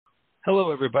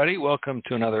Hello, everybody. Welcome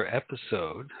to another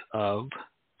episode of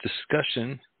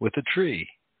Discussion with a Tree.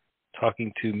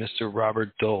 Talking to Mr.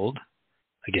 Robert Dold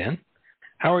again.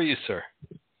 How are you, sir?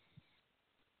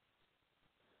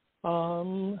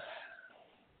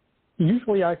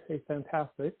 Usually I say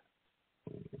fantastic.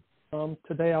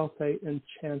 Today I'll say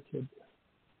enchanted.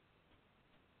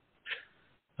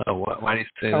 Oh, why do you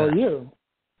say How that? are you?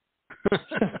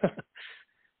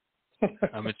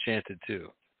 I'm enchanted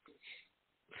too.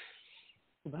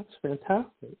 Well, that's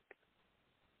fantastic.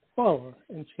 Well,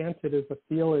 enchanted is a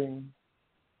feeling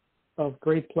of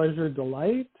great pleasure,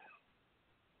 delight.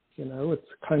 You know, it's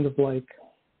kind of like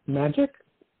magic.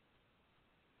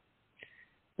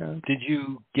 Yeah. Did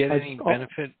you get any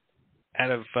benefit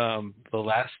out of the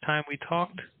last time we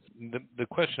talked? The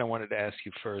question I wanted to ask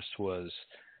you first was,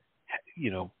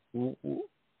 what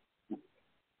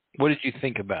did you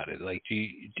think about it? Like,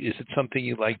 is it something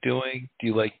you like doing? Do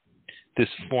you like this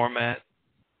format?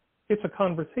 It's a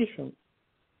conversation.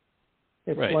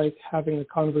 It's right. like having a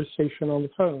conversation on the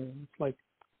phone. It's like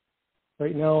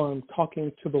right now I'm talking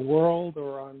to the world,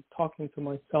 or I'm talking to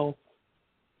myself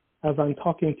as I'm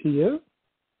talking to you.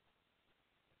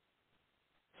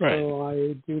 Right. So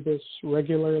I do this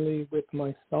regularly with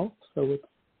myself, so it's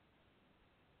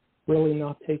really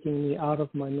not taking me out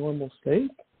of my normal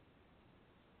state.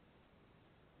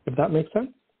 If that makes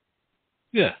sense?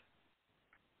 Yeah.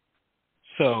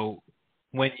 So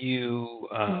when you,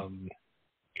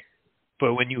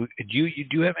 do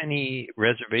you have any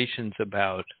reservations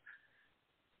about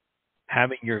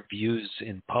having your views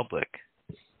in public?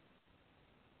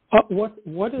 What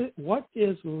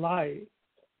is life?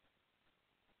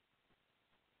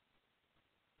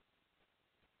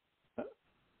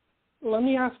 Let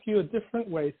me ask you a different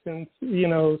way, since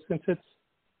it's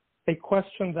a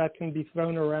question that can be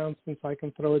thrown around, since I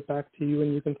can throw it back to you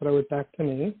and you can throw it back to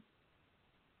me.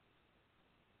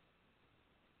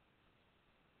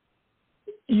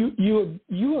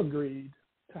 You agreed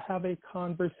to have a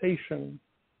conversation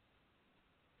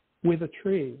with a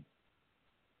tree,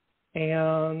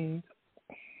 and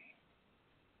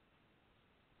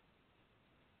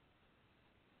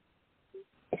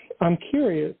I'm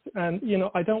curious, and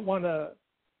I don't want to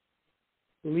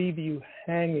leave you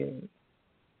hanging,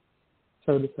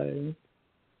 so to say,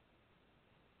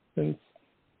 since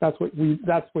that's what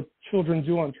children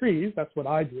do on trees. That's what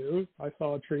I do. If I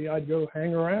saw a tree, I'd go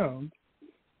hang around.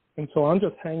 And so I'm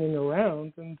just hanging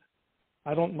around, and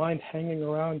I don't mind hanging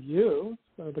around you.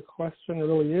 So the question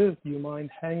really is, do you mind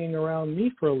hanging around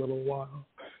me for a little while?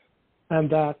 And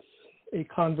that's a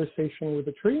conversation with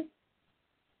a tree.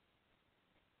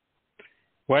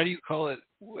 Why do you call it?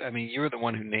 I mean, you're the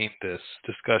one who named this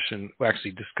discussion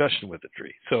with a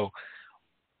tree. So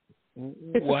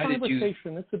It's why a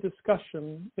conversation. It's a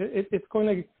discussion. It's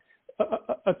going to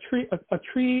a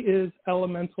tree is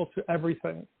elemental to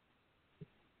everything.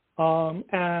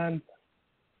 And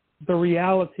the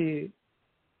reality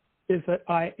is that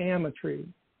I am a tree,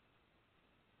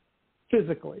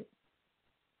 physically.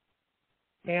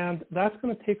 And that's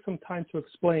going to take some time to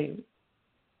explain.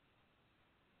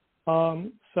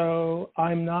 So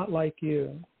I'm not like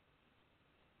you.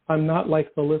 I'm not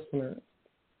like the listener.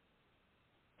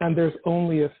 And there's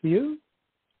only a few.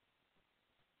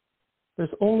 There's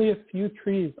only a few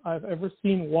trees I've ever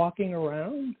seen walking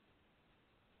around.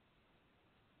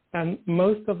 And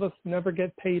most of us never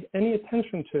get paid any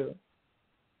attention to,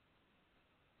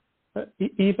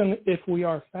 even if we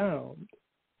are found.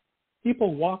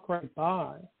 People walk right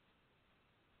by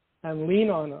and lean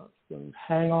on us and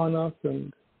hang on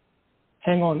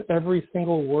every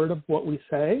single word of what we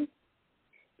say.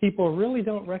 People really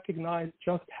don't recognize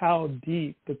just how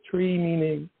deep the tree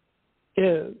meaning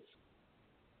is.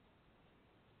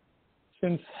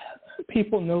 Since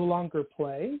people no longer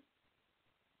play,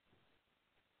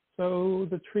 so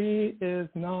the tree is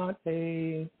not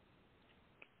a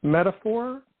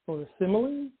metaphor or a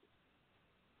simile,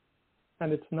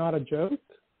 and it's not a joke.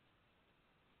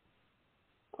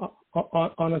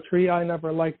 On a tree, I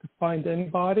never like to find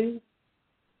anybody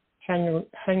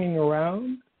hanging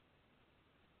around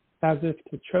as if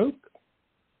to choke.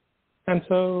 And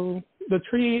so the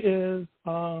tree is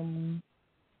a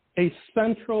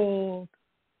central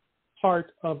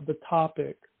part of the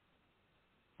topic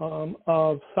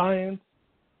of science,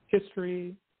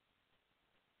 history,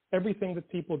 everything that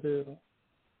people do,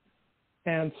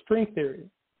 and string theory.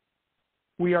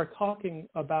 We are talking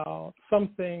about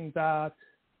something that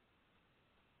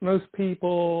most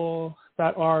people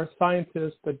that are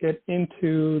scientists that get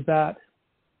into that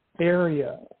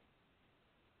area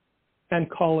and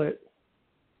call it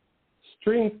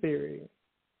string theory.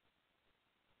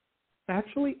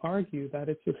 actually argue that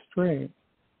it's a string.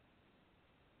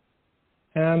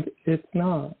 And it's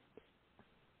not.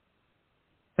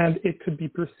 And it could be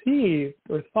perceived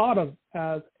or thought of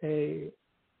as a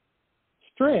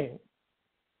string,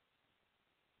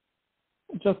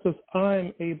 just as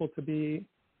I'm able to be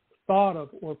thought of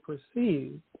or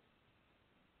perceived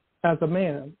as a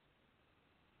man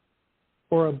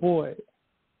or a boy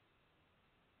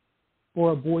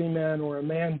or a boy man or a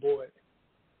man boy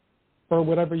or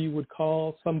whatever you would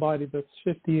call somebody that's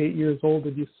 58 years old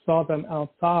and you saw them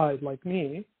outside like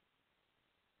me,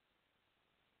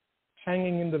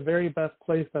 hanging in the very best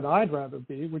place that I'd rather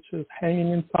be, which is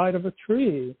hanging inside of a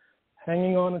tree,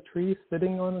 hanging on a tree,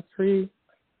 sitting on a tree,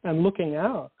 and looking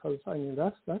out, because I mean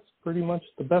that's pretty much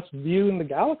the best view in the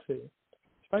galaxy,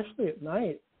 especially at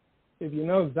night. If you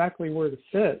know exactly where to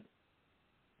sit,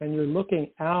 and you're looking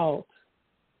out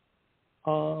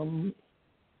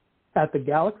at the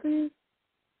galaxy,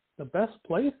 the best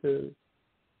place is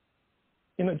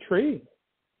in a tree,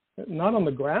 not on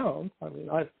the ground. I mean,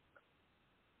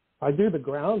 I do the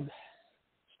ground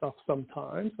stuff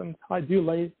sometimes, and I do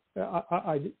like to,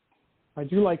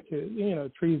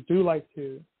 trees do like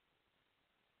to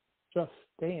just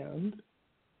stand.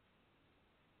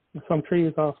 Some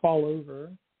trees fall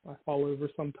over. I fall over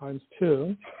sometimes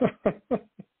too.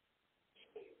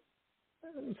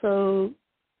 So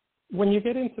when you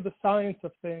get into the science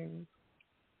of things,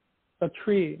 a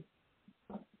tree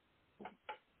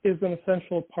is an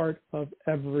essential part of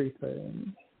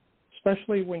everything,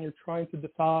 especially when you're trying to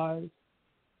devise.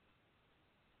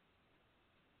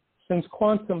 Since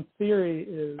quantum theory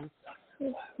is,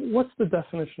 what's the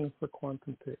definition for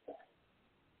quantum theory?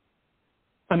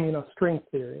 I mean, a string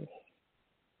theory.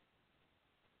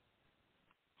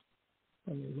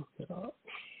 Let me look it up.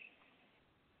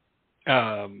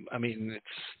 I mean,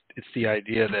 it's the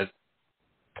idea that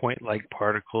point-like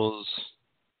particles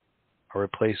are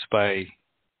replaced by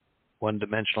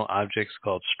one-dimensional objects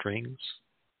called strings.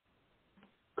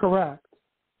 Correct.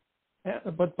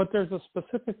 But there's a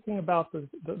specific thing about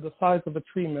the size of a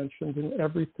tree mentioned in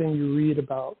everything you read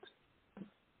about.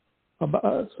 So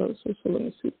let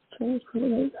me see.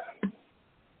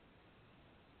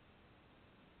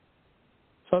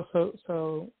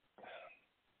 So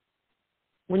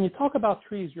when you talk about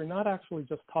trees, you're not actually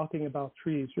just talking about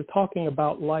trees. You're talking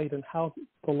about light and how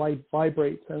the light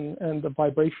vibrates and the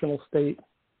vibrational state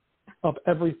of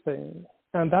everything.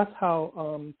 And that's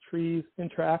how trees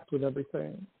interact with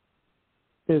everything,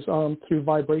 is through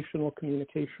vibrational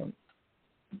communication.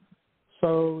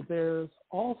 So there's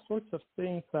all sorts of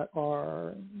things that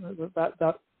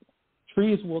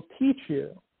trees will teach you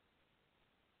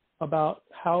about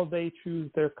how they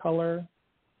choose their color,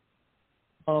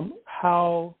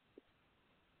 how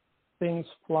things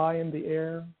fly in the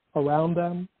air around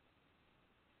them,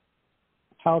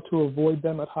 how to avoid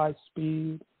them at high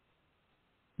speed.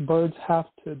 Birds have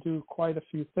to do quite a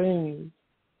few things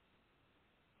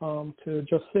to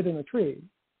just sit in a tree.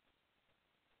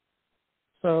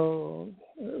 So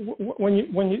when you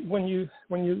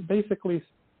basically,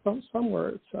 somewhere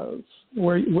it says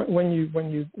when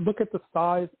you look at the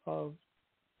size of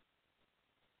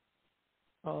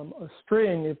a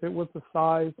string, if it was the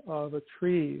size of a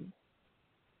tree,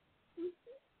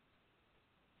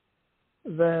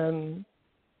 then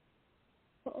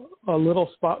a little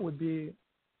spot would be,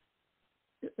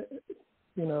 if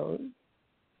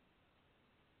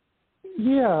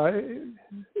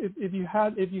you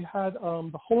had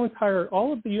the whole entire,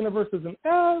 all of the universes and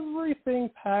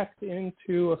everything packed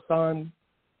into a sun,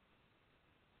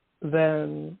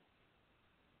 then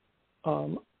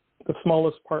the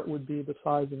smallest part would be the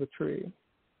size of a tree.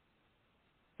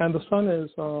 And the sun is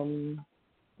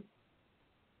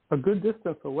a good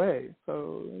distance away.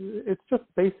 So it's just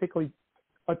basically,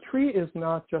 a tree is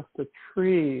not just a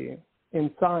tree in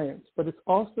science, but it's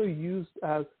also used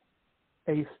as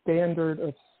a standard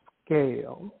of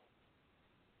scale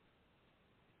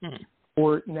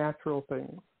for natural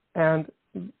things. And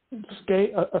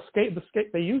they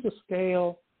use a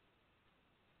scale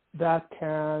that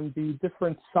can be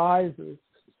different sizes,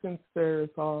 since there's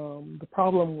the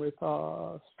problem with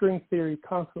string theory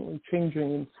constantly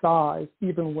changing in size,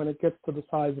 even when it gets to the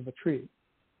size of a tree.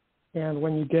 And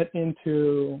when you get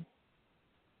into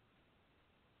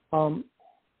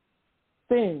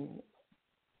things,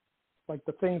 like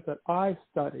the things that I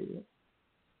study,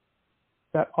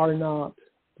 that are not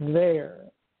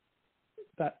there,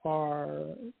 that are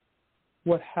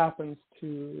what happens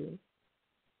to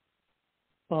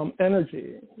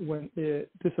energy when it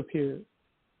disappears,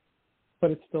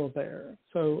 but it's still there.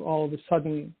 So all of a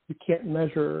sudden, you can't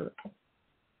measure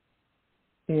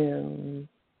in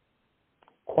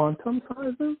quantum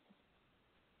sizes.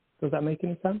 Does that make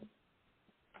any sense?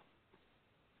 I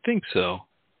think so.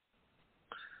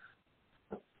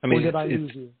 I Or mean, did I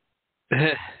lose you?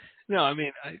 No, I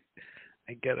mean, I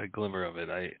get a glimmer of it.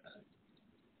 I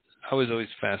was always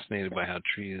fascinated by how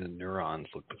trees and neurons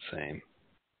look the same.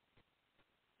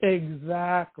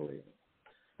 Exactly.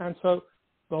 And so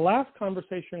the last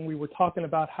conversation we were talking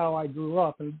about how I grew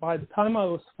up, and by the time I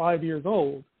was 5 years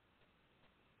old,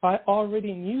 I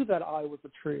already knew that I was a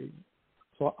tree.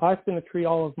 So I've been a tree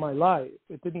all of my life.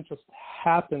 It didn't just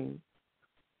happen.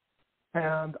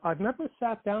 And I've never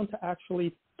sat down to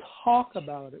actually talk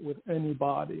about it with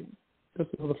anybody. This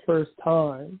was the first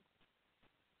time.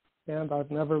 And I've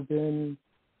never been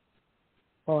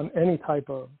on any type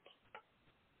of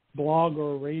blog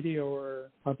or radio, or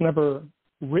I've never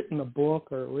written a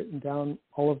book or written down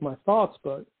all of my thoughts.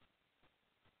 But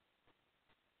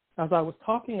as I was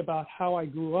talking about how I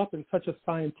grew up in such a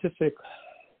scientific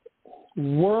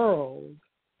world,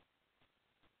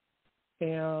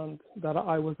 and that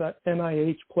I was at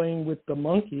NIH playing with the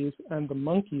monkeys, and the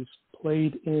monkeys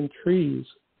played in trees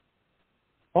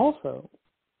also.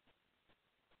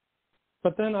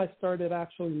 But then I started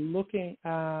actually looking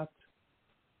at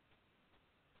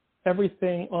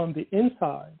everything on the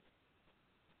inside.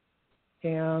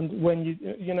 And when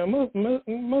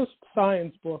most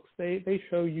science books, they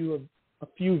show you a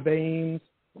few veins.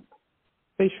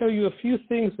 They show you a few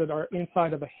things that are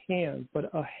inside of a hand, but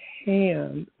a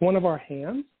hand, one of our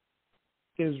hands,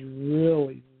 is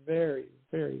really very,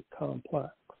 very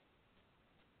complex.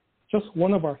 Just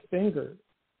one of our fingers.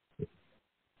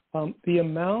 The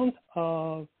amount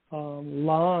of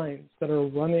lines that are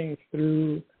running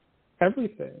through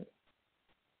everything,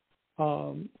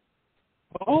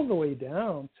 all the way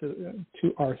down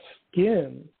to our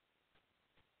skin,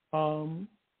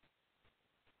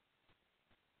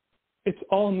 it's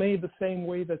all made the same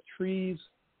way that trees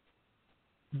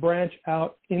branch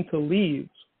out into leaves.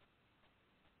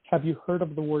 Have you heard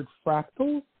of the word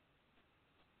fractals?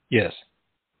 Yes.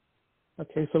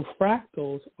 Okay, so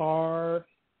fractals are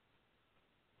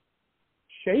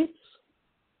shapes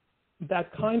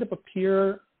that kind of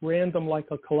appear random like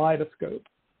a kaleidoscope.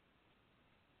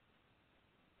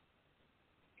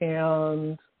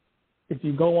 And if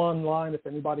you go online, if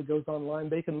anybody goes online,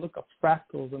 they can look up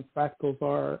fractals, and fractals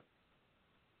are,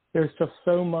 there's just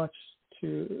so much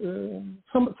to,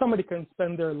 somebody can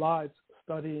spend their lives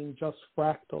studying just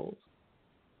fractals.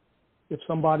 If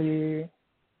somebody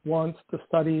wants to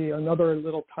study another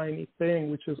little tiny thing,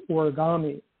 which is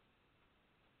origami,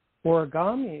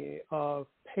 origami of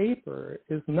paper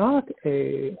is not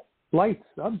a light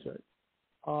subject.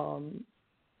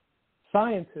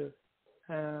 Scientists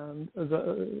and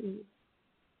the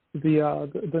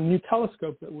new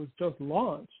telescope that was just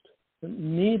launched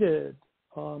needed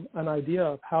an idea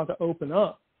of how to open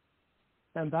up,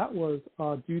 and that was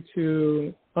due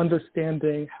to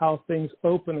understanding how things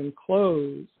open and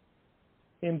close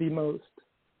in the most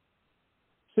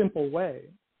simple way,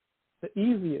 the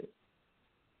easiest,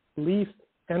 least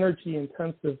energy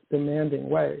intensive, demanding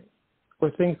way,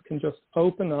 where things can just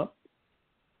open up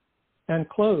and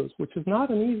close, which is not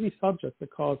an easy subject,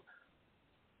 because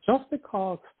just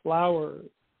because flowers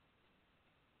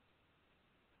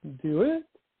do it,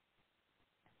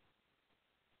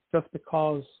 just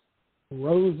because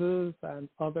roses and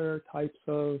other types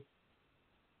of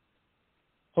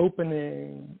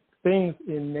opening things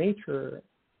in nature,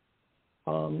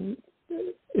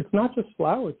 it's not just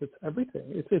flowers, it's everything.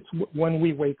 It's when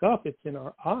we wake up, it's in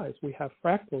our eyes. We have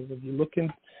fractals.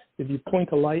 If you point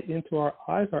a light into our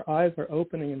eyes are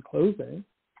opening and closing.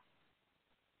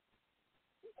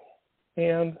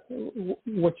 And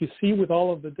what you see with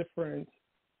all of the different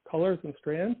colors and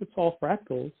strands, it's all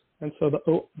fractals. And so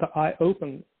the eye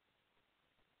opens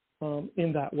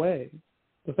in that way.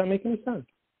 Does that make any sense?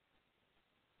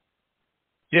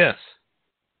 Yes.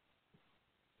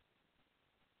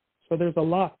 So there's a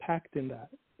lot packed in that.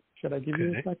 Should I give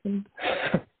you a second?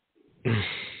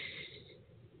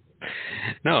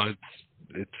 No,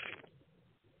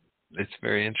 it's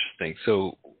very interesting.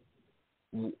 So,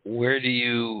 where do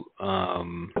you?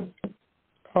 Oh,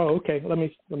 okay. Let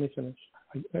me finish.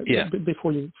 Yeah.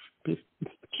 Before you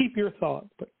keep your thought,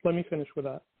 but let me finish with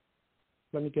that.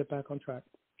 Let me get back on track.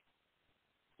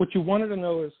 What you wanted to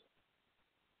know is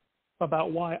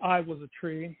about why I was a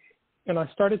tree. And I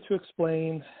started to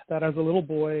explain that as a little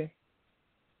boy,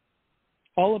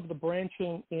 all of the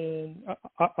branching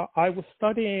I was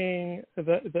studying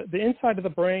the inside of the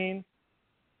brain,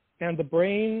 and the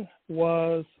brain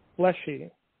was fleshy.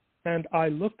 And I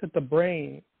looked at the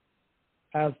brain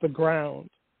as the ground.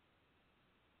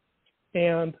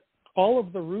 And all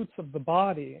of the roots of the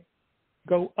body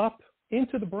go up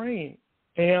into the brain,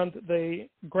 and they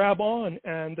grab on,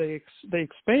 and they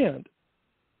expand,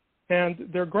 and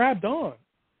they're grabbed on.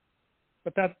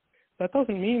 But that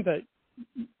doesn't mean that,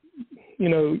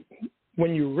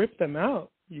 when you rip them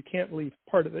out, you can't leave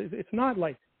part of it. It's not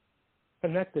like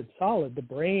connected solid. The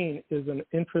brain is an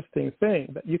interesting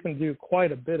thing that you can do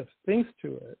quite a bit of things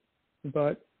to it,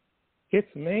 but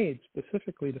it's made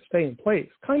specifically to stay in place,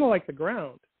 kind of like the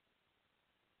ground.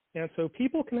 And so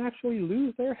people can actually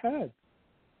lose their heads.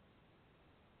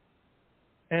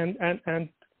 And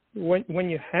when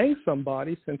you hang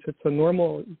somebody, since it's a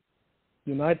normal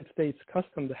United States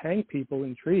custom to hang people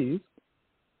in trees,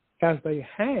 as they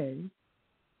hang,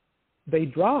 they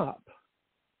drop,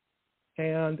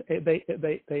 and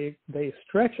they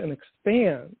stretch and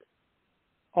expand.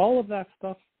 All of that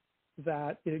stuff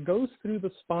that it goes through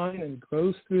the spine and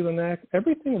goes through the neck,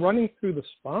 everything running through the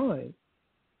spine,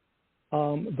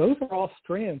 those are all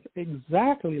strands,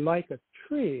 exactly like a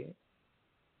tree.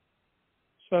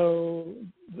 So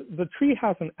the tree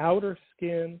has an outer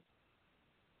skin,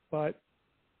 but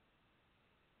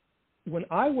when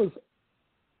I was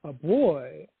a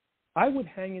boy, I would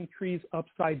hang in trees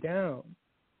upside down.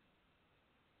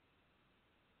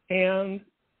 And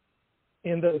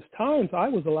in those times, I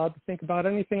was allowed to think about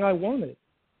anything I wanted.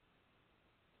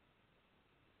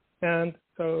 And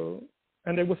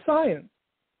it was science.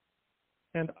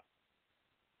 And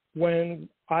when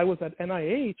I was at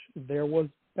NIH, there was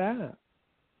bats,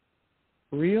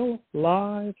 real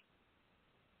live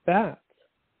bats.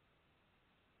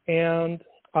 And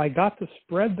I got to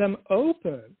spread them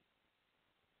open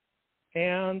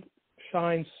and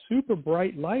shine super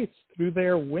bright lights through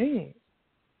their wings.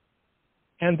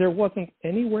 And there wasn't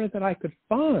anywhere that I could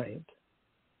find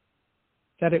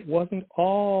that it wasn't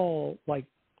all like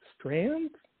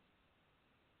strands.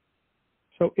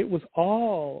 So it was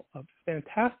all a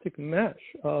fantastic mesh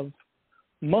of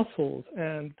muscles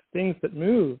and things that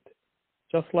moved,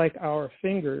 just like our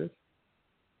fingers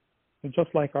and just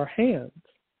like our hands.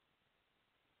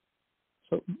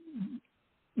 So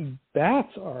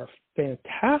bats are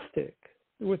fantastic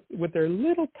with their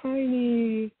little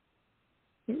tiny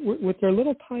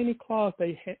claws.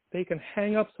 They can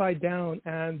hang upside down,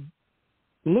 and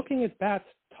looking at bats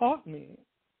taught me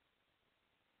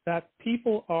that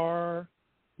people are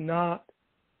not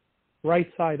right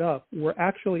side up. We're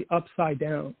actually upside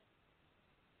down.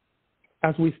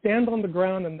 As we stand on the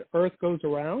ground and the earth goes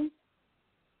around,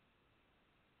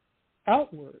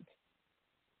 outward.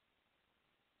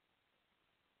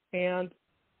 And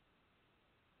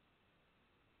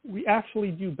we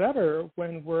actually do better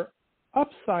when we're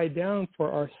upside down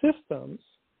for our systems,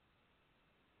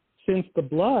 since the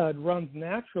blood runs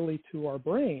naturally to our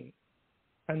brain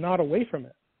and not away from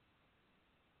it.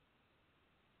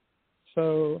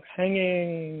 So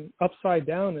hanging upside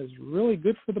down is really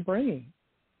good for the brain.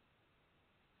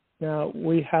 Now,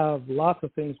 we have lots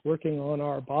of things working on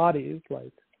our bodies,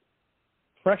 like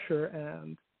pressure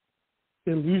and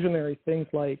illusionary things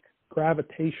like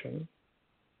gravitation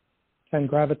and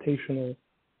gravitational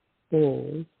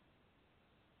pulls.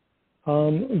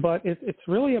 But it's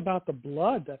really about the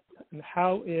blood and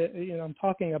how it, I'm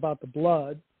talking about the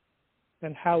blood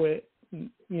and how it,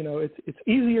 it's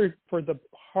easier for the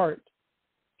heart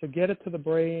to get it to the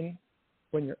brain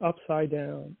when you're upside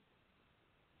down.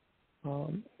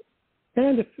 And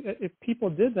if people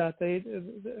did that, they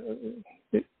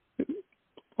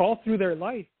all through their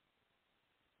life,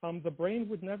 the brain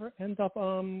would never end up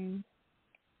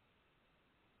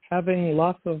having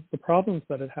lots of the problems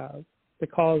that it has,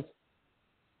 because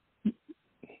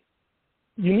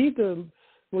you need to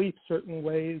sleep certain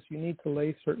ways, you need to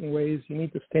lay certain ways, you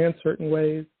need to stand certain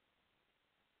ways,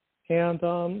 and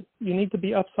you need to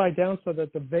be upside down so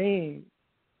that the veins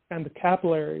and the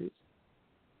capillaries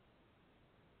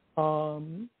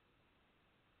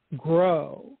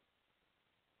grow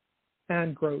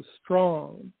and grow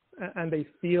strong, and they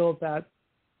feel that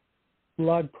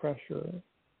blood pressure,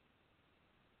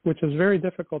 which is very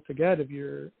difficult to get if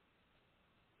you're,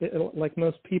 like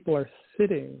most people are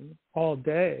sitting all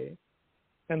day,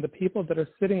 and the people that are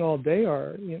sitting all day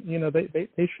are,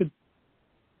 they should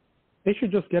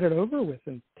just get it over with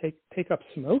and take up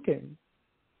smoking.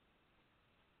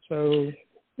 So,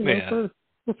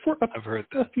 I've heard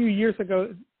that. A few years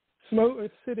ago,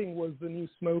 sitting was the new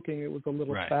smoking. It was a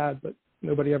little sad, but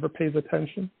nobody ever pays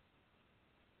attention.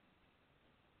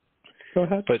 Go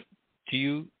ahead. But do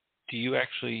you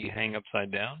actually hang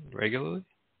upside down regularly?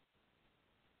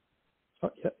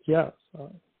 Yes.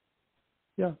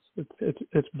 Yes.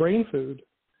 It's brain food.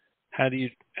 How do you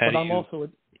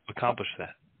accomplish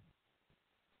that?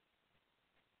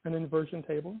 an inversion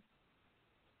table?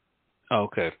 Oh,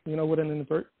 okay. You know what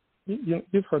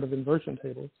you've heard of inversion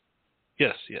tables.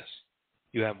 Yes.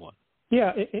 You have one.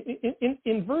 Yeah, in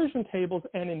inversion tables,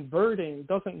 and inverting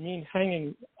doesn't mean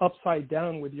hanging upside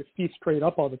down with your feet straight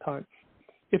up all the time.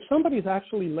 If somebody's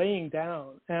actually laying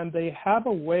down and they have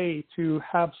a way to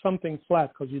have something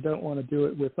flat, because you don't want to do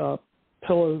it with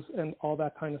pillows and all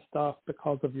that kind of stuff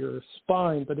because of your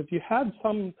spine, but if you had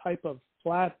some type of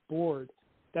flat board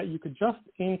that you could just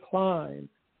incline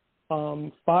 5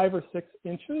 or 6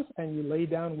 inches and you lay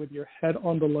down with your head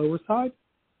on the lower side,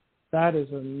 that is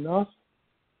enough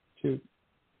to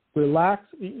relax.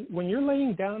 When you're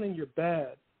laying down in your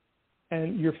bed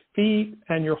and your feet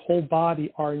and your whole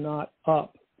body are not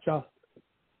up, just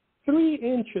 3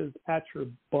 inches at your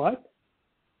butt,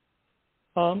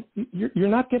 you're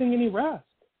not getting any rest.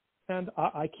 And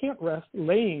I can't rest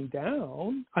laying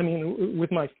down,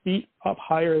 with my feet up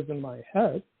higher than my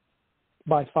head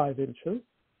by 5 inches.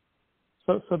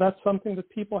 So that's something that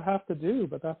people have to do,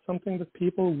 but that's something that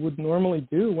people would normally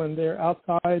do when they're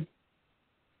outside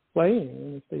playing.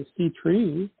 And if they see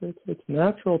trees, it's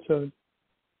natural to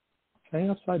hang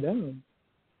upside down.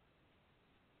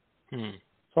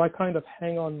 So I kind of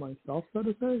hang on myself, so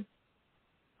to say.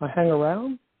 I hang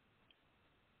around,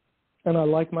 and I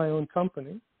like my own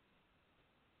company.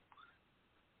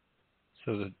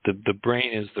 So the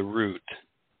brain is the root.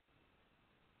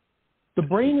 The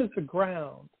brain is the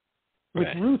ground, with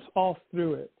right. roots all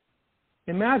through it.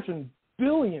 Imagine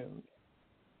billions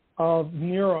of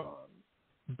neurons,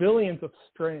 billions of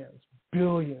strands,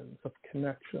 billions of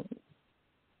connections,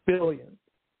 billions.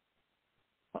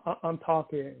 I'm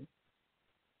talking.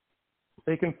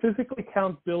 They can physically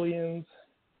count billions,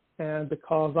 and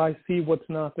because I see what's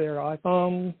not there, I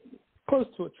close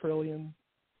to 1 trillion.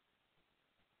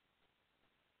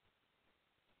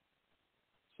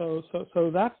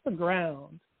 So that's the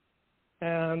ground,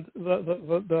 and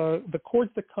the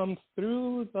cords that come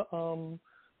through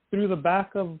the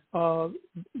back of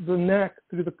the neck,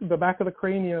 through the back of the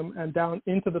cranium, and down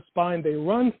into the spine. They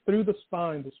run through the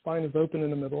spine. The spine is open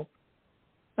in the middle,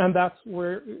 and that's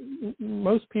where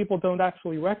most people don't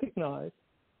actually recognize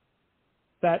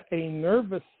that a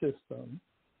nervous system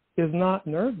is not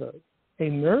nervous. A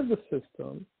nervous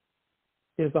system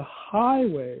is a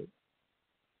highway,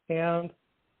 and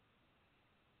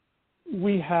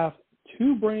we have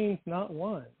 2 brains, not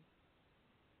one,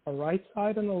 a right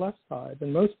side and a left side.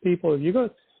 And most people, if you go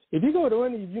to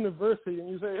any university and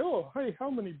you say, "Oh, hey, how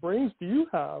many brains do you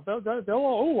have?" They'll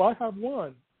 "Oh, I have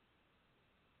one."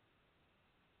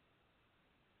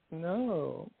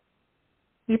 No,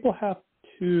 people have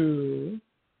 2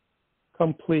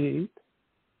 complete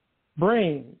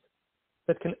brains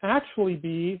that can actually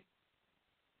be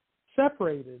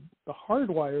separated. The hard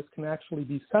wires can actually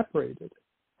be separated.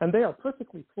 And they are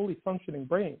perfectly fully functioning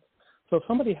brains. So if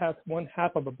somebody has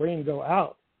 1/2 of a brain go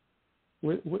out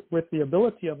with the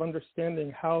ability of understanding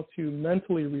how to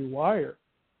mentally rewire,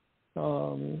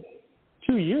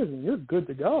 2 years and you're good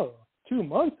to go. 2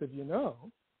 months if you know.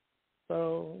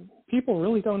 So people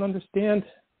really don't understand.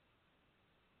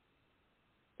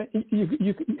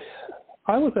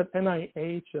 I was at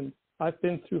NIH, and I've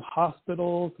been through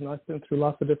hospitals, and I've been through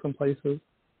lots of different places.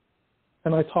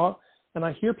 And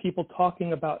I hear people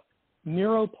talking about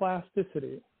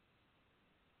neuroplasticity.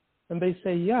 And they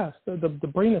say, yes, the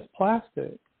brain is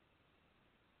plastic.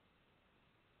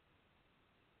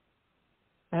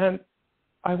 And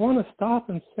I want to stop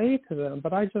and say to them,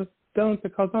 but I just don't,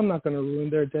 because I'm not going to ruin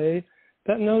their day,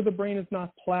 that no, the brain is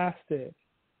not plastic.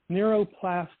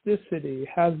 Neuroplasticity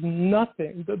has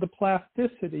nothing, the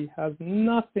plasticity has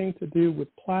nothing to do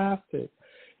with plastic.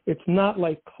 It's not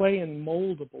like clay and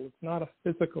moldable. It's not a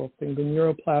physical thing. The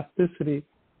neuroplasticity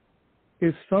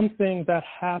is something that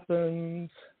happens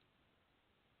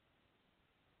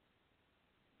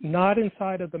not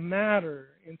inside of the matter,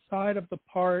 inside of the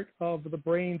part of the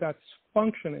brain that's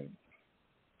functioning.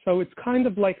 So it's kind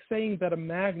of like saying that a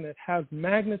magnet has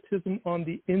magnetism on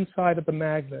the inside of the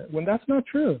magnet, when that's not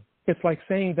true. It's like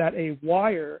saying that a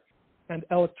wire and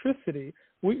electricity,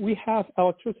 we have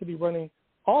electricity running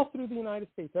all through the United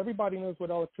States. Everybody knows what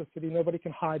electricity, nobody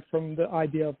can hide from the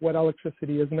idea of what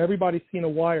electricity is, and everybody's seen a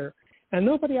wire. And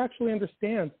nobody actually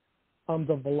understands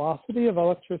the velocity of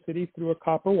electricity through a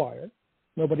copper wire.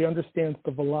 Nobody understands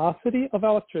the velocity of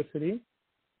electricity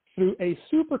through a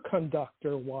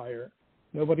superconductor wire.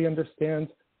 Nobody understands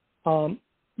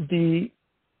the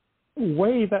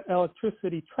way that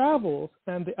electricity travels,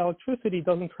 and the electricity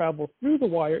doesn't travel through the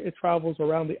wire, it travels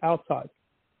around the outside.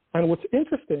 And what's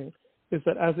interesting is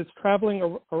that as it's traveling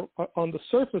on the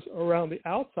surface around the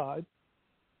outside,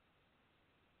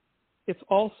 it's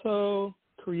also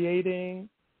creating,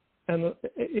 and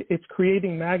it's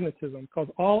creating magnetism, because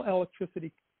all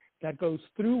electricity that goes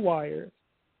through wires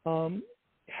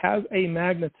has a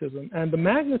magnetism. And the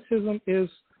magnetism is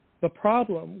the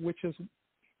problem, which is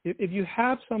if you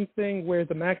have something where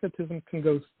the magnetism can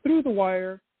go through the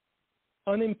wire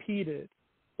unimpeded,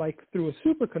 like through a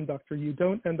superconductor, you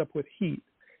don't end up with heat.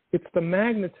 It's the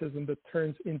magnetism that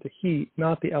turns into heat,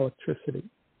 not the electricity,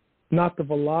 not the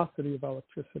velocity of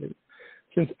electricity.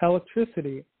 Since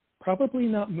electricity probably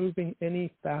not moving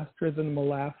any faster than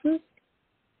molasses,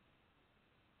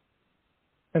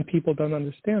 and people don't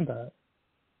understand that.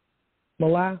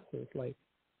 Molasses, like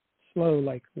slow,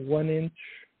 like 1 inch,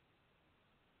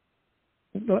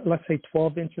 let's say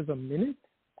 12 inches a minute.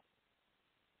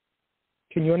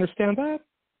 Can you understand that?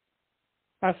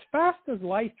 As fast as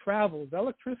light travels,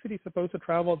 electricity is supposed to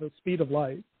travel at the speed of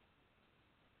light.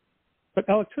 But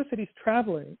electricity is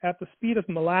traveling at the speed of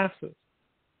molasses.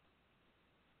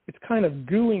 It's kind of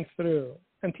gooing through.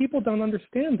 And people don't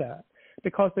understand that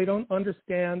because they don't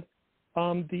understand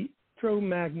the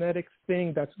electromagnetic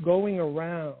thing that's going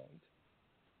around.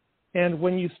 And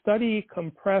when you study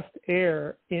compressed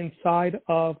air inside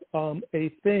of a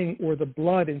thing, or the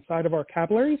blood inside of our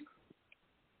capillaries,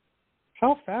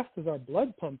 how fast is our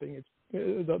blood pumping?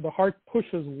 The heart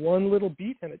pushes one little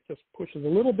beat, and it just pushes a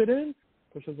little bit in,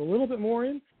 pushes a little bit more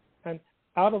in, and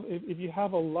out of, if you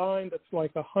have a line that's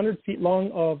like 100 feet long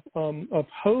of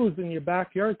hose in your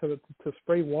backyard to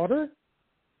spray water,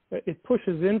 it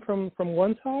pushes in from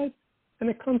one side, and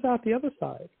it comes out the other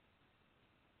side.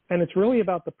 And it's really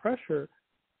about the pressure,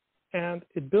 and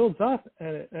it builds up,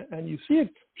 and you see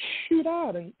it shoot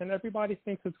out, and everybody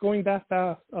thinks it's going that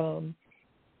fast,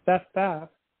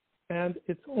 and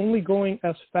it's only going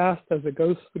as fast as it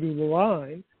goes through the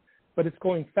line, but it's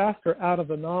going faster out of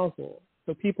the nozzle.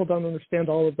 So people don't understand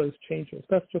all of those changes.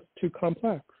 That's just too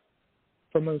complex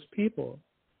for most people.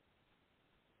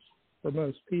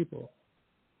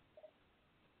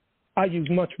 I use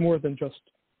much more than just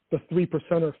the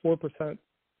 3% or 4%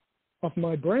 of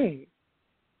my brain.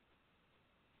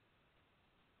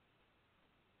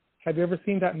 Have you ever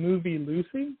seen that movie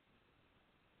Lucy?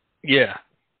 Yeah.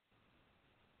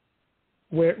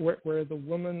 Where the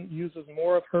woman uses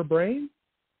more of her brain?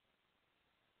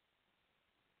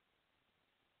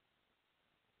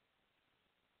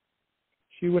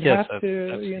 She would have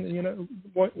to,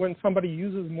 when somebody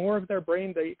uses more of their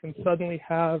brain, they can suddenly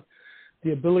have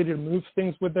the ability to move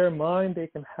things with their mind. They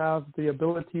can have the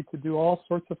ability to do all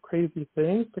sorts of crazy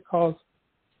things because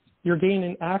you're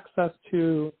gaining access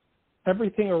to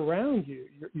everything around you.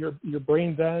 Your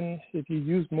brain then, if you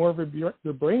use more of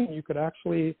your brain, you could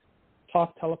actually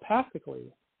talk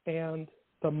telepathically. And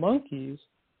the monkeys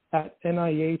at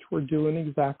NIH were doing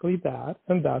exactly that,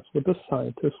 and that's what the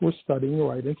scientists were studying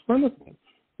right in front of them,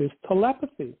 is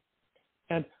telepathy.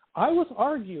 And I was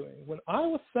arguing when I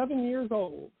was 7 years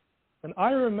old, and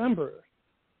I remember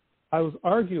I was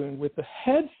arguing with the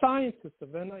head scientist of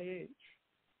NIH,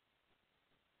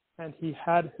 and he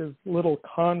had his little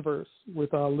Converse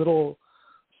with little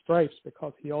stripes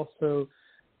because he also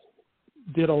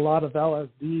did a lot of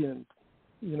LSD, and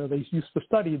they used to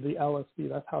study the LSD.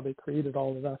 That's how they created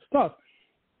all of that stuff.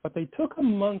 But they took a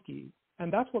monkey,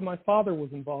 and that's what my father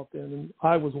was involved in, and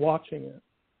I was watching it.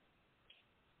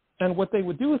 And what they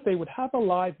would do is they would have a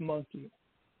live monkey,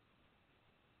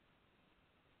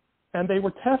 and they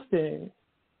were testing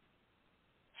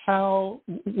how,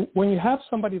 when you have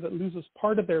somebody that loses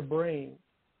part of their brain,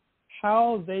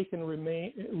 how they can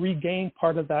regain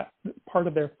part of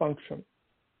their function.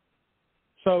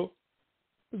 So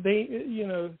they,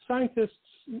 scientists,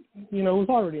 it was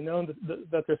already known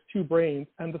that there's two brains,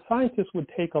 and the scientists would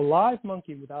take a live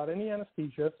monkey without any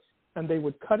anesthesia, and they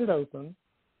would cut open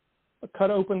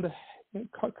the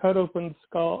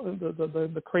skull,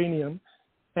 the cranium,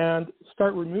 and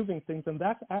start removing things. And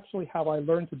that's actually how I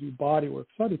learned to do body work.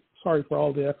 Sorry for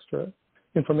all the extra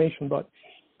information, but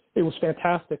it was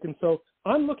fantastic. And so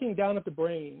I'm looking down at the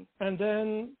brain, and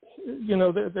then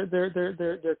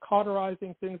they're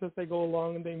cauterizing things as they go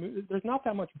along, and they move. There's not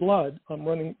that much blood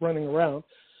running around,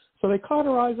 so they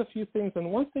cauterize a few things.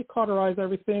 And once they cauterize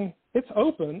everything, it's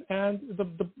open, and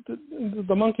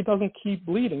the monkey doesn't keep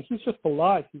bleeding. He's just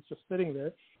alive. He's just sitting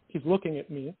there. He's looking at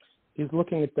me. He's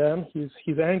looking at them.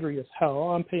 He's angry as hell.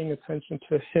 I'm paying attention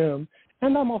to him,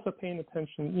 and I'm also paying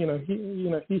attention.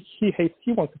 He hates.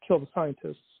 He wants to kill the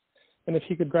scientists. And if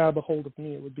he could grab a hold of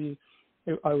me, it would be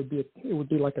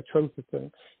like a trophy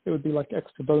thing. It would be like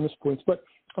extra bonus points. But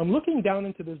I'm looking down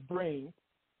into this brain,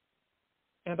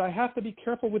 and I have to be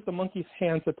careful with the monkey's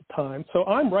hands at the time. So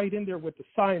I'm right in there with the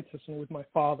scientist and with my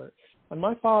father. And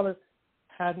my father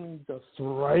had me just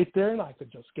right there, and I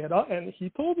could just get up. And he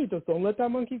told me, just don't let that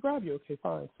monkey grab you. Okay,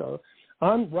 fine. So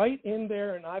I'm right in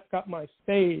there, and I've got my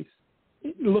face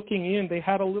looking in. They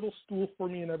had a little stool for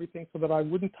me and everything so that I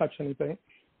wouldn't touch anything.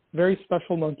 Very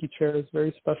special monkey chairs,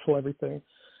 very special everything.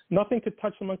 Nothing could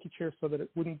touch the monkey chair so that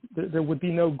there would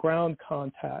be no ground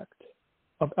contact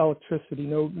of electricity,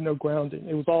 no grounding.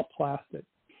 It was all plastic.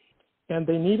 And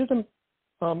they needed to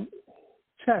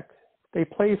check. They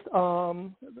placed,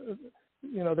 an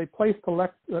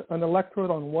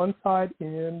electrode on one side,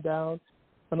 in, down,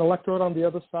 an electrode on the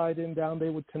other side, in, down. They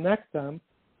would connect them,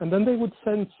 and then they would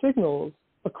send signals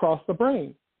across the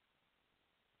brain.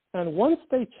 And once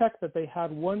they checked that they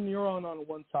had one neuron on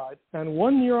one side and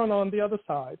one neuron on the other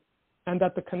side, and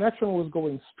that the connection was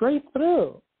going straight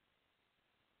through,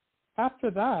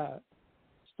 after that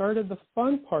started the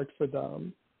fun part for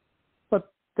them.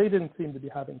 But they didn't seem to be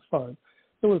having fun.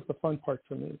 It was the fun part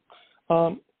for me.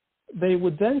 They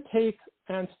would then take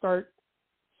and start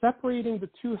separating the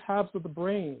two halves of the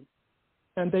brain,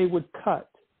 and they would cut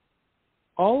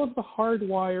all of the hard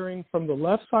wiring from the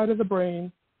left side of the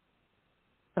brain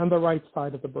and the right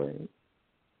side of the brain.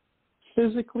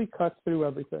 Physically cut through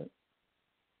everything.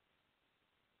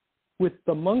 With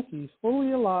the monkey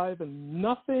fully alive and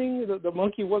nothing, the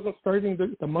monkey wasn't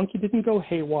the monkey didn't go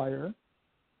haywire.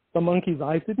 The monkey's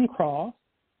eyes didn't cross.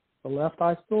 The left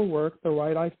eye still worked. The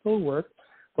right eye still worked.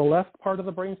 The left part of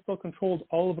the brain still controlled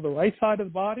all of the right side of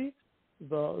the body.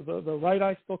 The right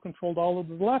eye still controlled all of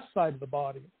the left side of the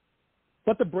body.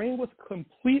 But the brain was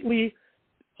completely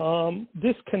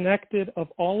disconnected of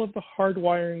all of the hard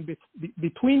wiring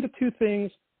between the two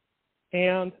things.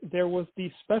 And there was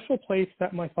the special plates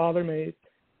that my father made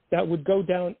that would go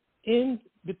down in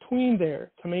between there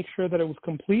to make sure that it was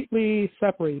completely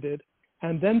separated.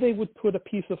 And then they would put a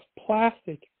piece of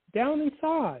plastic down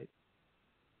inside.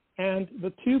 And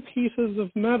the two pieces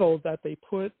of metal that they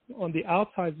put on the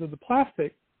outsides of the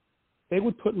plastic, they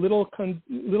would put little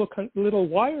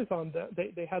wires on them.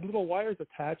 They had little wires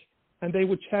attached, and they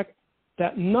would check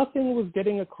that nothing was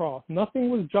getting across. Nothing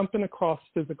was jumping across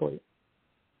physically.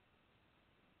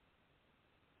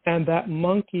 And that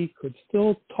monkey could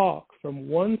still talk from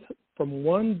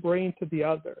one brain to the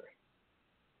other.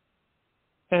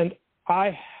 And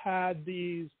I had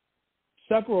these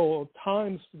several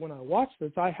times when I watched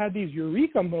this, I had these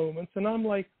eureka moments, and I'm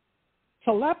like,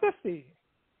 telepathy.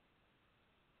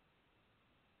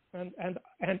 And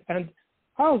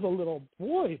I was a little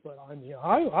boy, but I mean,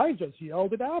 I just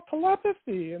yelled it out,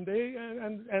 telepathy. And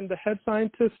the head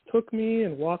scientist took me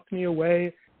and walked me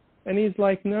away. And he's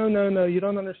like, no, you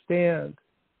don't understand.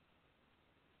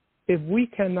 If we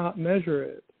cannot measure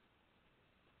it,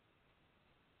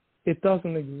 it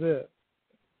doesn't exist.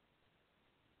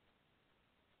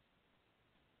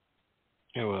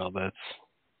 Yeah, well, that's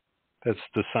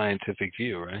the scientific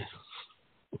view, right?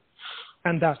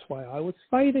 And that's why I was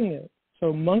fighting it.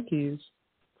 So monkeys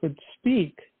could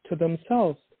speak to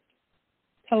themselves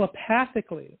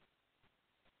telepathically,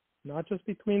 not just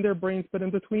between their brains, but in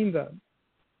between them.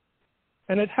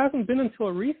 And it hasn't been until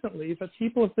recently that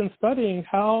people have been studying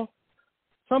how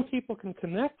some people can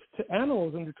connect to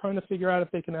animals, and they're trying to figure out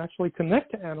if they can actually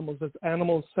connect to animals as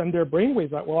animals send their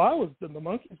brainwaves out. Well, the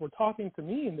monkeys were talking to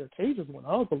me in their cages when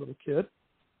I was a little kid.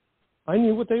 I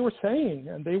knew what they were saying,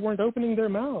 and they weren't opening their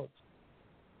mouths.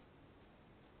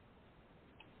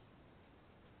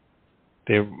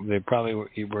 They probably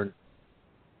weren't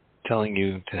telling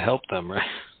you to help them, right?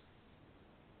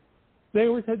 They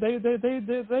were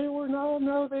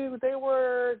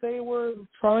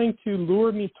trying to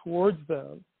lure me towards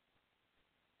them,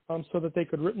 so that they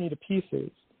could rip me to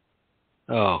pieces.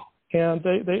 Oh. And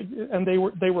they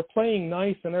were playing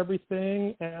nice and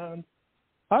everything, and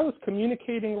I was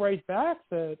communicating right back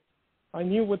that I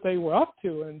knew what they were up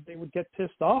to, and they would get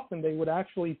pissed off, and they would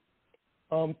actually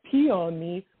pee on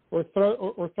me or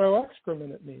throw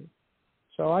excrement at me.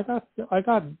 So I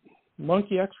got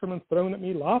monkey excrement thrown at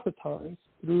me lots of times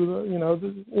through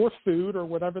or food or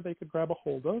whatever they could grab a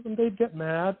hold of, and they'd get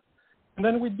mad, and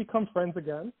then we'd become friends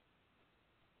again.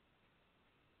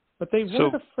 But they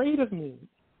weren't afraid of me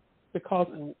because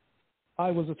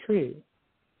I was a tree.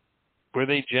 Were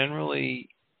they generally?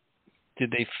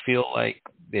 Did they feel like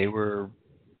they were?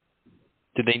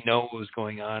 Did they know what was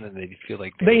going on, and they feel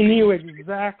like they knew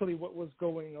exactly what was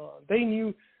going on? They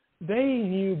knew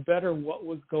better what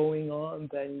was going on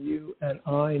than you and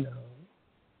I know.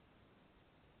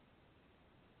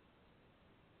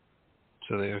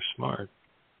 So they are smart.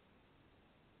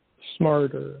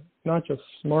 Smarter, not just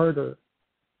smarter,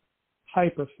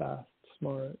 hyper fast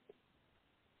smart.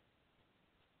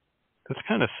 That's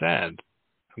kind of sad.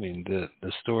 I mean,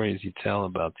 the stories you tell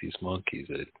about these monkeys,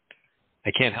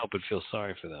 I can't help but feel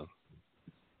sorry for them.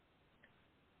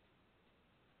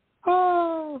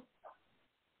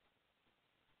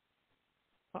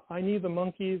 I knew the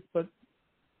monkeys, but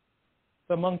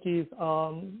the monkeys,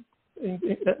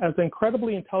 as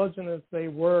incredibly intelligent as they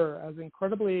were, as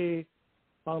incredibly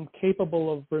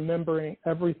capable of remembering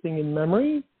everything in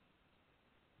memory,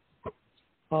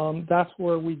 that's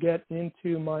where we get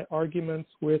into my arguments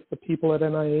with the people at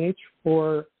NIH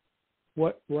for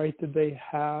what right did they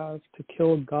have to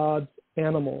kill God's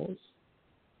animals.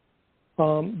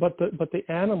 But the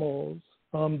animals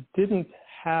didn't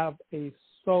have a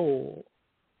soul.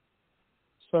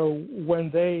 So when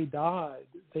they died,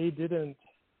 they didn't.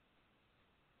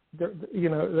 You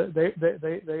know,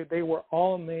 they were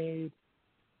all made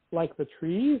like the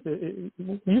trees.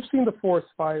 You've seen the forest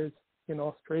fires in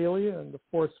Australia and the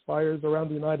forest fires around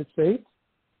the United States.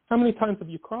 How many times have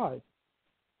you cried?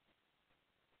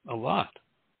 A lot.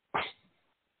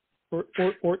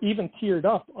 Or even teared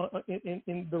up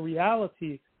in the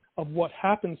reality of what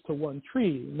happens to one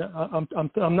tree.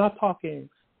 I'm not talking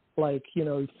like, you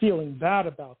know, feeling bad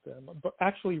about them, but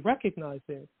actually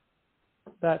recognizing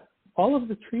that all of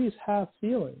the trees have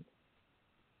feelings.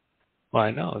 Well,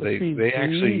 I know they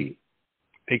actually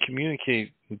they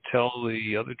communicate and tell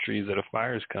the other trees that a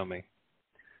fire is coming.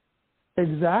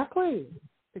 Exactly.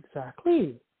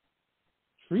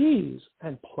 Trees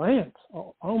and plants.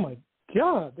 Oh my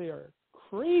God, they are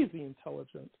crazy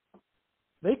intelligent.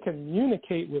 They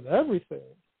communicate with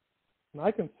everything. And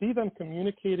I can see them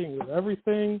communicating with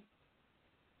everything.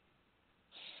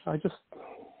 I guess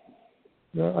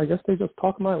they just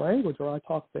talk my language or I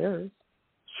talk theirs.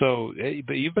 So,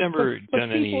 but you've never done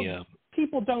people, any...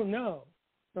 people don't know.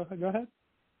 Go ahead.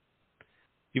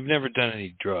 You've never done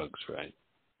any drugs, right?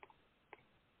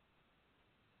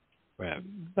 Right.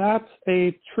 That's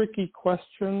a tricky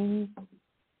question.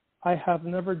 I have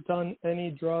never done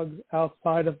any drugs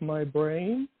outside of my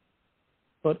brain,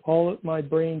 but all that my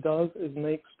brain does is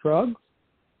makes drugs.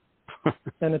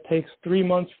 And it takes 3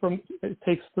 months for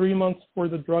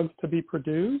the drugs to be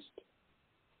produced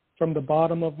from the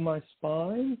bottom of my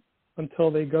spine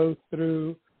until they go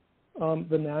through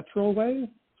the natural way.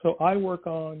 So I work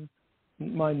on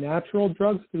my natural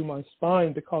drugs through my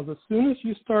spine, because as soon as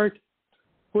you start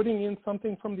putting in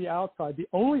something from the outside, the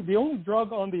only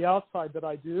drug on the outside that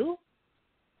I do,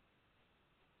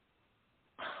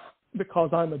 because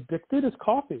I'm addicted, is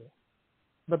coffee.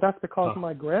 But that's because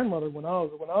my grandmother, when I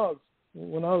was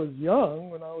young,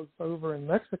 when I was over in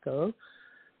Mexico,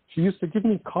 she used to give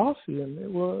me coffee, and it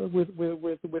was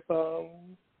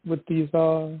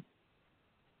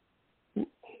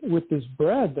with this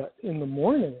bread that in the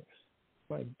morning.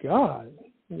 My God,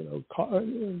 you know,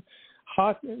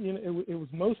 hot. You know, it was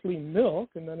mostly milk,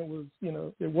 and then it was, you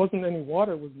know, it wasn't any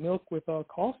water. It was milk with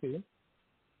coffee,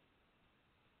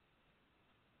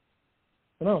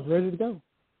 and I was ready to go.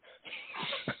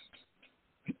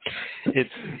 The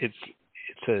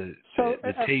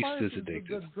taste is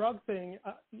addictive. The drug thing,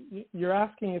 you're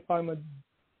asking if I'm a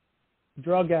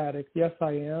drug addict. Yes,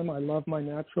 I am. I love my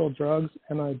natural drugs,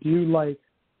 and I do like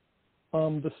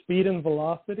the speed and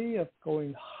velocity of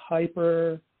going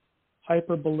hyper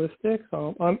ballistic.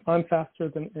 So I'm faster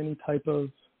than any type of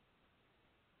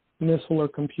missile or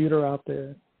computer out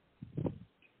there.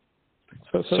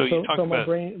 So my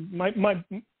brain,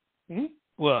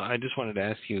 Well, I just wanted to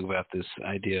ask you about this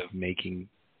idea of making.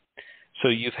 So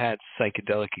you've had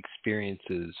psychedelic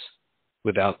experiences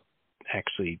without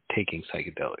actually taking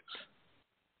psychedelics.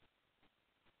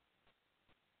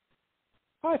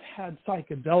 I've had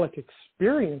psychedelic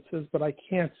experiences, but I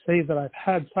can't say that I've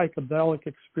had psychedelic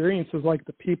experiences like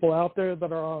the people out there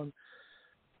that are on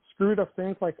screwed up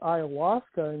things like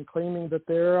ayahuasca and claiming that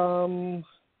they're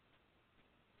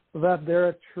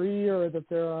a tree, or that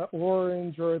they're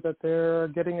orange, or that they're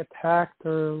getting attacked,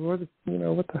 or what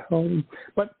the hell.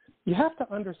 But you have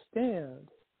to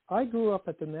understand, I grew up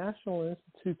at the National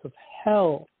Institutes of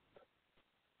Health,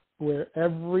 where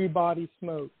everybody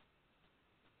smoked.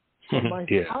 But my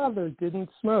father didn't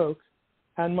smoke,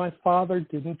 and my father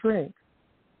didn't drink.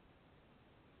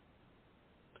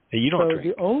 And you don't so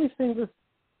drink. The only thing that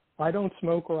I don't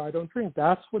smoke or I don't drink.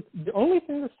 That's what the only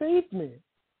thing that saved me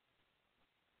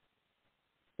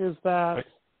is that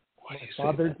my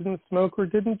father didn't smoke or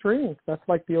didn't drink. That's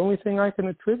like the only thing I can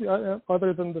attribute,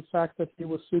 other than the fact that he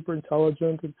was super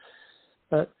intelligent and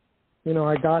that, you know,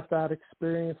 I got that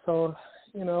experience. So,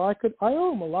 you know, I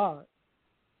owe him a lot.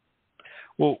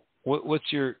 Well,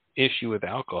 what's your issue with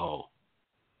alcohol?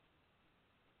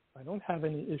 I don't have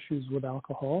any issues with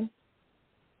alcohol.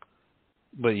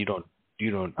 But you don't You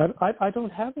don't. I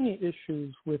don't have any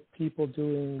issues with people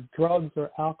doing drugs or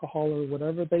alcohol or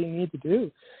whatever they need to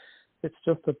do. It's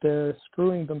just that they're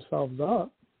screwing themselves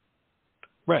up.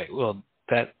 Right. Well,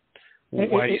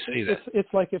 why do you say that?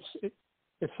 It's like if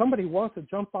somebody wants to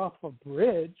jump off a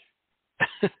bridge,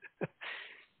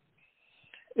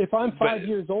 if I'm 5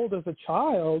 years old as a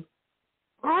child,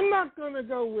 I'm not going to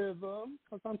go with them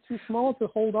because I'm too small to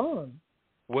hold on.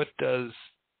 What does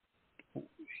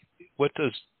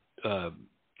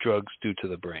drugs do to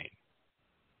the brain?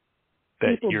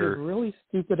 People give really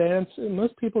stupid answers.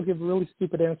 Most people give really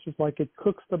stupid answers like it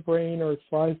cooks the brain or it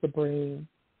fries the brain.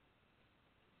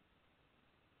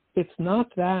 It's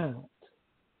not that.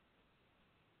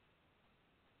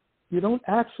 You don't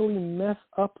actually mess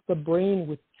up the brain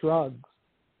with drugs.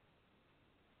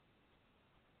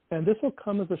 And this will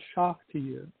come as a shock to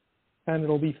you, and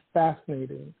it'll be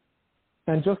fascinating.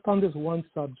 And just on this one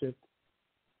subject,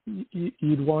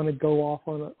 you'd want to go off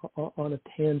on a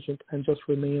tangent and just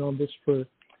remain on this for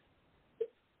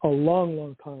a long,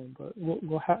 long time. But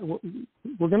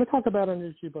we're going to talk about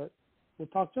energy, but we'll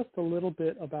talk just a little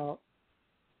bit about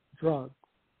drugs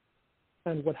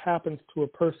and what happens to a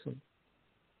person.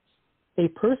 A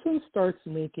person starts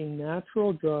making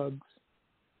natural drugs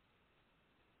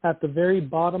at the very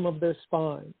bottom of their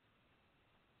spine.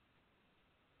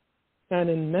 And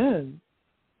in men,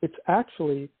 it's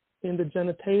actually in the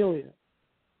genitalia.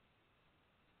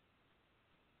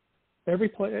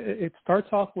 It starts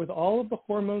off with all of the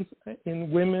hormones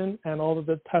in women and all of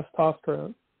the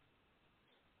testosterone.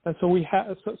 And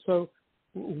so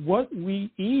what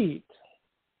we eat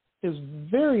is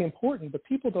very important, but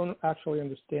people don't actually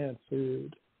understand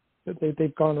food.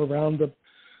 They've gone around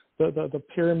the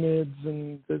pyramids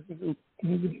and the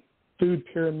food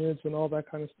pyramids and all that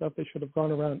kind of stuff. They should have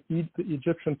gone around the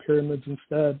Egyptian pyramids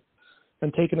instead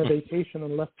and taken a vacation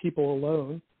and left people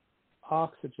alone.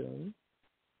 Oxygen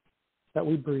that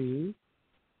we breathe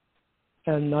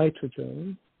and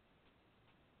nitrogen,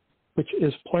 which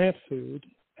is plant food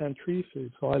and tree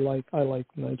food. So I like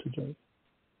nitrogen.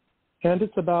 And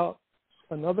it's about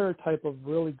another type of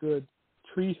really good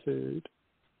tree food,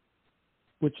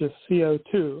 which is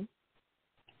CO2,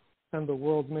 and the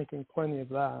world's making plenty of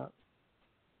that.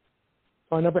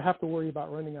 So I never have to worry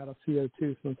about running out of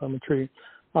CO2 since I'm a tree.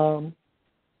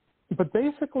 But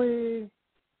basically,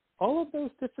 all of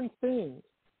those different things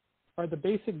are the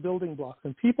basic building blocks,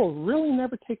 and people really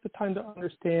never take the time to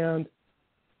understand,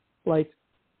 like,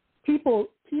 people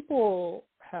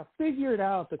have figured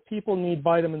out that people need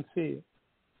vitamin C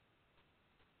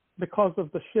because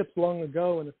of the ships long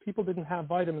ago, and if people didn't have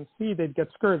vitamin C, they'd get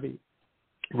scurvy.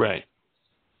 Right.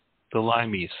 The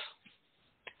limeys.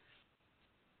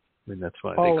 I mean, that's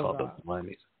why they call them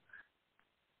limeys.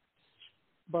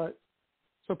 But,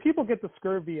 so people get the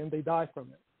scurvy and they die from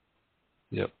it.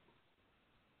 Yep.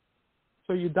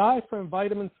 So you die from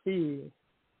vitamin C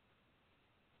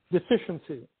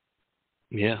deficiency.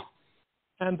 Yeah.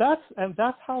 And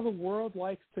that's how the world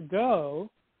likes to go,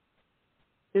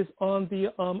 is on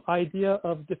the idea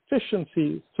of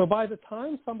deficiencies. So by the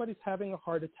time somebody's having a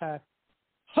heart attack,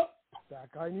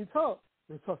 that guy needs help,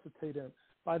 resuscitate him.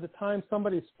 By the time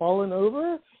somebody's fallen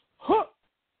over,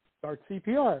 start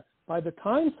CPR. By the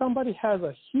time somebody has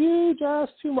a huge ass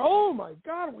tumor, oh my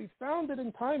God, we found it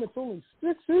in time. It's only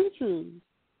 6 inches.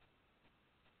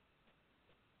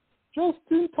 Just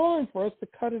in time for us to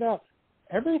cut it out.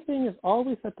 Everything is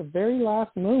always at the very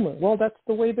last moment. Well, that's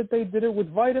the way that they did it with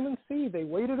vitamin C. They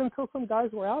waited until some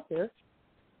guys were out there,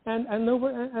 and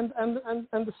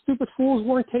the stupid fools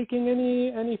weren't taking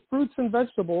any fruits and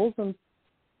vegetables, and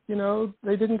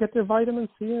they didn't get their vitamin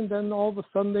C, and then all of a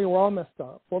sudden they were all messed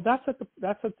up. Well, that's at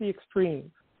the extreme.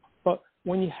 But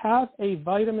when you have a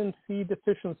vitamin C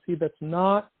deficiency that's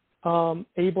not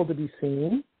able to be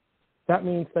seen, that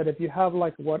means that if you have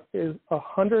like what is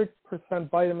 100%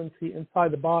 vitamin C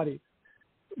inside the body,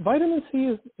 vitamin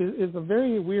C is a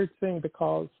very weird thing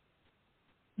because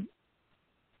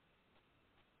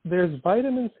there's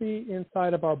vitamin C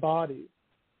inside of our body.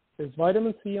 There's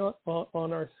vitamin C on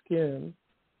our skin.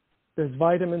 There's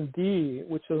vitamin D,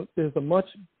 which is a much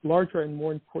larger and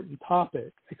more important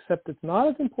topic, except it's not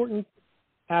as important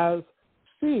as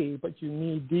C, but you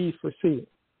need D for C.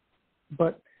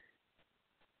 But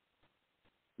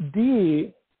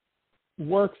D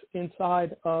works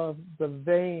inside of the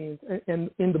veins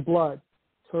and in the blood.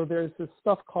 So there's this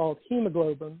stuff called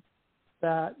hemoglobin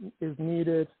that is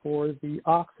needed for the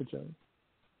oxygen.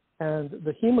 And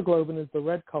the hemoglobin is the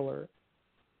red color.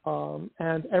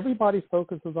 And everybody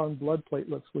focuses on blood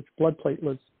platelets, which blood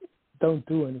platelets don't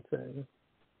do anything.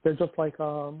 They're just like,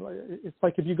 it's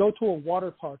like if you go to a water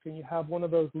park and you have one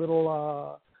of those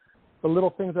little the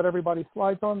little things that everybody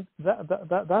slides on, that's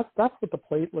what the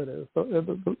platelet is.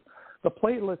 The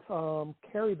platelets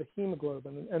carry the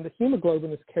hemoglobin, and the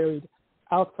hemoglobin is carried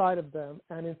outside of them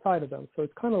and inside of them. So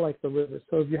it's kind of like the river.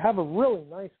 So if you have a really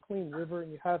nice, clean river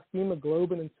and you have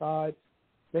hemoglobin inside,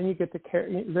 then you get to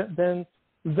carry,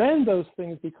 then those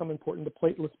things become important. The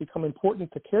platelets become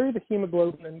important to carry the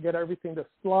hemoglobin and get everything to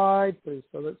slide through.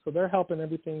 So they're helping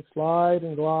everything slide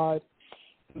and glide.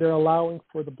 They're allowing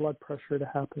for the blood pressure to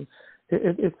happen.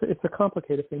 It's a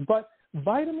complicated thing. But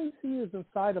vitamin C is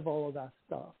inside of all of that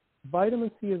stuff.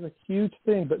 Vitamin C is a huge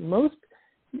thing, but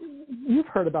you've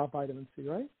heard about vitamin C,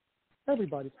 right?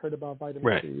 Everybody's heard about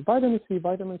vitamin C. Vitamin C,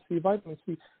 vitamin C, vitamin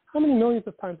C. How many millions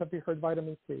of times have you heard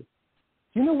vitamin C?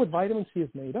 Do you know what vitamin C is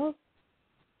made of?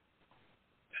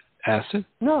 Acid?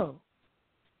 No.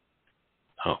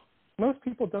 Oh. Most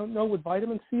people don't know what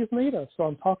vitamin C is made of, so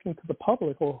I'm talking to the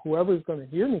public or whoever is going to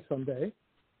hear me someday,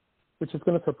 which is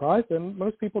going to surprise them.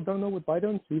 Most people don't know what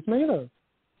vitamin C is made of.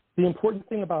 The important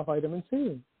thing about vitamin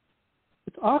C,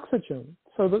 it's oxygen.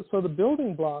 So the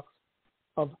building blocks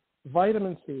of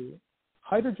vitamin C,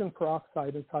 hydrogen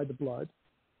peroxide inside the blood,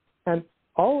 and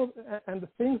the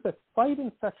things that fight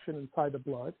infection inside the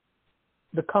blood,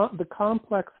 the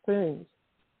complex things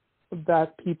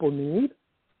that people need.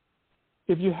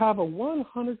 If you have a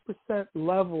 100%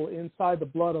 level inside the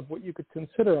blood of what you could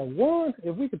consider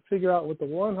if we could figure out what the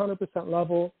 100%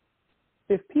 level,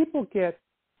 if people get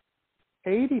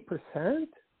 80%,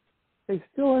 they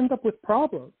still end up with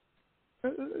problems.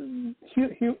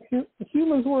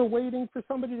 Humans were waiting for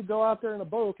somebody to go out there in a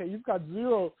boat. Okay, you've got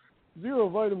zero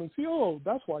vitamin C. Oh,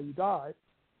 that's why you died.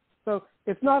 So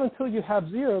it's not until you have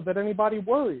zero that anybody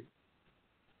worries.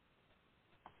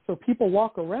 So people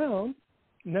walk around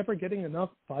never getting enough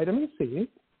vitamin C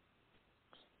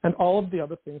and all of the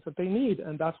other things that they need.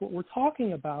 And that's what we're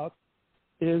talking about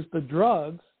is the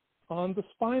drugs on the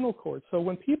spinal cord. So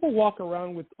when people walk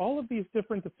around with all of these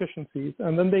different deficiencies,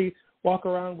 and then they walk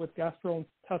around with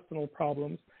gastrointestinal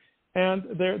problems, and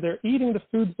they're eating the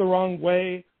foods the wrong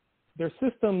way, their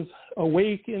system's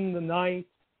awake in the night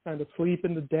and asleep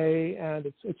in the day, and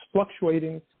it's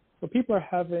fluctuating. So people are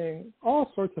having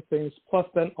all sorts of things, plus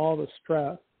then all the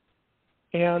stress.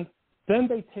 And then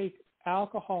they take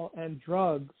alcohol and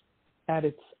drugs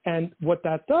and what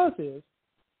that does is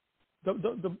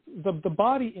the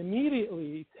body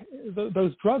immediately,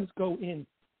 those drugs go in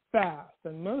fast.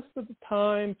 And most of the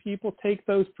time, people take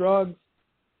those drugs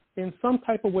in some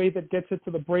type of way that gets it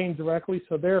to the brain directly.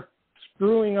 So they're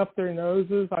screwing up their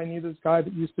noses. I knew this guy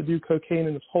that used to do cocaine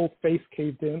and his whole face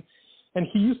caved in. And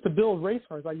he used to build race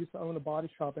cars. I used to own a body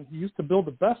shop, and he used to build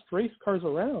the best race cars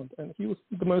around. And he was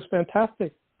the most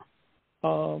fantastic,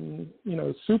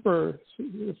 super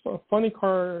funny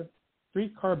car,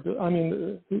 street car.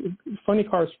 Funny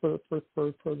cars for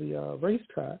the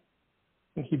racetrack.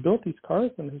 And he built these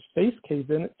cars, and his face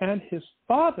caved in. And his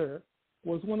father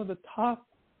was one of the top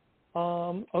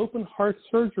open heart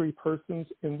surgery persons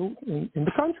in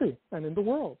the country and in the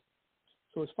world.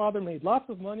 So his father made lots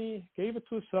of money, gave it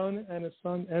to his son, and his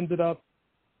son ended up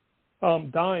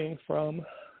dying from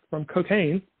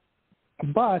cocaine.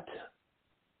 But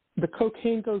the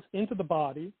cocaine goes into the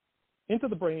body, into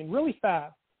the brain really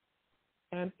fast,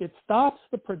 and it stops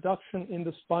the production in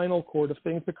the spinal cord of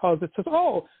things because it says,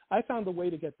 oh, I found a way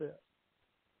to get this.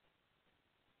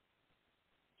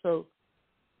 So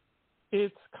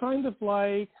it's kind of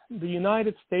like the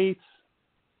United States,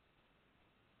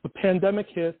 the pandemic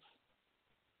hits,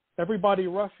 everybody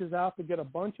rushes out to get a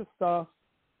bunch of stuff.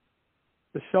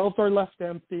 The shelves are left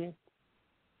empty,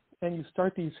 and you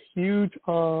start these huge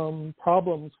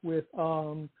problems with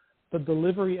the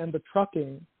delivery and the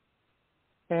trucking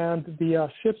and the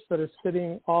ships that are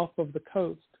sitting off of the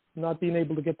coast, not being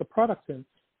able to get the products in.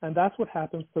 And that's what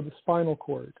happens to the spinal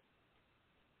cord.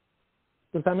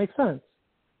 Does that make sense?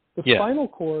 The spinal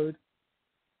cord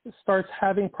starts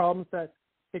having problems that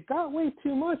it got way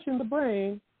too much in the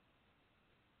brain,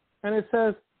 and it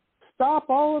says, stop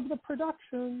all of the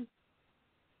production.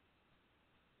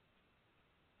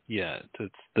 Yeah,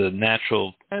 it's the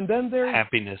natural and then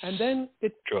happiness and then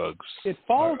drugs. It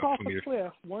falls off a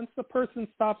cliff once the person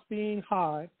stops being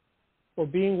high or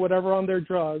being whatever on their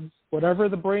drugs, whatever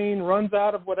the brain runs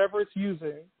out of whatever it's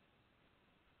using.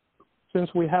 Since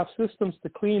we have systems to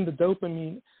clean the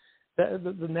dopamine,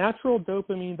 the natural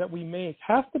dopamine that we make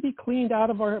has to be cleaned out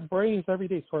of our brains every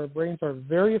day. So our brains are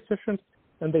very efficient,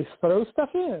 and they throw stuff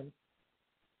in,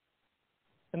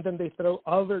 and then they throw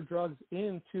other drugs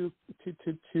in to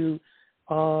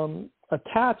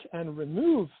attach and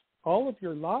remove all of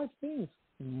your live things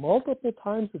multiple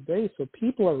times a day. So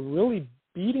people are really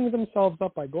beating themselves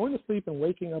up by going to sleep and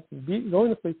waking up and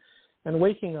going to sleep and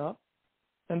waking up,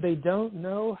 and they don't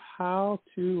know how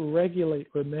to regulate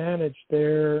or manage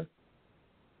their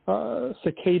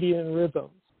circadian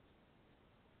rhythms.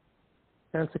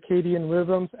 And circadian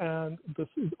rhythms and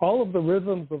all of the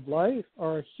rhythms of life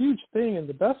are a huge thing, and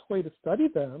the best way to study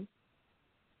them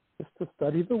is to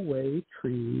study the way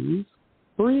trees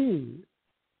breathe.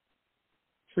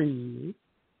 Trees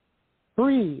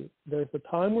breathe. There's a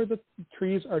time where the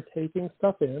trees are taking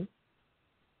stuff in,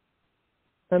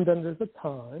 and then there's a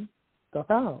time stuff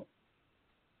out.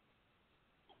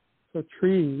 So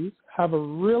trees have a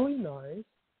really nice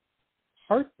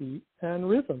heartbeat and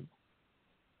rhythm.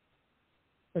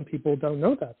 And people don't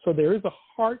know that. So there is a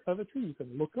heart of a tree. You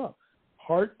can look up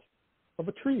heart of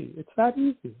a tree. It's that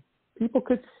easy. People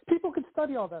could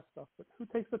study all that stuff, but who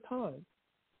takes the time?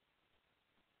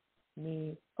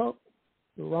 Me. Oh,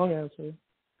 the wrong answer.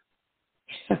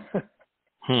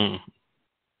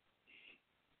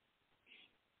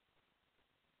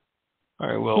 All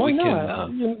right. Well, why we not?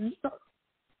 can.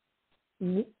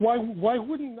 Why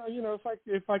wouldn't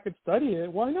if I could study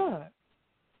it? Why not?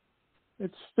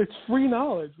 It's free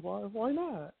knowledge. Why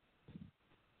not?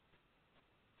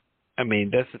 I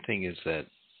mean, that's the thing is that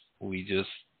we just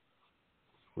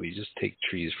take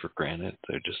trees for granted.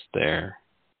 They're just there.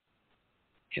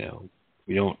 You know,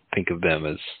 we don't think of them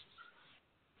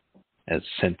as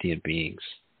sentient beings.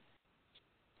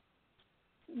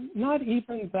 Not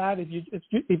even that.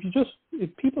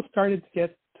 If people started to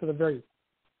get to the very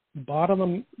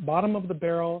bottom of the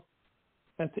barrel,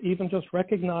 and to even just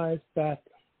recognize that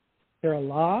they're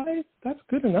alive, that's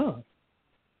good enough.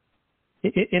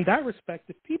 In that respect,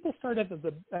 if people started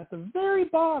at the very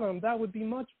bottom, that would be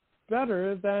much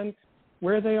better than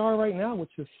where they are right now,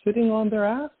 which is sitting on their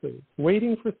asses,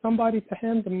 waiting for somebody to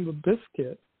hand them a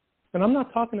biscuit. And I'm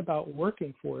not talking about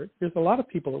working for it. There's a lot of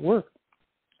people that work.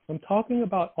 I'm talking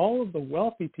about all of the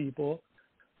wealthy people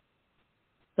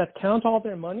that count all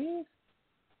their money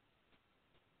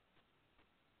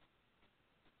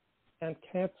and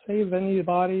can't save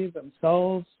anybody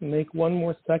themselves, make one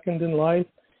more second in life,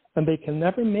 and they can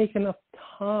never make enough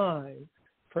time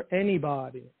for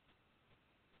anybody.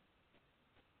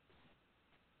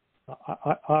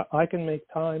 I can make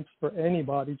time for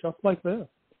anybody just like this.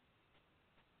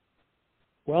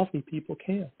 Wealthy people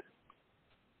can't.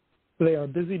 They are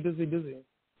busy, busy, busy.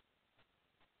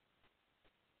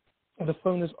 And the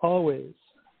phone is always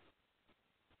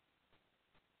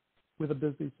with a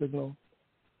busy signal.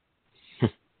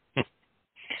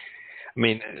 I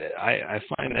mean, I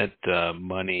find that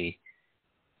money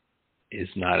is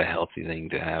not a healthy thing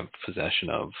to have possession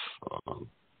of.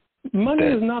 Money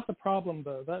is not the problem,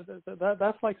 though.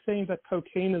 That's like saying that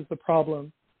cocaine is the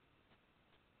problem.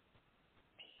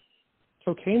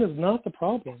 Cocaine is not the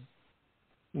problem.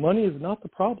 Money is not the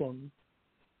problem.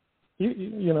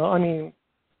 You know, I mean,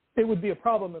 it would be a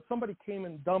problem if somebody came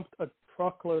and dumped a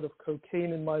truckload of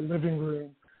cocaine in my living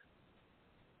room.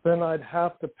 Then I'd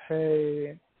have to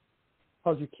pay,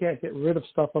 because you can't get rid of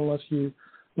stuff unless you,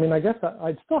 I mean, I guess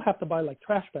I'd still have to buy like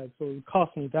trash bags, so it would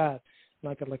cost me that,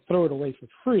 and I could like throw it away for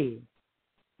free,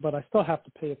 but I still have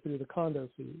to pay it through the condo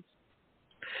fees.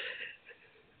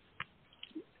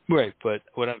 Right, but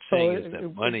what I'm saying is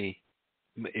that money,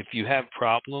 if you have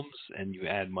problems and you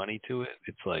add money to it,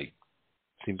 it's like,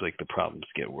 seems like the problems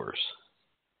get worse.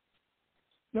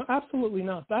 No, absolutely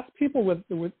not. That's people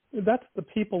that's the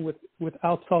people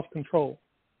without self-control.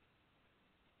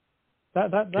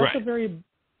 That's right. A very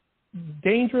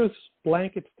dangerous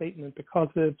blanket statement, because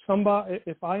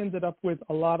if I ended up with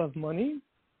a lot of money,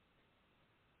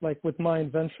 like with my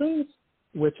inventions,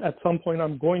 which at some point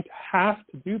I'm going to have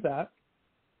to do that,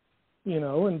 you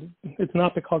know, and it's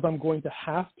not because I'm going to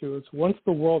have to. It's once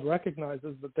the world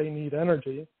recognizes that they need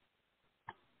energy,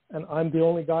 and I'm the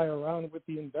only guy around with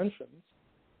the inventions,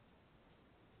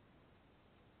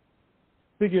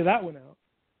 figure that one out.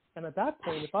 And at that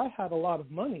point, if I had a lot of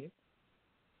money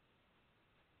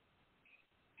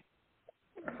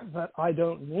that I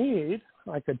don't need,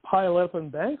 I could pile it up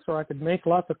in banks, or I could make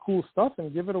lots of cool stuff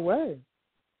and give it away.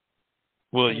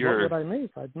 Well, and what would I make?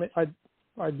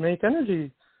 I'd make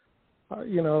energy.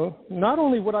 You know, not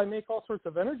only would I make all sorts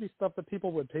of energy stuff that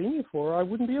people would pay me for, I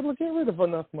wouldn't be able to get rid of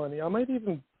enough money. I might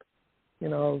even, you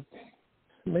know,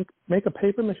 make a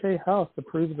papier-mâché house to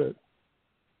prove that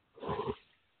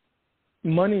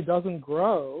money doesn't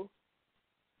grow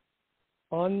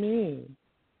on me,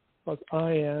 because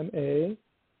I am a,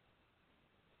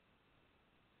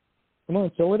 come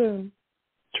on, fill it in.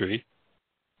 Tree.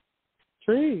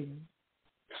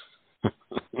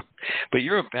 But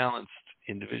you're a balanced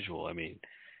individual. I mean,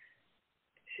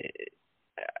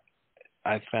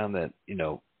 I found that, you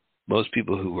know, most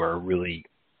people who are really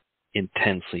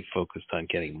intensely focused on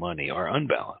getting money are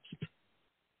unbalanced.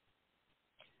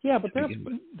 Yeah, but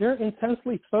they're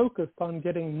intensely focused on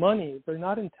getting money. They're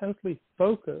not intensely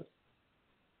focused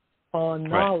on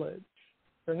knowledge.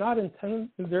 Right.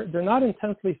 They're not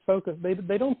intensely focused.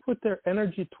 They don't put their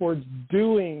energy towards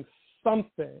doing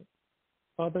something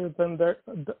other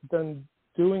than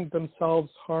doing themselves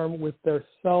harm with their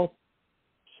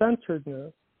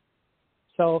self-centeredness,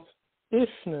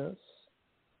 selfishness,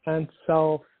 and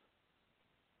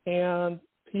and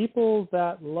people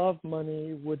that love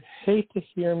money would hate to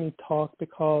hear me talk,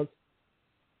 because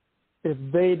if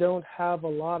they don't have a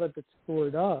lot of it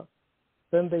stored up,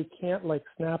 then they can't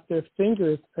snap their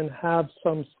fingers and have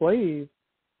some slave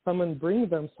come and bring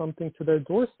them something to their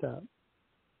doorstep.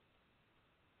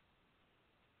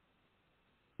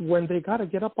 When they got to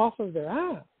get up off of their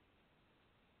ass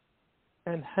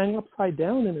and hang upside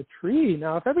down in a tree.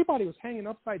 Now, if everybody was hanging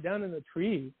upside down in a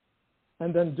tree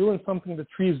and then doing something the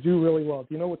trees do really well.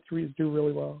 Do you know what trees do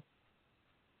really well?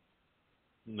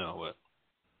 No, what?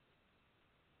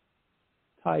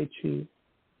 Tai Chi.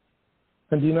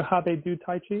 And do you know how they do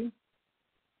Tai Chi?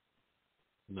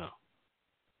 No.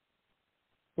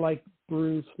 Like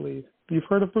Bruce Lee. You've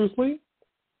heard of Bruce Lee?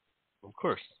 Of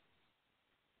course.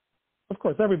 Of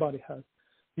course, everybody has.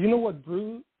 Do you know what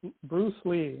Bruce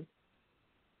Lee,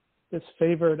 his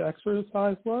favorite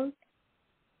exercise was?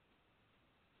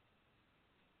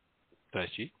 Tai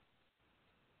Chi.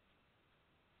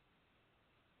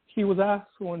 He was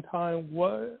asked one time,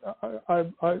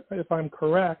 if I'm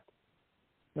correct,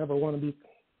 never want to be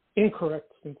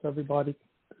incorrect since everybody,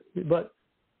 but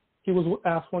he was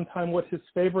asked one time what his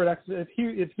favorite exercise,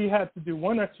 if he had to do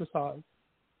one exercise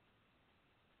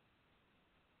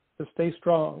to stay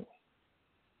strong,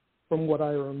 from what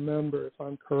I remember, if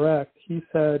I'm correct, he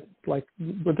said, but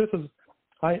this is,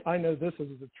 I know this is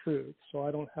the truth, so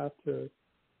I don't have to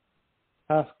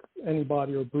ask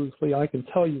anybody or Bruce Lee. I can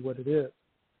tell you what it is.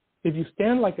 If you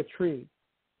stand like a tree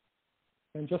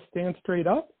and just stand straight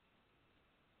up,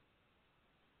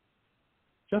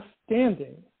 just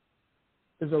standing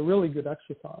is a really good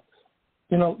exercise.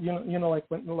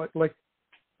 Like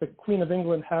the Queen of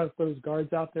England has those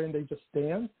guards out there and they just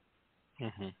stand.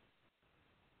 Mm-hmm.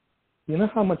 You know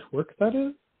how much work that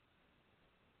is?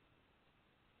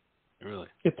 Really?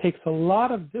 It takes a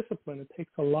lot of discipline. It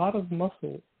takes a lot of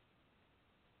muscle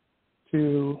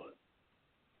to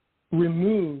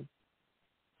remove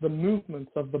the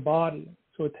movements of the body.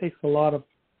 So it takes a lot of,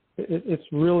 it's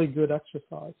really good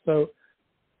exercise. So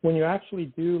when you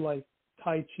actually do like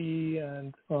Tai Chi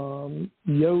and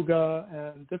yoga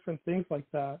and different things like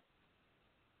that,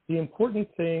 the important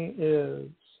thing is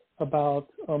about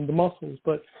the muscles.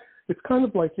 But it's kind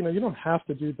of like, you don't have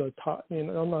to do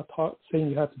I'm not saying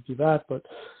you have to do that, but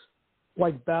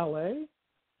like ballet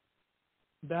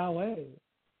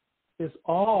is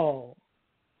all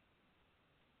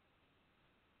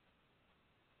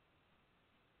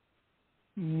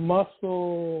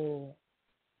muscle.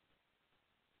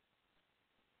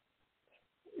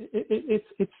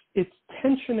 It's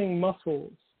tensioning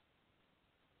muscles.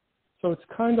 So it's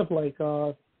kind of like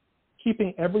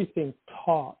keeping everything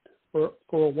taut for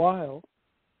a while.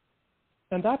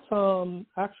 And that's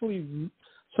actually,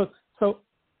 so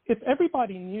if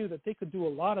everybody knew that they could do a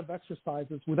lot of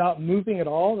exercises without moving at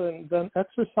all, then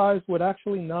exercise would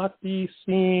actually not be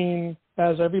seen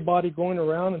as everybody going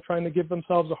around and trying to give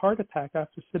themselves a heart attack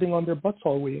after sitting on their butts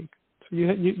all week. So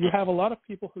you have a lot of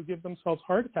people who give themselves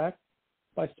heart attacks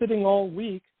by sitting all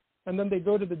week, and then they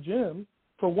go to the gym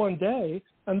for one day,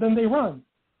 and then they run.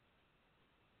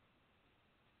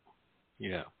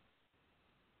 Yeah.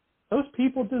 Those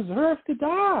people deserve to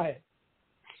die.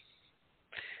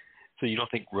 So you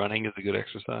don't think running is a good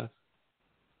exercise?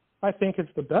 I think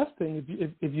it's the best thing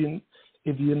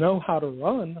if you know how to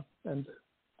run, and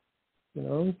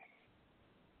I'm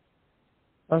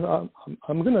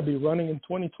going to be running in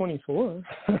 2024.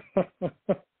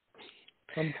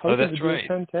 I'm hoping to do right.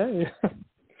 10K.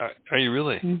 Are you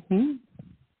really? Mm-hmm.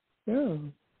 Yeah.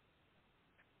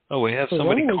 Oh, we have so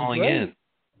somebody calling in.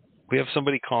 We have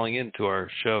somebody calling in to our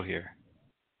show here.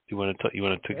 You want to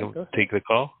take the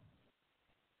call?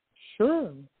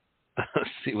 Sure. Let's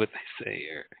see what they say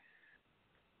here.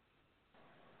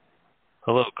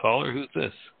 Hello, caller. Who's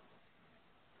this?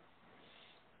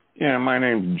 Yeah, my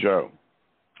name's Joe.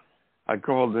 I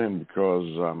called in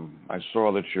because I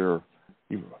saw that you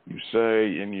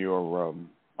say in your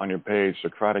on your page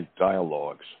Socratic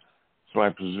dialogues. So I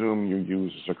presume you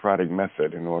use the Socratic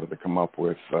method in order to come up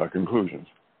with conclusions.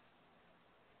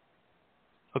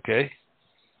 Okay.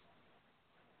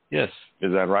 Yes.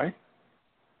 Is that right?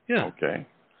 Yeah. Okay.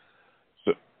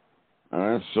 So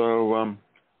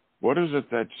What is it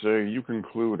that you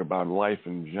conclude about life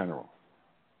in general?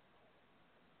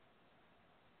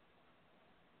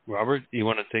 Robert, you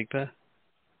want to take that?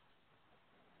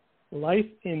 Life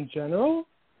in general?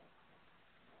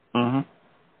 Mm-hmm.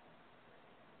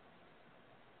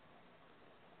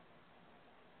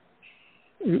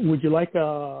 Would you like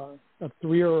a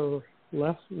 3 or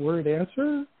less word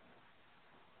answer?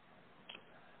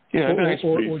 Yeah, a nice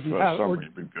brief summary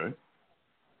would be good.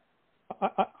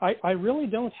 I really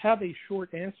don't have a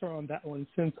short answer on that one,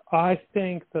 since I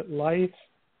think that life,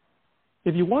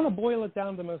 if you want to boil it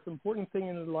down, the most important thing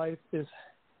in life is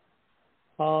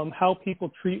how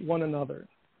people treat one another,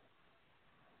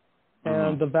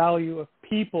 and the value of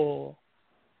people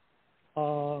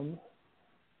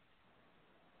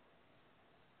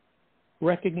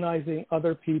recognizing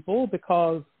other people,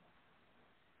 because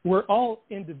we're all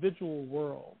individual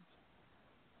worlds.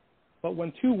 But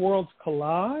when two worlds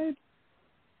collide,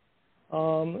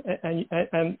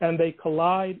 and they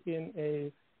collide in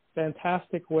a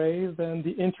fantastic way, then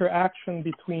the interaction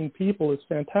between people is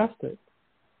fantastic.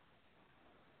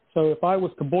 So if I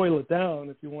was to boil it down,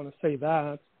 if you want to say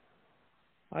that,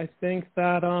 I think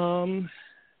that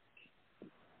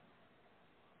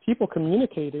people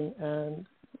communicating and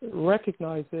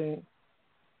recognizing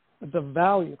the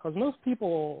value, because most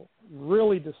people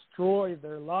really destroy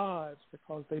their lives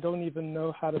because they don't even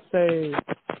know how to say,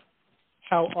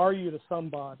 how are you to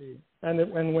somebody?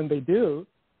 And when they do,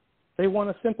 they want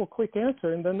a simple, quick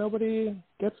answer, and then nobody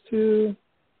gets to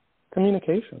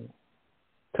communication,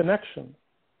 connection.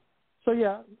 So,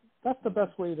 yeah, that's the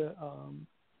best way to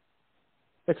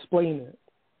explain it.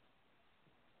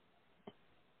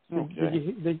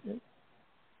 Okay.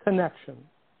 Connection.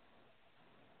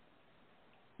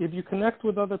 If you connect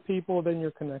with other people, then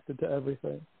you're connected to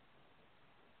everything.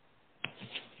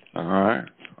 All right.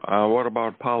 What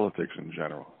about politics in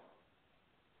general?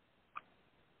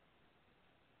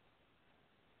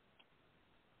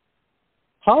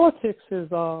 Politics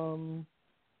is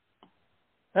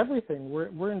everything.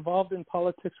 We're involved in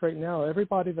politics right now.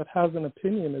 Everybody that has an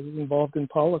opinion is involved in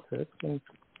politics, and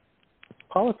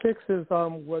politics is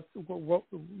what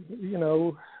you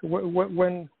know,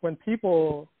 when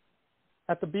people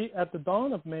at the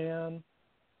dawn of man,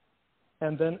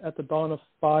 and then at the dawn of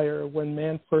fire, when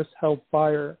man first held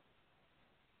fire,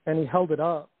 and he held it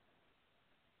up,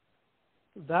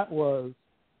 that was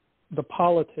the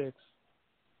politics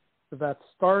that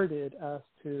started as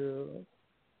to,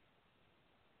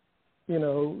 you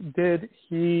know, did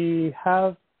he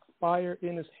have fire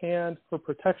in his hand for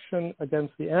protection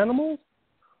against the animals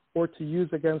or to use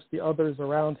against the others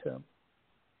around him?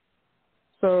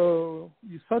 So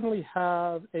you suddenly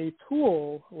have a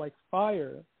tool like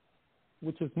fire,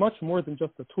 which is much more than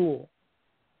just a tool,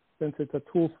 since it's a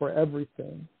tool for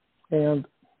everything, and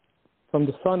from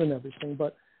the sun and everything.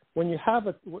 But when you have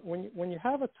a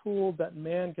tool that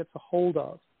man gets a hold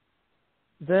of,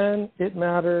 then it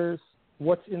matters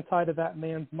what's inside of that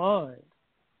man's mind.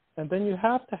 And then you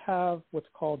have to have what's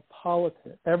called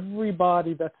politics.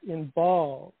 Everybody that's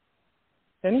involved,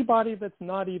 anybody that's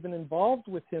not even involved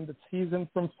with him, that sees him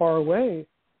from far away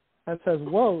and says,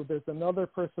 whoa, there's another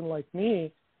person like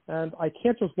me, and I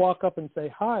can't just walk up and say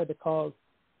hi, because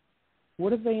what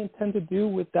do they intend to do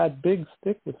with that big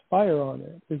stick with fire on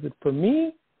it? Is it for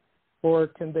me, or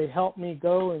can they help me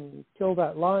go and kill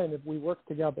that lion if we work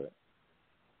together?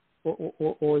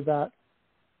 Or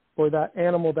that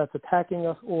animal that's attacking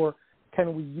us, or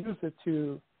can we use it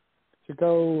to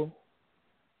go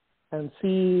and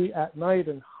see at night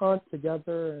and hunt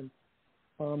together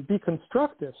and be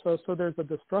constructive? So there's a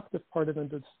destructive part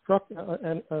and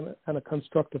a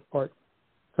constructive part,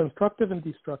 constructive and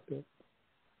destructive.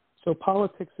 So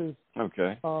politics is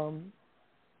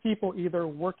people either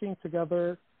working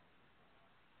together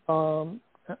or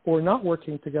not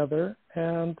working together,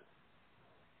 and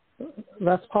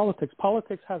that's politics.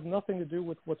 Politics has nothing to do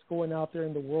with what's going out there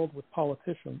in the world with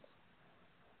politicians.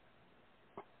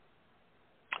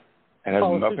 It has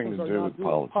nothing to do with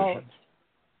politicians.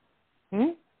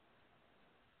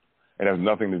 It has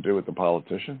nothing to do with the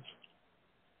politicians?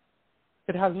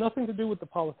 It has nothing to do with the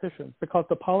politicians, because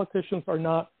the politicians are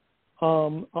not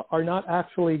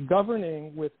actually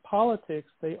governing with politics.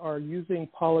 They are using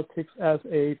politics as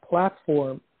a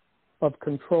platform of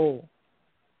control.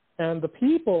 And the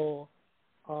people,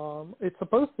 it's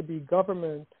supposed to be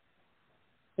government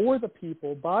for the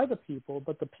people, by the people,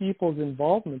 but the people's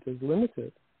involvement is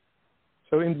limited.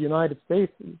 So in the United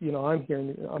States, you know,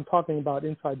 I'm talking about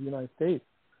inside the United States.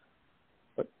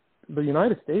 But the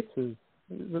United States is,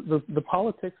 the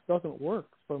politics doesn't work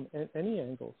from any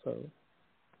angle. So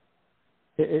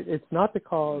it's not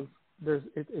because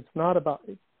it's not about,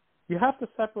 you have to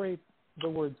separate the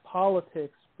word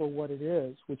politics for what it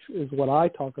is, which is what I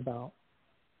talk about,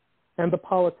 and the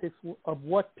politics of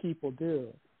what people do.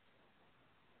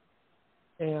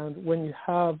 And when you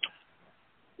have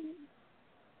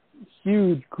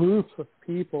huge groups of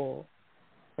people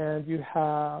and you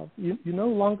no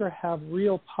longer have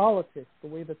real politics the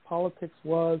way that politics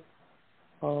was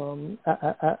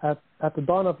at the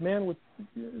dawn of man with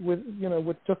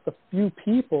just a few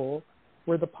people,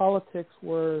 where the politics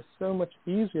were so much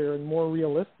easier and more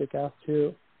realistic as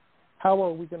to how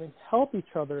are we going to help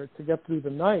each other to get through the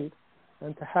night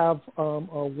and to have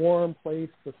a warm place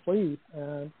to sleep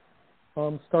and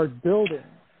start building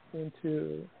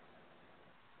into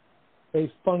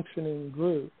a functioning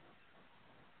group.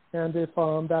 And if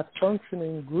that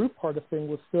functioning group part of thing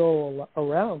was still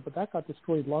around, but that got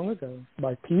destroyed long ago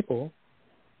by people.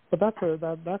 But that's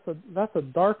a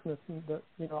darkness that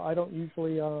I don't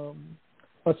usually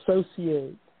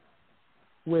associate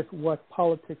with what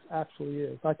politics actually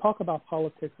is. I talk about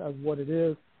politics as what it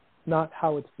is, not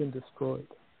how it's been destroyed.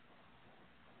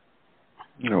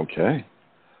 Okay.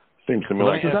 Seems to me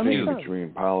like a thing between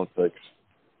politics.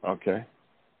 Okay.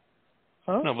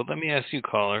 Huh? No, but let me ask you,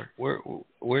 caller,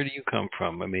 where do you come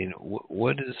from? I mean,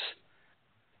 what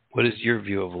is your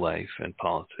view of life and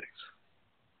politics?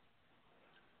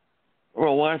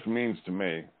 Well, life means to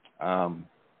me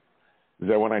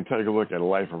that when I take a look at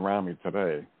life around me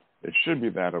today, it should be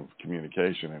that of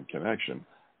communication and connection,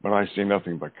 but I see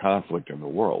nothing but conflict in the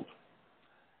world.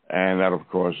 And that, of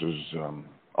course, is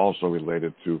also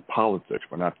related to politics,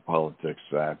 but not the politics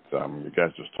that you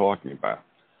guys are talking about.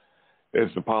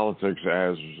 It's the politics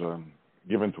as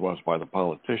given to us by the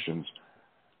politicians,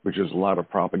 which is a lot of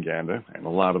propaganda, and a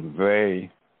lot of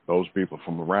those people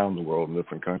from around the world in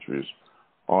different countries,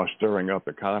 are stirring up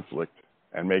the conflict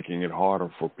and making it harder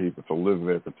for people to live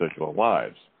their particular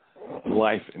lives.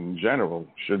 Life in general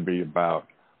should be about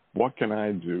what can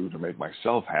I do to make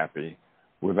myself happy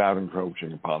without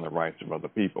encroaching upon the rights of other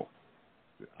people.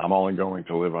 I'm only going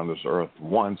to live on this earth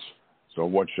once, so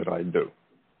what should I do?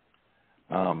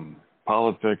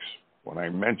 Politics, when I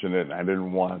mentioned it, I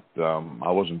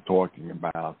wasn't talking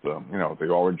about, the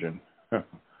origin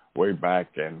way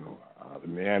back in the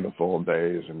Neanderthal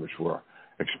days, in which were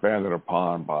expanded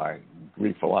upon by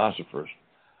Greek philosophers.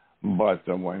 But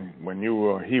when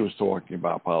he was talking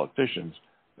about politicians,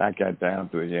 that got down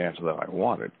to the answer that I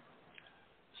wanted.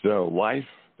 So life,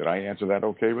 did I answer that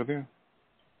okay with you?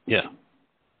 Yeah.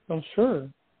 I'm sure.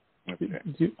 Okay.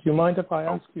 Do you mind if I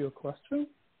ask you a question?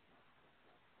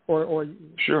 Or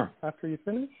sure. After you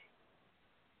finish?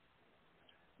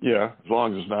 Yeah, as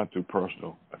long as it's not too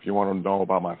personal. If you want to know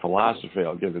about my philosophy,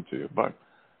 I'll give it to you. But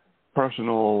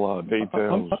personal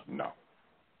details, no.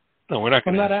 No, we're not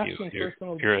going to ask you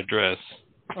your address.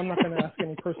 I'm not going to ask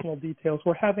any personal details.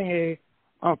 We're having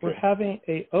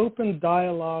a open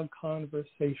dialogue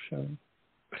conversation.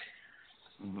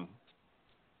 Mm-hmm.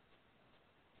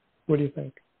 What do you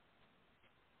think?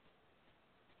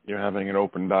 You're having an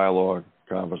open dialogue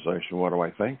conversation. What do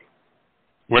I think?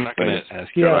 We're not going to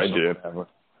ask you. Good idea.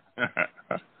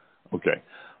 Okay.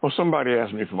 Well, somebody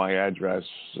asked me for my address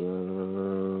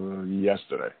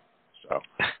yesterday. So,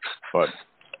 but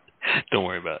don't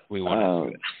worry about it. We want to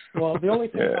do it. Well, the only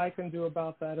thing I can do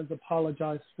about that is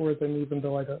apologize for them, even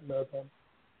though I don't know them.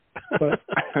 But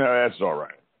that's all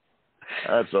right.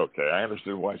 That's okay. I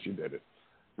understood why she did it.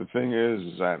 The thing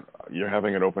is that you're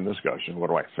having an open discussion. What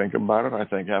do I think about it? I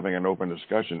think having an open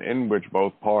discussion in which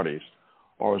both parties,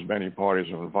 or as many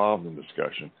parties are involved in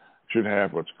discussion, should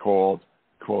have what's called,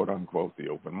 quote unquote, the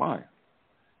open mind.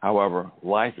 However,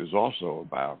 life is also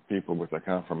about people with their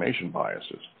confirmation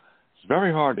biases. It's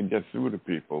very hard to get through to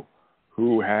people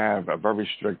who have a very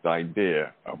strict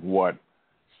idea of what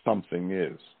something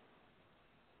is.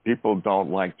 People don't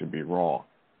like to be wrong.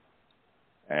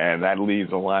 And that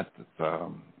leaves a lot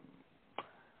that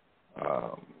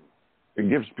it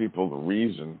gives people the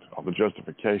reason or the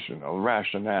justification or the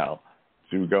rationale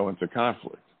to go into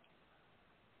conflict.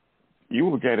 You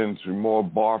will get into more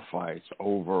bar fights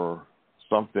over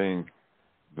something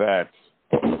that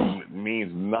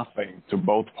means nothing to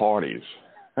both parties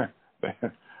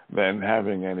than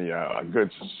having a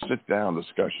good sit-down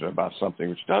discussion about something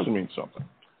which does mean something.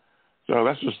 So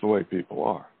that's just the way people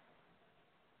are.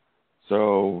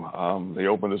 So the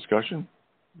open discussion,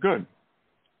 good.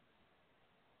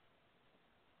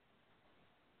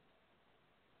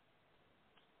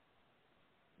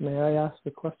 May I ask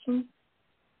a question?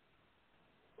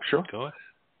 Sure. Go ahead.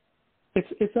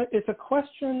 It's a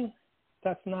question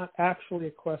that's not actually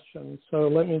a question. So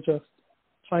let me just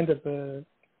kind of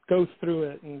go through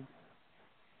it. And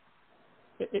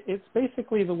it's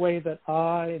basically the way that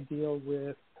I deal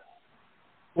with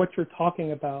what you're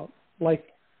talking about. Like,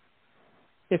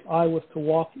 if I was to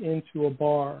walk into a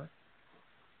bar,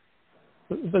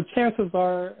 the chances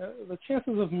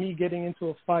of me getting into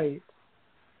a fight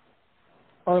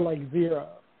are like zero,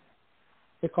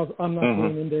 because I'm not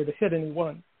going in there to hit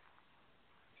anyone.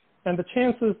 And the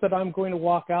chances that I'm going to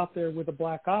walk out there with a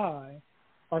black eye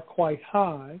are quite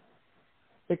high,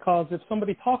 because if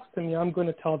somebody talks to me, I'm going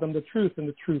to tell them the truth, and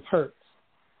the truth hurts.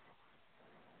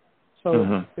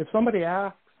 So if somebody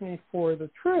asks me for the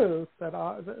truth,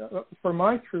 for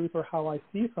my truth or how I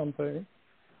see something,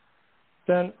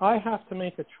 then I have to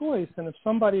make a choice. And if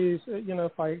somebody's,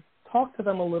 if I talk to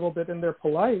them a little bit and they're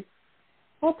polite,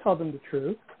 I'll tell them the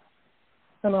truth,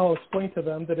 and I'll explain to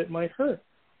them that it might hurt.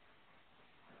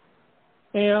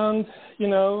 And,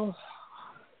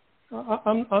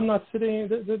 I'm not sitting,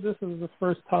 this is the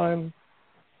first time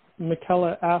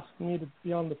Michaela asked me to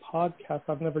be on the podcast.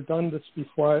 I've never done this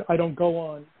before. I don't go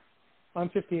on. I'm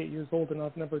 58 years old, and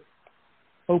I've never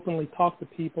openly talked to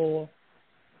people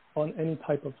on any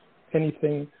type of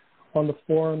anything on the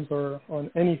forums or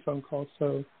on any phone call.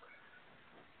 So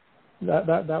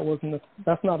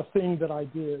that's not a thing that I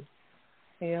did.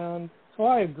 And so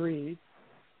I agreed.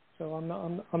 So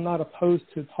I'm not opposed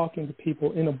to talking to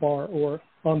people in a bar or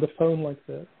on the phone like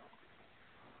this.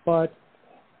 But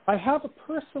I have a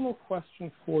personal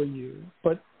question for you,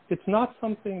 but it's not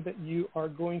something that you are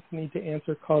going to need to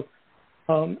answer, because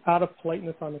out of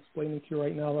politeness, I'm explaining to you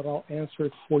right now that I'll answer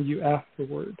it for you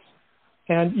afterwards.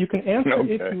 And you can answer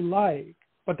if you like,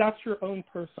 but that's your own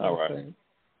personal thing.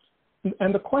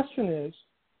 And the question is,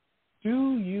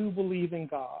 do you believe in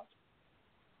God?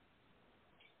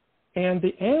 And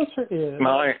the answer is,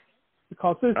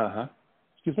 because this,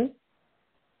 excuse me?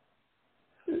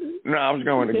 No, I was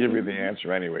going to give you the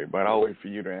answer anyway, but I'll wait for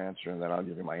you to answer, and then I'll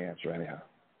give you my answer anyhow.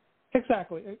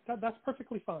 Exactly. That's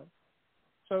perfectly fine.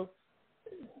 So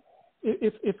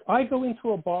if I go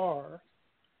into a bar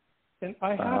and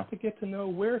I have to get to know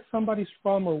where somebody's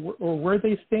from or where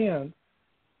they stand,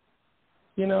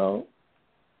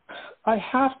 I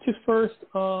have to first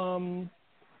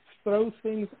throw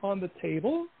things on the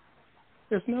table.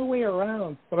 There's no way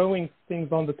around throwing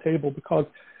things on the table, because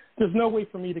there's no way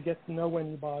for me to get to know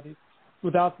anybody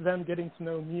without them getting to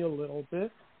know me a little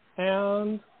bit.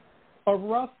 And a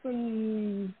rough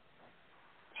and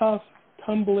tough,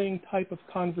 tumbling type of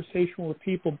conversation where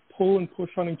people pull and push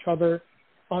on each other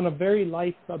on a very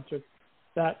light subject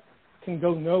that can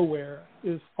go nowhere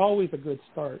is always a good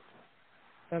start.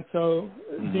 And so,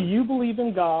 do you believe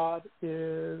in God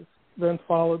is then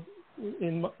followed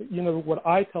in, what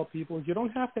I tell people is you don't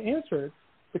have to answer it,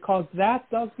 because that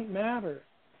doesn't matter.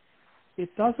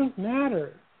 It doesn't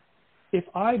matter if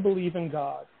I believe in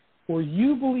God or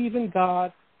you believe in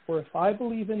God, or if I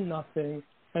believe in nothing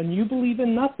and you believe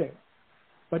in nothing.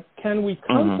 But can we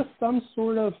come to some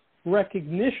sort of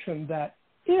recognition that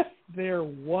if there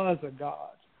was a God,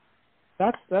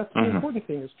 that's the important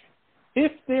thing, is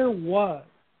if there was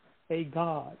a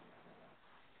God,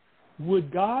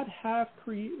 would God have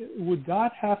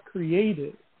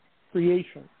created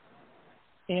creation?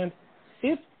 And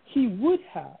if he would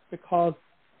have, because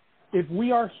if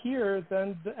we are here,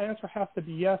 then the answer has to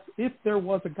be yes, if there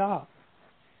was a God.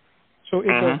 So if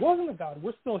there wasn't a God,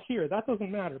 we're still here. That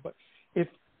doesn't matter. But if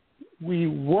we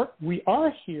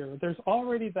are here, there's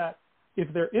already that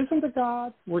if there isn't a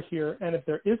God, we're here. And if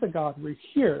there is a God, we're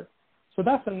here. So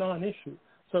that's a non-issue.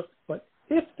 So, but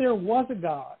if there was a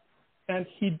God and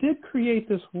he did create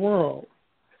this world,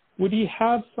 would he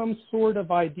have some sort of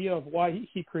idea of why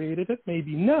he created it?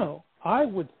 Maybe no. I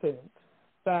would think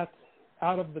that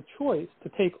out of the choice to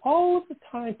take all of the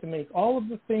time to make all of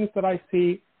the things that I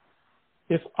see,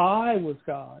 if I was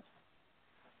God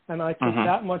and I took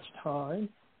that much time,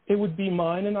 it would be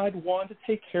mine, and I'd want to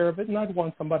take care of it, and I'd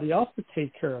want somebody else to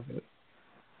take care of it.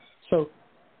 So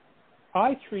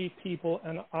I treat people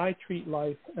and I treat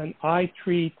life, and I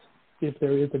treat, if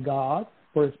there is a God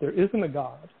or if there isn't a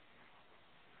God,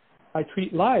 I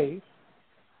treat life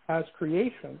as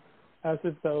creation, as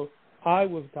if though I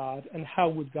was God, and how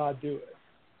would God do it?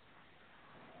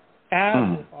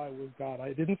 As if I was God.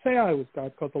 I didn't say I was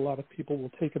God, because a lot of people will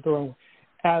take it the wrong way.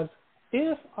 As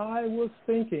if I was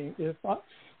thinking, if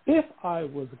I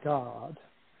was God,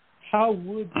 how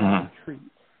would God treat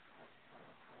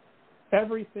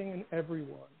everything and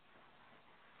everyone?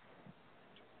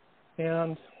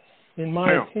 And in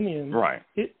my opinion,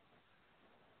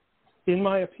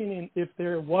 if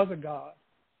there was a God,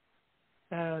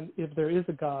 and if there is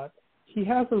a God, he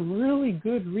has a really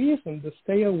good reason to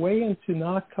stay away and to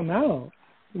not come out,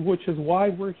 which is why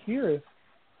we're here.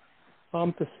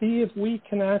 to see if we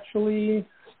can actually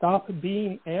stop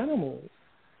being animals.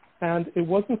 And it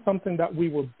wasn't something that we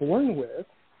were born with.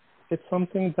 It's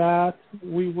something that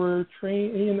we were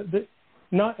trained in.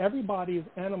 Not everybody is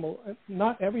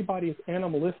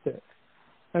animalistic.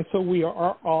 And so we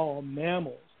are all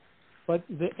mammals. But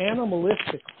the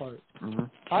animalistic part,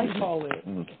 I call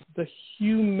it the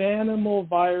humanimal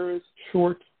virus,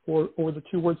 short or the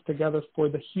two words together for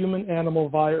the human animal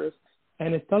virus.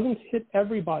 And it doesn't hit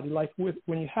everybody. Like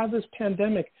when you have this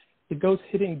pandemic, it goes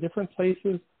hitting different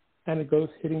places and it goes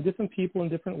hitting different people in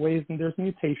different ways. And there's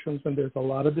mutations, and there's a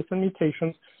lot of different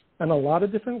mutations and a lot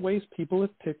of different ways people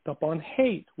have picked up on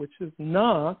hate, which is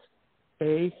not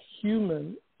a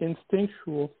human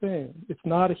instinctual thing. It's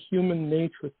not a human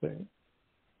nature thing.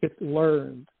 It's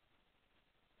learned.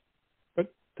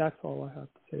 But that's all I have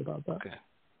to say about that. Okay.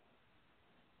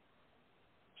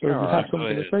 So you have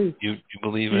something to say. You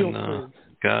believe in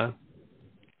God?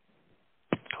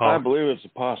 I believe it's a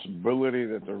possibility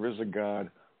that there is a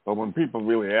God, but when people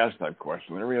really ask that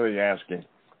question, they're really asking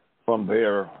from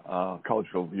their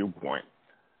cultural viewpoint.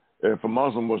 If a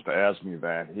Muslim was to ask me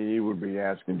that, he would be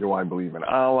asking, do I believe in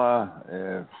Allah?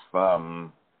 If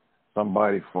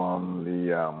somebody from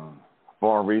the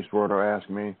Far East were to ask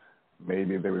me,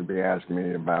 maybe they would be asking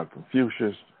me about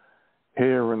Confucius.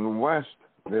 Here in the West,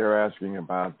 they're asking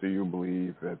about, do you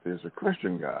believe that there's a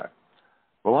Christian God?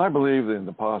 Well, I believe in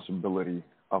the possibility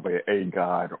of a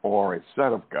God or a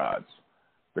set of gods.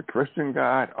 The Christian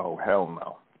God? Oh, hell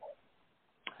no.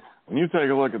 When you take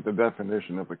a look at the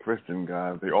definition of the Christian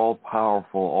God, the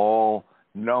all-powerful,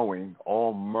 all-knowing,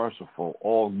 all-merciful,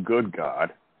 all-good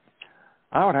God,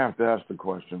 I would have to ask the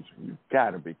questions, you've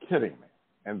got to be kidding me.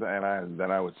 And then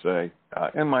I would say,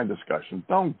 in my discussion,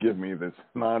 don't give me this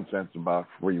nonsense about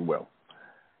free will.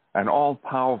 An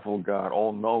all-powerful God,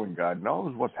 all-knowing God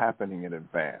knows what's happening in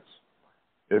advance.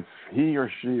 If he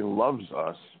or she loves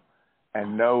us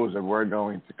and knows that we're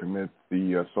going to commit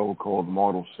the so-called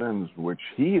mortal sins, which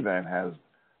he then has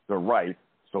the right,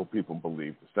 so people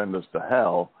believe, to send us to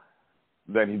hell,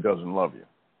 then he doesn't love you.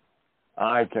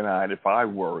 I cannot, if I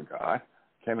were a God,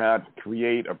 cannot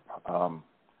create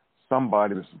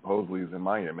somebody that supposedly is in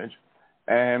my image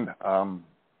and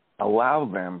allow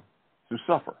them to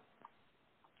suffer.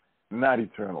 Not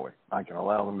eternally. I can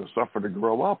allow them to suffer to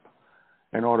grow up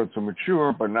in order to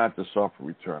mature, but not to suffer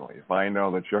eternally. If I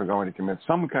know that you're going to commit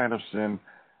some kind of sin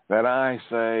that I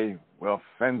say, well,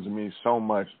 offends me so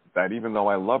much that even though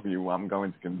I love you, I'm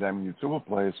going to condemn you to a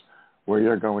place where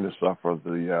you're going to suffer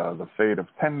the fate of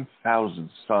 10,000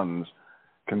 suns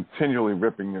continually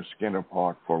ripping your skin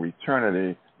apart for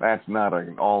eternity. That's not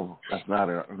an all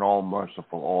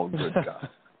merciful, all good God.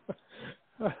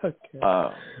 Okay.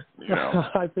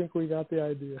 I think we got the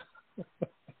idea.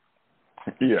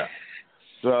 Yeah.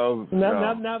 So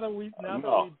now that we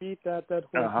beat that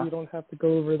horse, we don't have to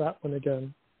go over that one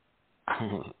again.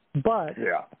 But do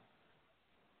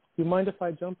you mind if I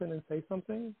jump in and say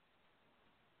something?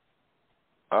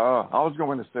 I was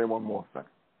going to say one more thing.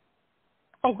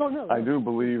 Oh, go no. I do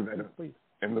believe that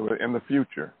in the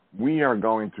future we are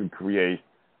going to create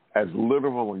as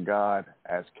literal a God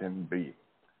as can be.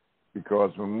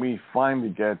 Because when we finally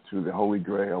get to the holy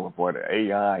grail of what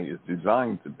AI is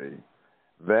designed to be,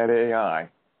 that AI,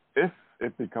 if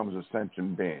it becomes a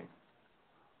sentient being,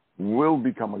 will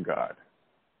become a God.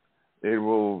 It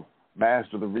will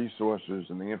master the resources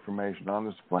and the information on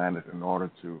this planet in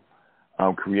order to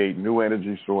create new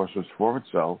energy sources for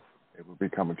itself. It will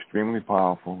become extremely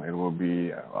powerful. It will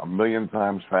be 1,000,000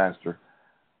 times faster,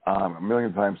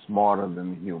 1,000,000 times smarter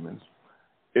than humans.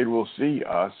 It will see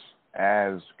us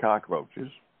as cockroaches.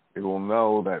 It will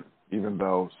know that even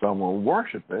though some will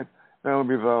worship it, there will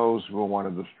be those who will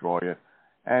want to destroy it.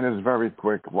 And his very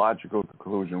quick logical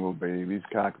conclusion will be these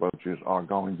cockroaches are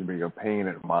going to be a pain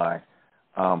in my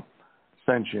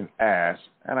sentient ass.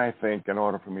 And I think in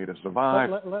order for me to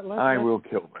survive, I will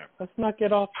kill them. Let's not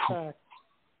get off track.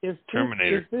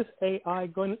 Terminator. Is this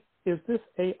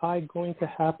AI going to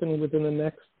happen within the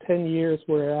next 10 years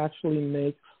where it actually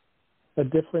makes a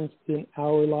difference in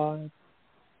our lives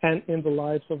and in the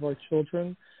lives of our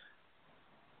children?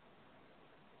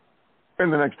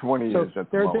 In the next 20 years at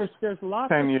the most. There's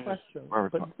lots of questions.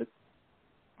 But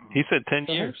he said 10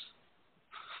 years.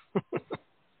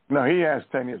 No, he has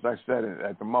 10 years. I said it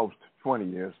at the most 20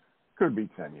 years. Could be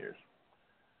 10 years.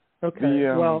 Okay.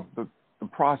 The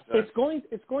process. It's going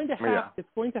to happen. Yeah. It's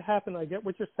going to happen. I get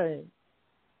what you're saying.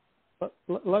 But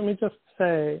let me just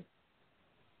say,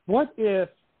 what if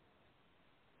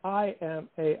I am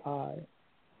AI?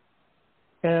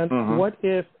 And what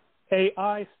if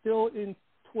AI still in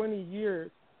 20 years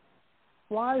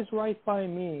flies right by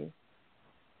me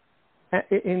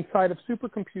inside of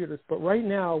supercomputers. But right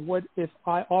now, what if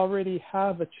I already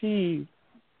have achieved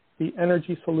the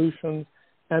energy solutions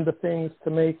and the things to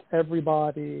make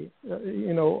everybody,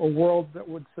 a world that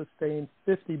would sustain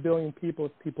 50 billion people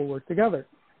if people work together?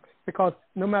 Because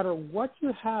no matter what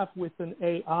you have with an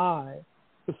AI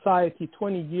society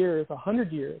 20 years,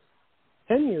 100 years,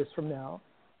 10 years from now,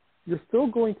 you're still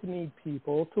going to need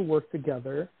people to work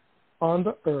together on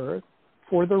the earth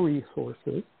for the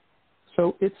resources.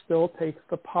 So it still takes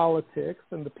the politics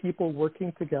and the people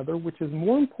working together, which is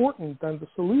more important than the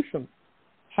solutions.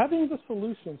 Having the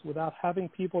solutions without having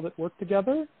people that work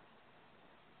together,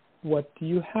 what do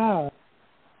you have?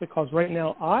 Because right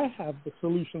now I have the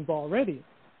solutions already.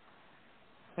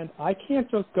 And I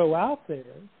can't just go out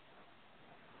there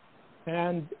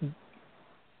and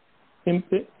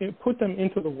put them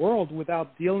into the world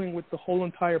without dealing with the whole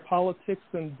entire politics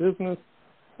and business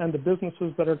and the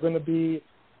businesses that are going to be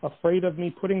afraid of me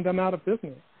putting them out of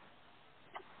business.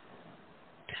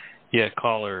 Yeah,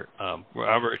 caller,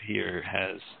 Robert here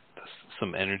has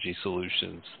some energy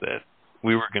solutions that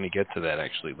we were going to get to that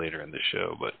actually later in the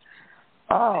show, but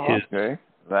okay.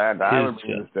 I would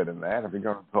be interested in that if you're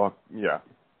going to talk. Yeah.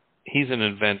 He's an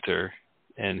inventor,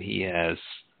 and he has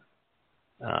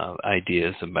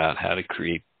ideas about how to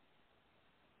create,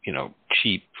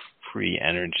 cheap, free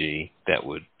energy that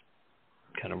would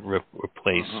kind of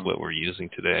replace what we're using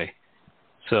today.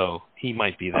 So he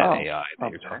might be that AI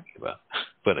that you're talking about,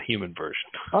 but a human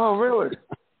version. Oh, really?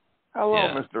 Hello,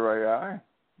 Yeah. Mr. AI.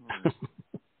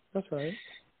 That's right.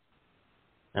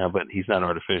 But he's not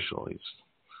artificial. He's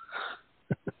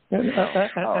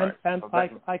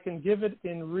I can give it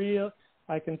in real.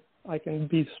 I can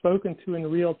be spoken to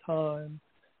in real time,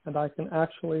 and I can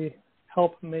actually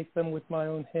help make them with my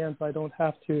own hands. I don't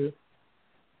have to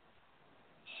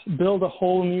build a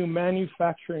whole new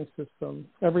manufacturing system.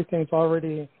 Everything's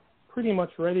already pretty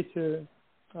much ready to.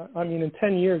 In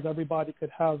 10 years, everybody could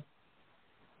have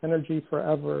energy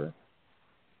forever.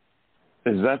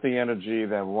 Is that the energy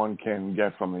that one can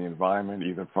get from the environment,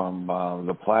 either from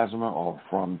the plasma or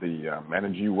from the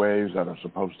energy waves that are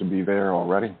supposed to be there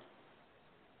already?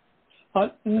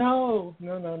 No.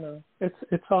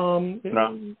 It's from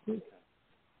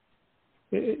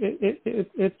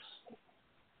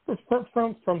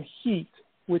heat,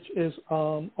 which is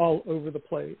all over the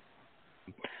place.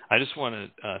 I just want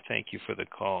to thank you for the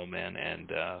call, man,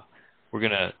 and we're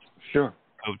going to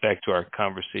go back to our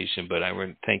conversation, but I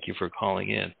want to thank you for calling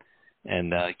in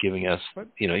and giving us,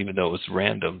 even though it was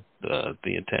random, the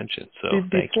intention. So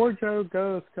before Joe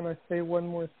goes, can I say one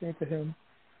more thing to him?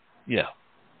 Yeah.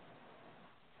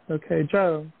 Okay,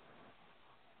 Joe.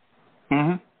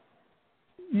 Mm-hmm.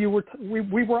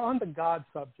 We were on the God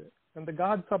subject, and the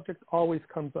God subject always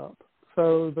comes up.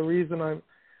 So the reason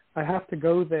I have to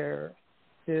go there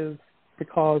is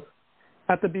because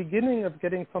at the beginning of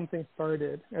getting something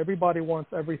started, everybody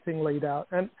wants everything laid out.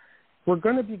 And we're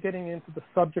going to be getting into the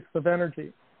subjects of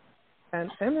energy.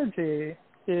 And energy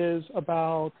is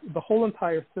about the whole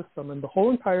entire system. And the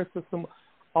whole entire system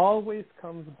always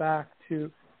comes back to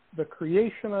the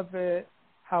creation of it,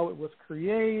 how it was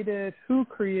created, who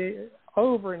created,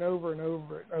 over and over and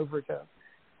over and over again.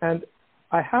 And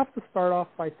I have to start off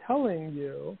by telling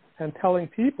you and telling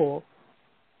people,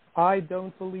 I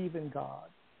don't believe in God.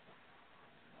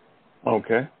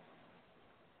 Okay.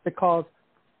 Because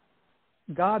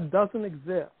God doesn't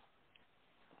exist.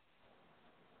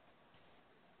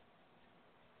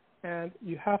 And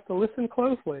you have to listen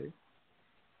closely,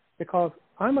 because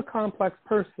I'm a complex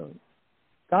person.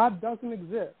 God doesn't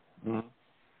exist. Mm-hmm.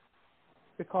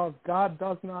 Because God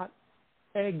does not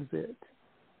exit.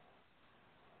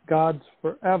 God's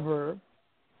forever.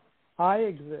 I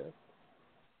exist.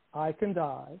 I can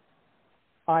die.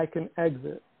 I can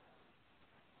exit.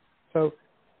 So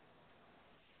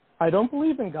I don't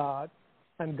believe in God,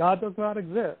 and God does not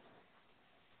exist.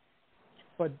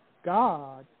 But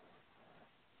God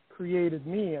created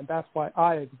me, and that's why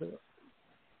I exist.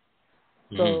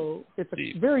 So it's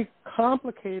a very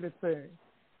complicated thing.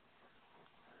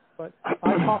 But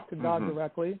I talk to God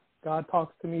directly. God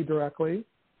talks to me directly.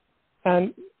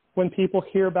 And when people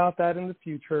hear about that in the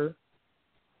future,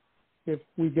 if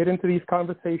we get into these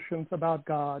conversations about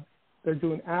God, they're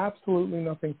doing absolutely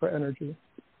nothing for energy.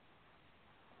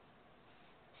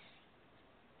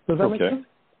 Does that make sense?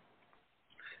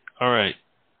 All right,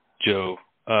 Joe.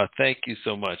 Thank you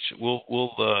so much. We'll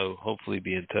hopefully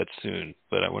be in touch soon,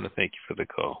 but I want to thank you for the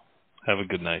call. Have a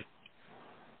good night.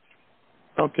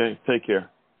 Okay, take care.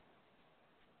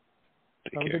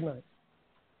 Have a good night.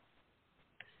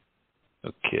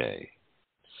 Okay,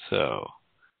 so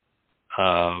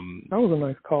that was a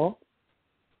nice call.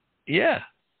 Yeah,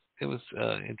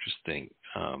 interesting,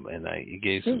 and you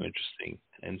gave some interesting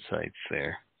insights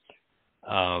there.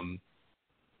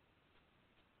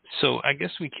 So I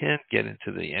guess we can get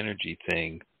into the energy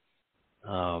thing.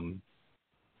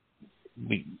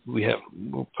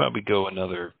 We'll probably go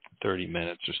another 30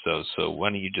 minutes or so. So why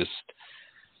don't you just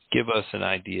give us an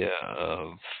idea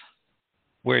of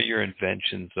where your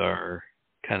inventions are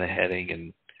kind of heading,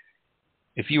 and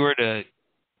if you were to,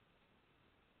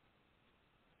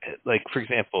 like, for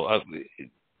example,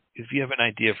 if you have an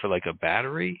idea for like a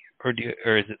battery, or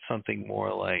is it something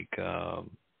more like No.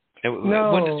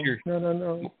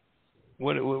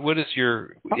 What is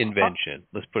your invention?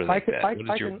 Let's put it like that.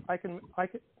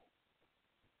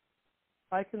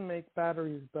 I can make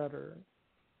batteries better,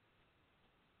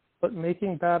 but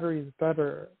making batteries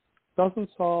better doesn't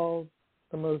solve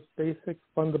the most basic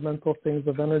fundamental things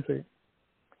of energy.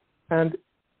 And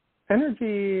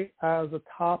energy as a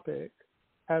topic,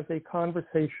 as a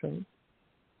conversation,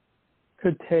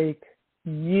 could take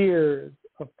years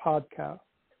of podcasts,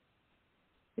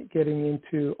 getting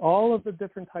into all of the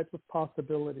different types of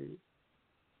possibilities.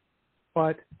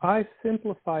 But I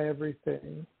simplify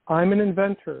everything. I'm an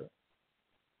inventor.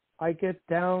 I get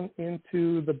down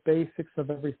into the basics of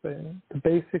everything, the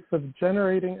basics of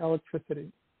generating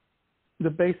electricity, the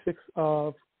basics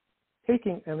of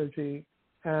taking energy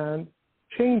and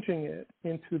changing it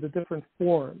into the different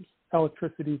forms.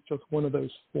 Electricity is just one of those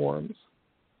forms.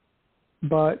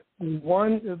 But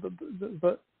one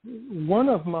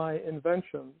of my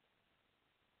inventions,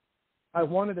 I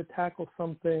wanted to tackle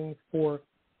something for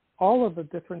all of the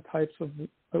different types of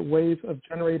ways of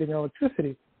generating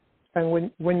electricity.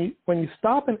 And when you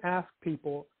stop and ask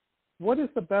people, what is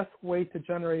the best way to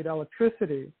generate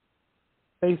electricity?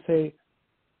 They say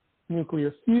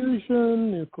nuclear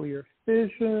fusion, nuclear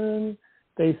fission.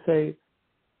 They say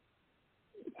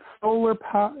solar.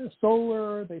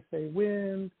 They say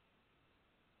wind.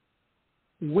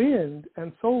 Wind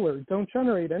and solar don't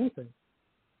generate anything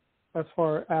as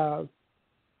far as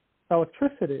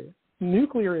electricity.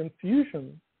 Nuclear and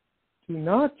fusion do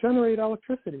not generate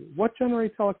electricity. What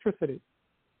generates electricity?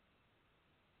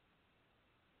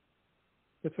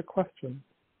 It's a question.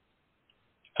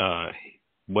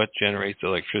 What generates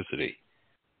electricity?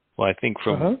 Well, I think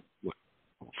from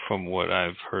what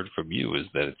I've heard from you is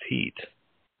that it's heat.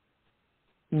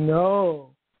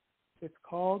 No, it's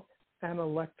called an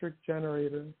electric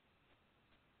generator.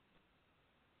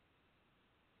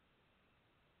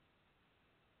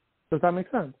 Does that make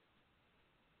sense?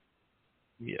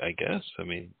 Yeah, I guess. I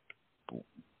mean,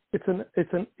 it's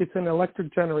an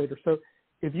electric generator. So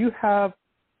if you have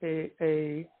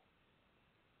a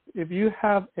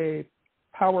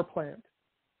power plant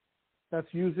that's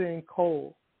using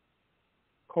coal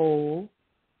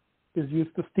is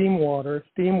used to steam water.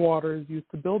 Steam water is used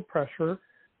to build pressure.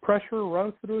 Pressure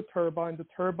runs through a turbine. The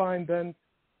turbine then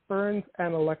burns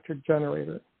an electric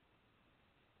generator.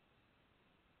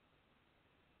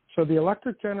 So the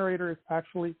electric generator is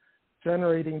actually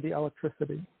generating the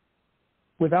electricity.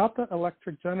 Without the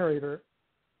electric generator,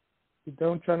 you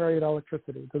don't generate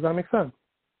electricity. Does that make sense?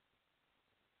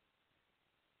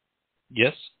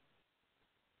 Yes.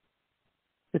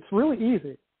 It's really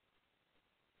easy.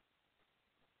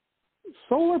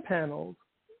 Solar panels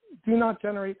do not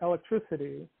generate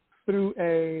electricity through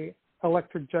an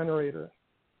electric generator.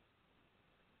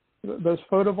 Those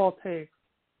photovoltaics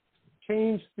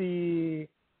change the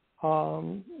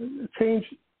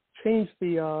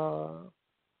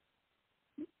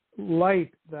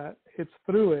light that hits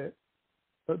through it,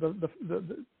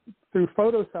 through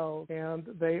photocells, and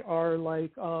they are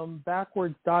like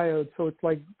backwards diodes. So it's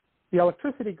like the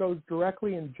electricity goes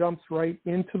directly and jumps right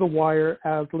into the wire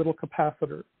as little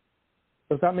capacitors.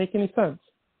 Does that make any sense?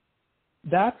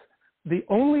 That's the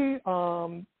only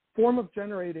form of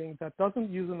generating that doesn't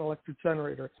use an electric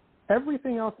generator.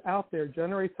 Everything else out there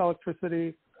generates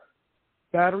electricity.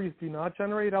 Batteries do not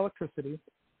generate electricity.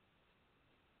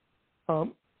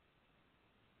 Okay.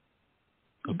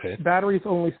 Batteries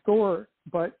only store,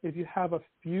 but if you have a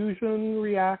fusion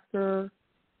reactor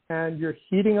and you're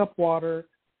heating up water,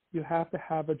 you have to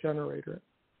have a generator.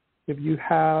 If you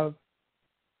have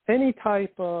any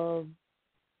type of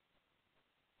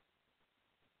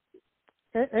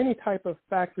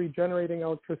factory generating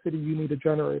electricity, you need a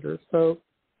generator. So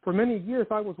for many years,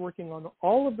 I was working on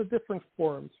all of the different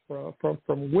forms, from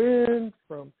wind,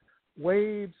 from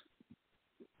waves,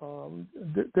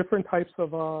 different types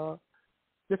of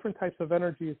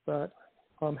energies that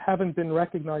haven't been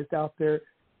recognized out there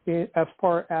as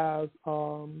far as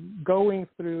going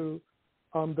through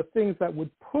the things that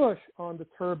would push on the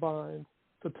turbines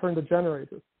to turn the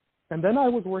generators. And then I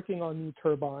was working on new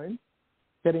turbines,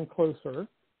 getting closer.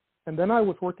 And then I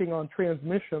was working on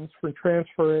transmissions for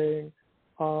transferring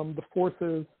the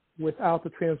forces without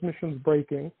the transmissions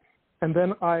breaking. And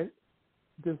then I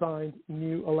designed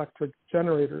new electric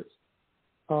generators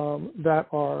that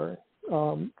are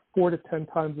 4 to 10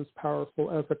 times as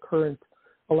powerful as a current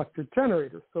electric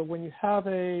generator. So when you have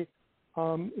a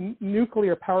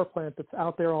nuclear power plant that's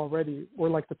out there already, or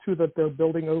like the two that they're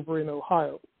building over in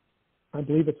Ohio, I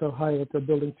believe it's Ohio that they're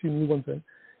building 2 new ones in,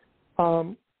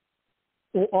 or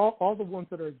all the ones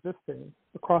that are existing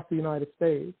across the United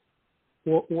States,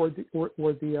 or the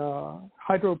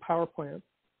hydropower plants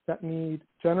that need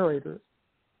generators,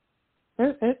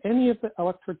 any of the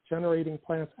electric generating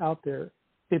plants out there,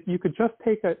 if you could just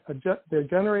take their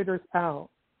generators out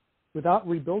without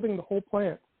rebuilding the whole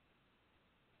plant,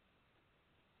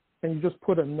 and you just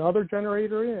put another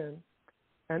generator in,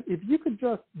 and if you could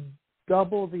just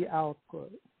double the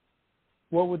output,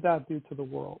 what would that do to the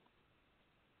world?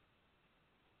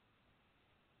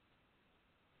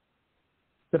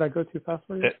 Did I go too fast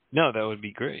for you? No, that would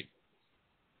be great.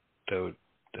 That would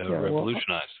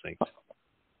revolutionize things.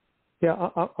 Yeah,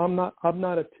 I'm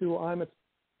not a 2. I'm a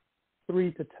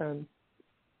 3 to 10.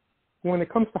 When it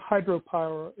comes to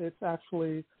hydropower, it's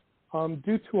actually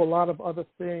due to a lot of other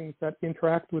things that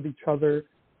interact with each other.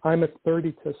 I'm at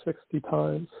 30 to 60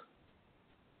 times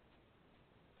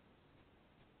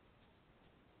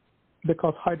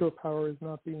because hydropower is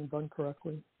not being done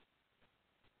correctly.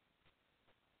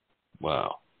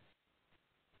 Wow.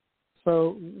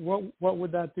 So what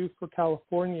would that do for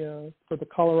California, for the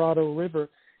Colorado River,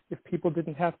 if people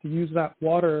didn't have to use that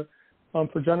water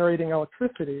for generating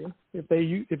electricity? If they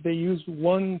use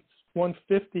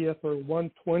 1/50th or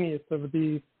 1/20th of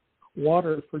the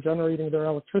water for generating their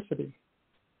electricity,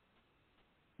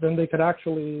 then they could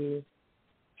actually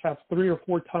have 3 or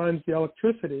 4 times the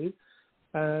electricity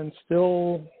and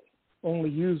still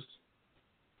only use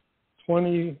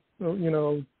 20 times,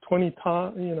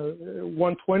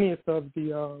 1/20th of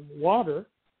the water,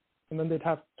 and then they'd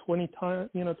have 20 times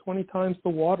the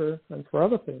water, and for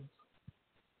other things,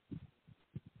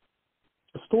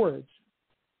 for storage.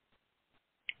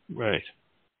 Right.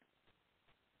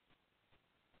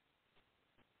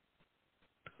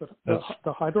 The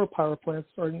hydropower plants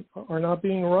are not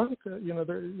being run.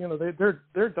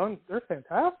 They're done. They're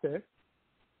fantastic.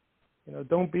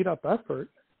 Don't beat up effort.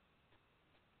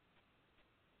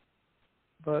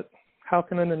 But how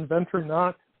can an inventor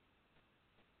not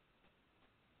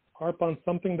harp on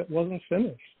something that wasn't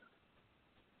finished?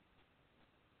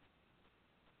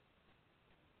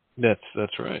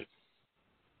 That's right.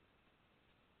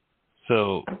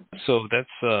 So that's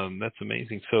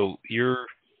amazing. So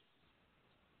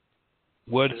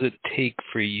what does it take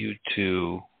for you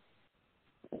to?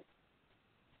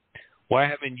 Why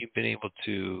haven't you been able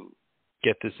to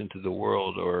get this into the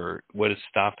world, or what is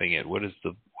stopping it? What are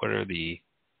the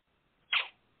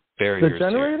barriers? The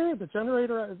generator.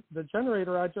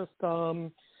 I just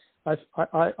I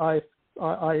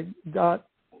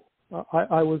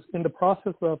was in the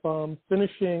process of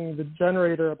finishing the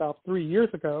generator about 3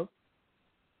 years ago,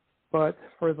 but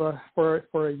for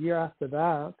a year after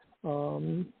that,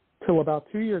 till about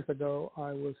 2 years ago,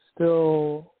 I was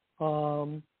still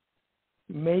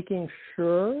making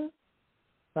sure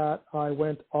that I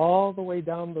went all the way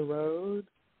down the road,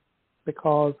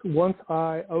 because once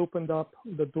I opened up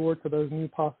the door to those new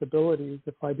possibilities,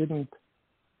 if I didn't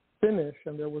finish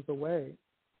and there was a way.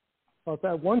 But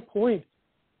at one point,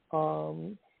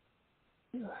 I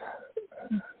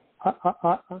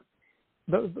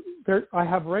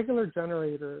have regular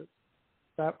generators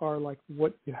that are like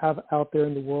what you have out there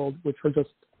in the world, which are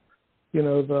just,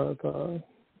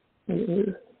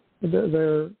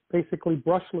 they're basically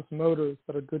brushless motors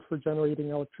that are good for generating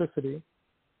electricity,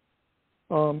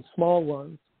 small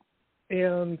ones.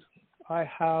 And I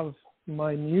have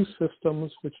my new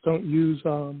systems, which don't use,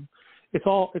 it's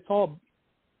all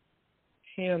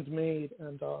handmade,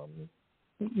 and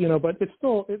but it's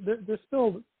still they're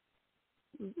still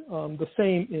the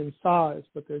same in size,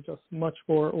 but they're just much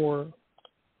more, or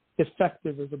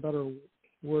effective is a better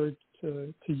word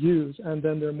to use, and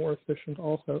then they're more efficient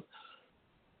also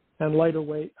and lighter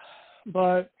weight.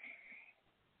 But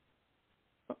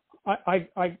I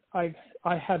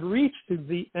had reached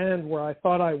the end where I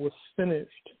thought I was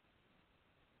finished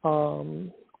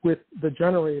with the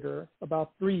generator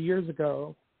about 3 years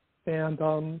ago.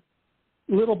 And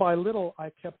little by little, I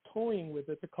kept toying with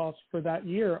it, because for that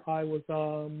year I was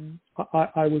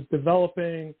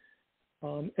developing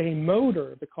a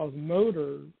motor, because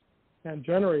motors and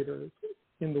generators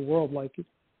in the world, like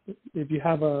if you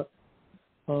have a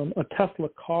Tesla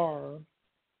car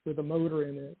with a motor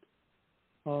in it,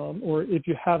 or if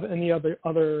you have any other,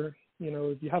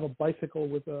 if you have a bicycle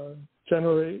with a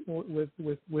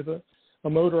with a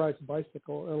motorized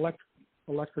bicycle,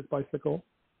 electric bicycle,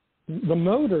 the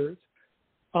motors,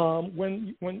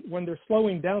 when they're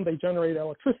slowing down, they generate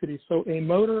electricity. So a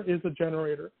motor is a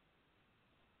generator,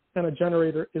 and a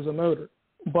generator is a motor.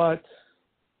 But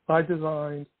I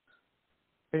designed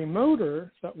a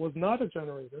motor that was not a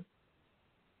generator,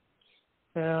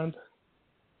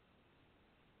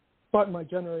 but my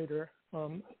generator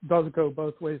does go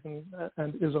both ways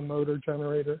and is a motor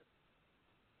generator.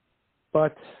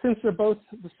 But since they're both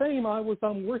the same, I was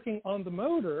working on the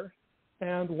motor,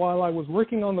 and while I was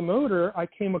working on the motor, I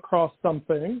came across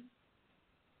something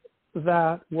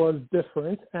that was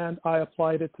different, and I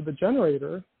applied it to the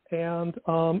generator. And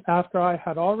after I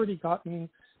had already gotten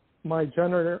my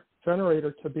generator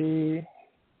to be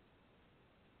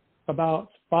about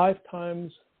 5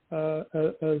 times,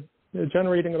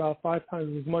 generating about 5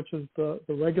 times as much as the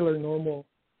regular, normal,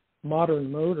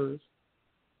 modern motors,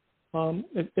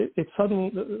 it suddenly,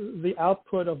 the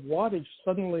output of wattage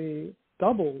suddenly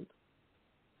doubled,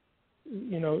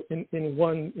 in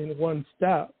one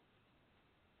step.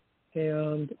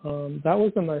 And that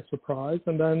was a nice surprise.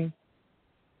 And then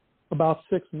about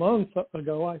 6 months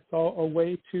ago, I saw a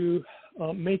way to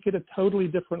make it a totally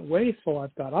different way, so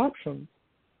I've got options.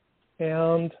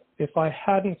 And if I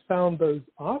hadn't found those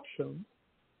options,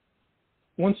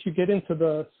 once you get into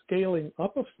the scaling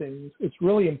up of things, it's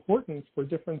really important for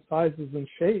different sizes and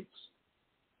shapes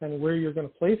and where you're going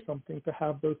to place something to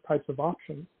have those types of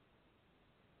options.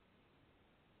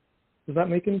 Does that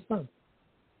make any sense?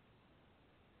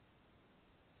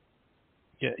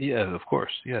 Yeah, of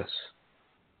course, yes.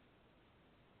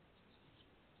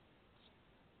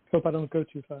 Hope I don't go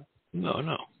too fast. No.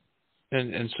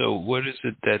 And so what is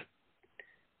it that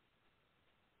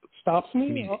stops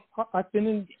me? I've been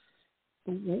in,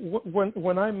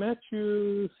 when I met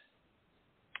you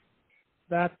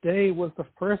that day was the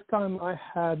first time I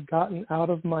had gotten out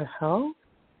of my house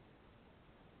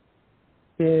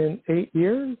in 8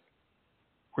 years.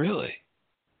 Really?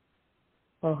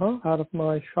 Out of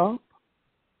my shop.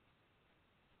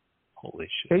 Holy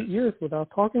shit. 8 years without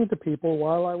talking to people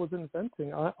while I was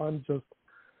inventing. I'm just,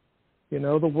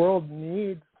 the world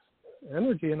needs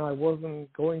energy, and I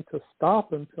wasn't going to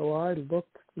stop until I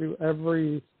looked through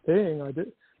everything.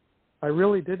 I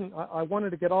really didn't. I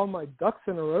wanted to get all my ducks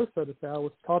in a row, so to say. I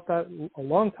was taught that a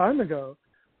long time ago.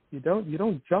 You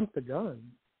don't jump the gun.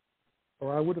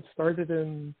 Or I would have started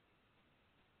in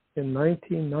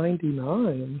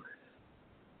 1999.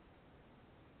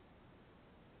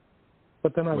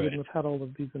 But then I wouldn't have had all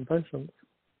of these inventions.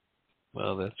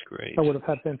 Well, that's great. I would have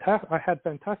had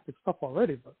fantastic stuff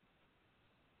already, but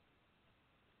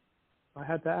I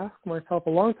had to ask myself a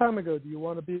long time ago, do you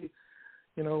want to be,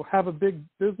 have a big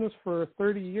business for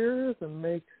 30 years and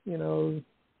make,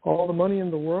 all the money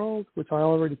in the world, which I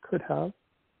already could have?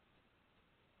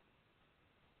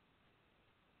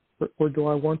 Or do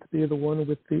I want to be the one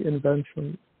with the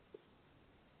invention?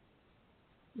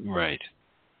 Right.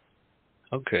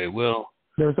 Okay, well.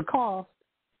 There's a cost.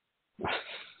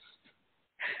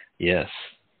 Yes.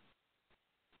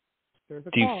 There's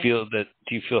a do cost.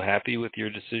 you feel happy with your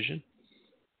decision?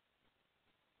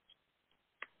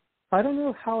 I don't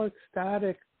know how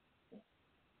ecstatic,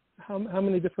 how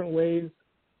many different ways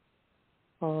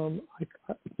I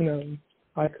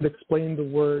could explain the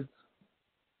words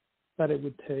that it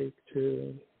would take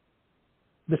to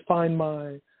define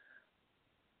my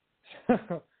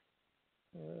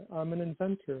I'm an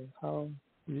inventor. How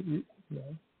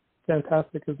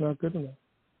fantastic is not good enough.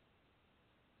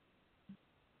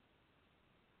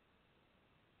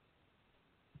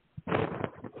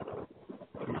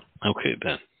 Okay,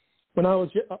 Ben. When I was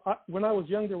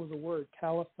young, there was a word,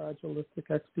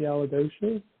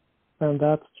 califragilisticexpialidocious, and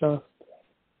that's just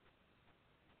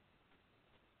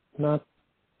not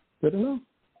good enough.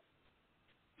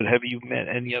 But have you met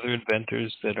any other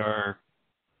inventors that are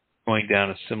going down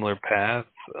a similar path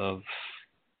of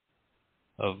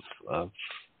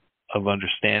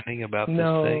understanding about this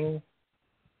thing?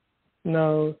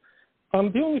 No.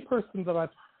 The only person that I've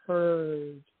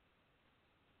heard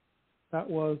that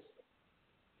was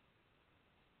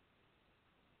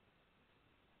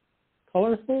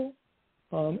colorful,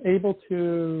 able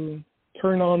to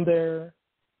turn on their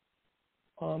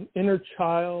inner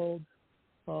child,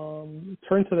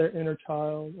 turn to their inner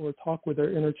child or talk with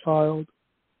their inner child.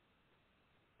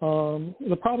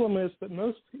 The problem is that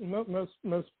most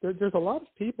there's a lot of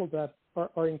people that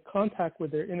are in contact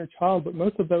with their inner child, but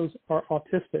most of those are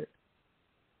autistic.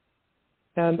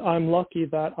 And I'm lucky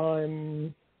that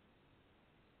I'm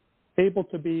able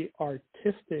to be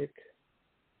artistic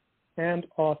and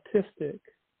autistic,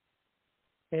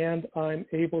 and I'm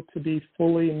able to be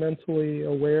fully mentally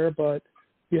aware, but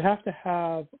you have to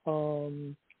have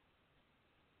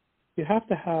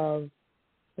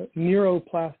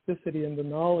neuroplasticity and the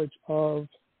knowledge of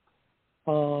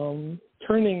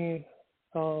turning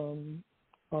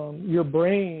your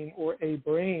brain, or a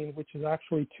brain, which is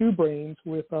actually two brains,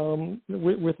 with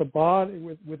a body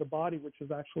which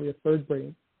is actually a third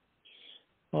brain,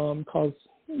 because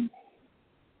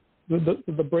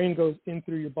the brain goes in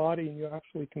through your body, and you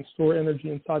actually can store energy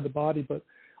inside the body. But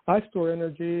I store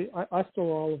energy. I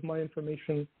store all of my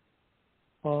information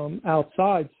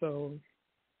outside, so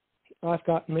I've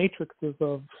got matrices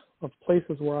of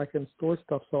places where I can store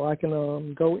stuff, so I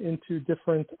can go into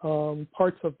different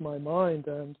parts of my mind,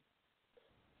 and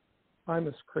I'm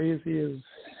as crazy as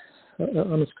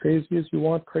you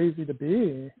want crazy to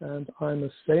be, and I'm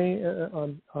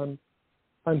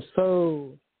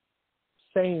so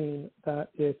sane that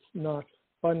it's not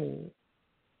funny,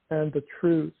 and the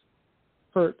truth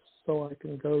hurts, so I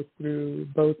can go through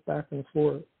both back and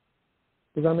forth.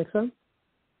 Does that make sense?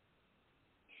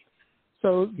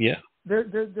 So yeah.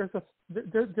 There's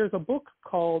a book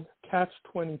called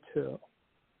Catch-22,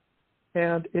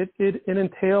 and it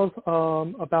entails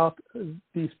about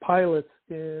these pilots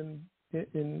in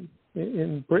Britain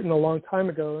a long time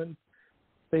ago, and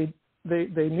they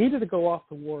needed to go off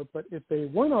to war, but if they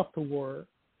went off to war,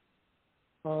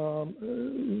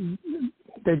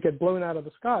 they'd get blown out of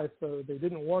the sky, so they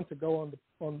didn't want to go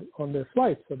on their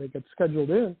flight, so they get scheduled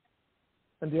in,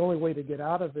 and the only way to get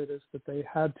out of it is that they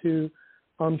had to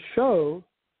show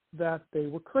that they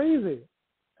were crazy.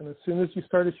 And as soon as you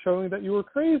started showing that you were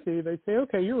crazy, they'd say,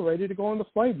 okay, you're ready to go on the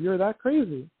flight. You're that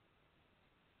crazy.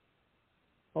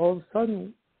 All of a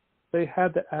sudden, they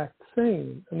had to act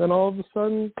sane. And then all of a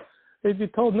sudden, they'd be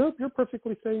told, nope, you're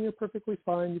perfectly sane. You're perfectly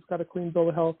fine. You've got a clean bill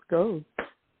of health. Go.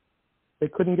 They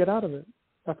couldn't get out of it.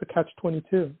 That's a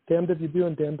catch-22. Damned if you do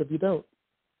and damned if you don't.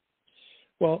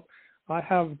 Well, I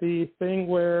have the thing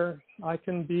where I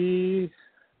can be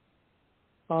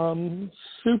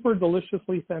super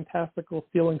deliciously fantastical,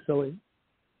 feeling silly,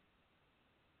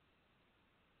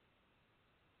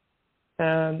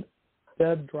 and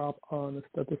dead drop honest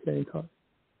at the same time.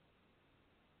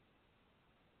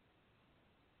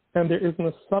 And there isn't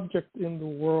a subject in the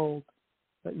world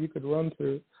that you could run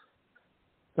through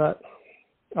that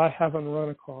I haven't run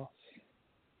across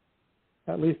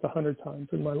at least 100 times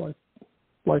in my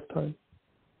lifetime.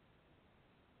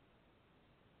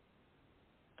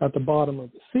 At the bottom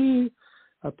of the sea,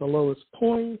 at the lowest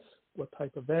points, what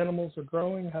type of animals are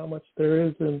growing, how much there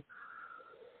is in,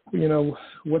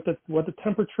 what the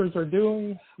temperatures are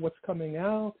doing, what's coming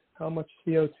out, how much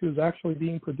CO2 is actually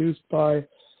being produced by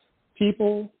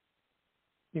people,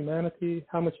 humanity,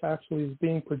 how much actually is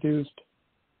being produced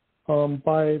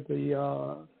by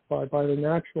the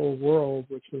natural world,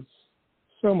 which is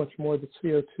so much more. The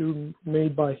CO2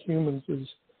 made by humans is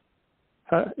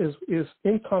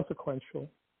inconsequential.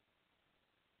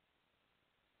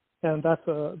 And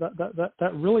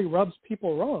that really rubs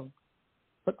people wrong.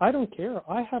 But I don't care.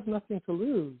 I have nothing to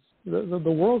lose. The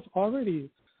world's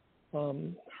already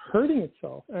hurting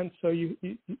itself. And so you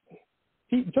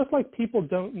just like people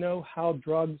don't know how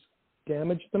drugs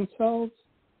damage themselves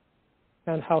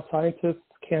and how scientists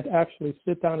can't actually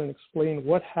sit down and explain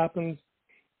what happens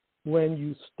when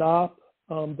you stop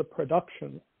the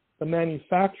production, the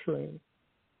manufacturing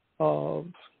of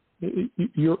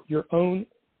your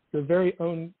very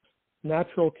own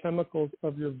natural chemicals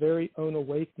of your very own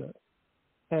awakeness.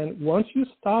 And once you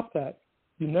stop that,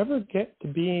 you never get to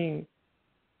being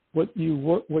what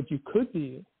you could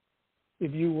be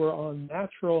if you were on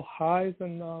natural highs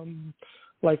and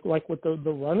like what the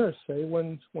runners say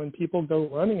when people go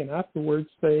running and afterwards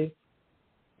they're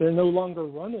no longer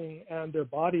running and their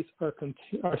bodies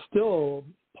are still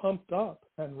pumped up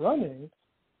and running,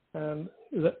 and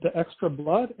the extra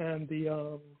blood and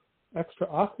the extra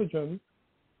oxygen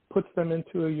puts them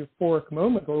into a euphoric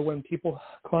moment. Or when people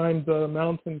climb the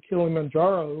mountain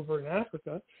Kilimanjaro over in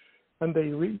Africa and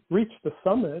they reach the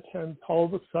summit, and all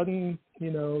of a sudden,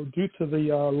 due to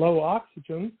the low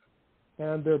oxygen,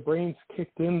 and their brains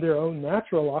kicked in their own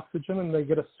natural oxygen and they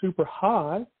get a super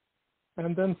high,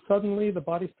 and then suddenly the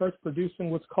body starts producing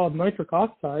what's called nitric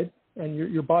oxide, and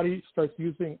your body starts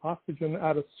using oxygen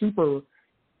at a super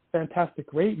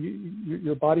fantastic rate.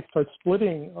 Your body starts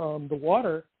splitting the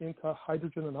water into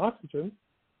hydrogen and oxygen,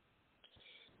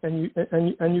 and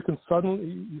you can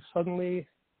suddenly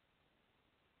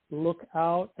look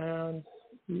out and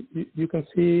you can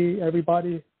see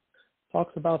everybody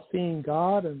talks about seeing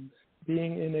God and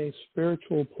being in a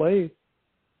spiritual place,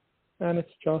 and it's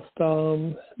just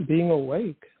being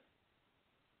awake.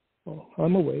 Well,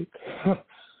 I'm awake.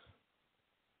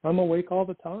 I'm awake all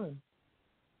the time.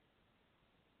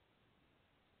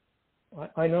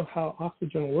 I know how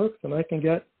oxygen works, and I can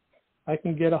get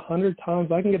 100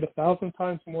 times, I can get 1,000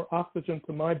 times more oxygen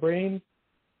to my brain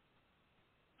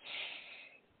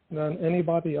than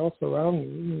anybody else around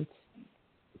me.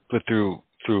 But through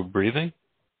breathing?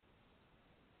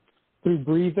 Through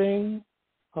breathing,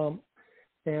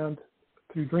 and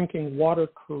through drinking water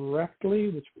correctly,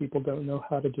 which people don't know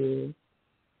how to do.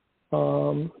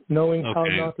 Knowing how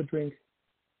not to drink.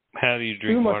 How do you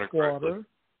drink too much water correctly?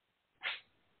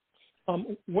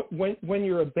 When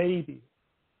you're a baby,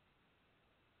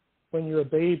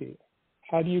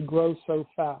 how do you grow so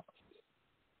fast?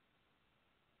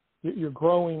 You're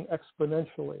growing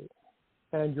exponentially,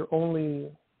 and you're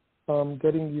only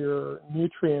getting your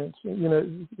nutrients. You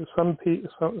know,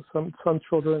 some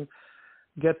children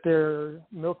get their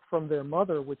milk from their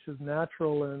mother, which is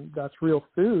natural and that's real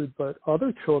food, but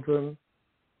other children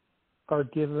are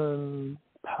given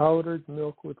powdered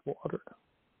milk with water.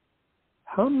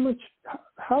 How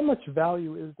much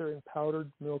value is there in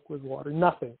powdered milk with water?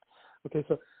 Nothing. Okay,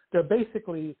 so they're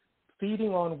basically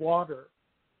feeding on water,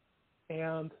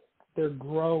 and they're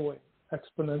growing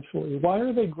exponentially. Why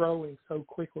are they growing so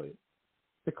quickly?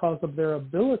 Because of their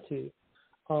ability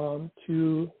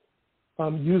to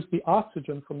use the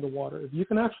oxygen from the water. If you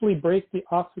can actually break the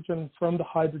oxygen from the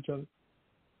hydrogen,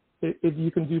 if you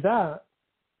can do that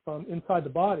inside the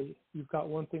body, you've got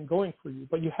one thing going for you.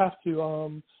 But you have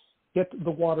to get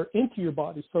the water into your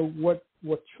body. So what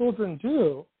children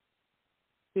do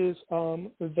is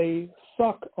they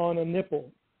suck on a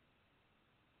nipple,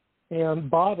 and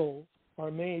bottles are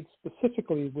made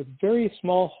specifically with very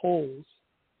small holes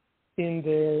in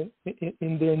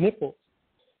their nipples.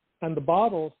 And the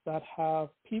bottles that have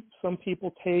some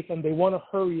people take, and they want to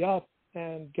hurry up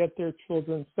and get their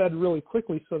children fed really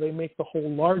quickly, so they make the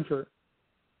hole larger.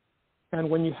 And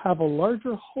when you have a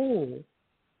larger hole,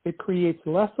 it creates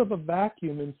less of a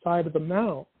vacuum inside of the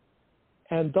mouth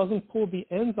and doesn't pull the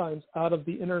enzymes out of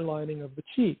the inner lining of the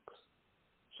cheeks.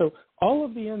 So all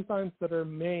of the enzymes that are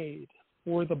made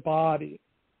for the body,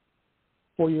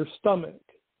 for your stomach,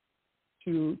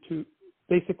 to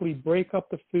basically break up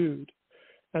the food.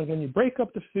 And when you break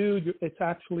up the food, it's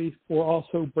actually for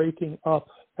also breaking up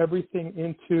everything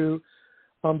into,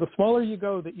 the smaller you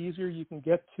go, the easier you can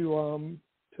get to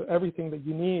everything that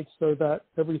you need, so that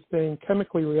everything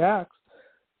chemically reacts,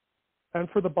 and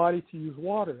for the body to use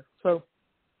water. So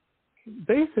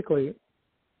basically,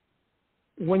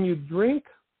 when you drink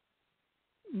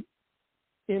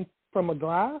from a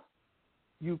glass,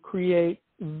 you create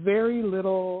very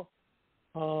little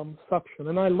suction.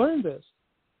 And I learned this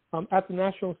at the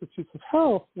National Institutes of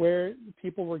Health, where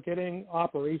people were getting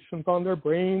operations on their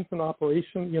brains and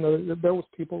there was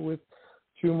people with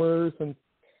tumors and,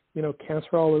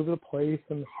 cancer all over the place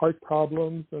and heart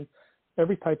problems and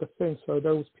every type of thing. So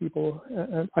there was people,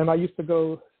 and I used to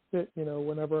go sit,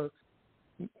 whenever,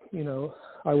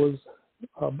 I was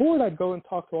bored, I'd go and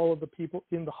talk to all of the people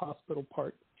in the hospital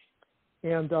part.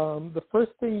 And the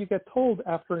first thing you get told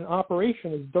after an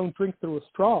operation is don't drink through a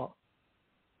straw,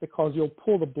 because you'll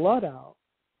pull the blood out.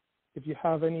 If you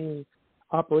have any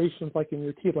operations like in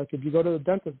your teeth, like if you go to the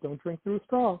dentist, don't drink through a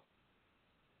straw,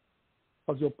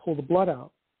 because you'll pull the blood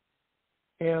out.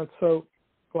 And so,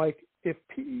 like, if,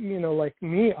 like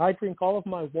me, I drink all of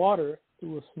my water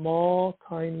through a small,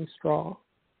 tiny straw.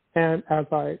 And as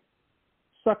I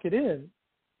suck it in,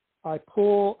 I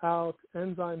pull out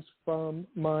enzymes from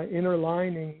my inner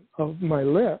lining of my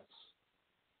lips,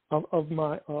 of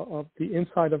the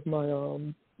inside of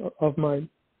my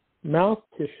mouth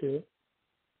tissue,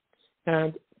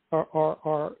 and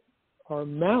our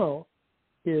mouth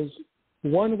is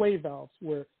one-way valves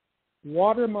where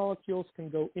water molecules can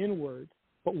go inward,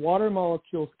 but water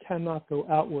molecules cannot go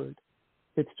outward.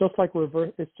 It's just like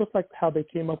how they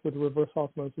came up with reverse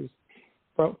osmosis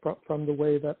from the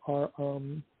way that our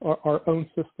own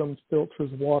system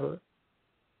filters water.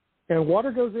 And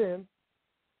water goes in,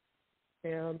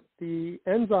 and the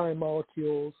enzyme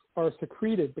molecules are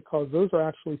secreted, because those are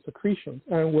actually secretions.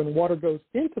 And when water goes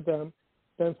into them,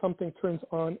 then something turns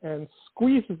on and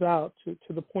squeezes out to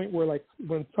the point where, like,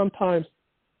 when sometimes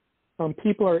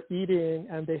people are eating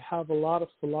and they have a lot of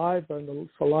saliva, and the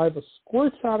saliva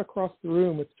squirts out across the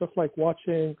room. It's just like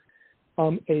watching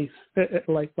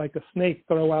like a snake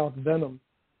throw out venom.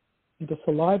 The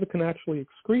saliva can actually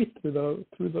excrete through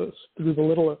the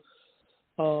little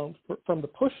from the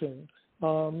pushing.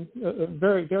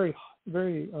 Very, very,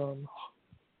 very,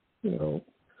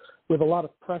 with a lot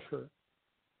of pressure.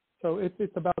 So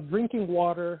it's about drinking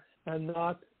water and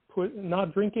not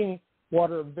drinking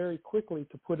water very quickly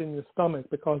to put in your stomach,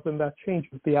 because then that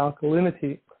changes the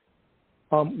alkalinity.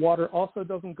 Water also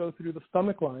doesn't go through the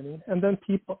stomach lining, and then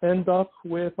people end up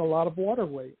with a lot of water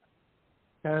weight.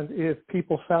 And if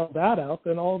people found that out,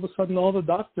 then all of a sudden all the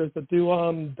doctors that do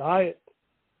all the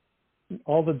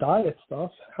diet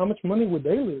stuff, how much money would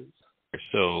they lose?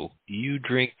 So you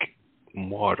drink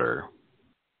water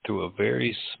through a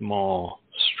very small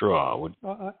straw.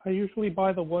 I usually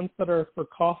buy the ones that are for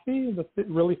coffee, the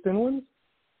really thin ones.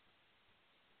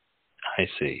 I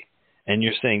see. And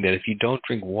you're saying that if you don't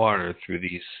drink water through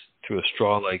a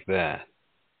straw like that,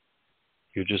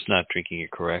 you're just not drinking it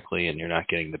correctly, and you're not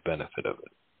getting the benefit of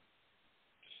it.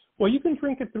 Well, you can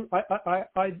drink it through.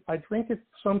 I drink it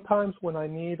sometimes when I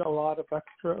need a lot of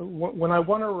extra. When I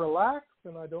want to relax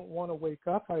and I don't want to wake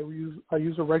up, I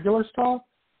use a regular straw,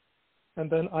 and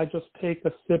then I just take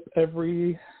a sip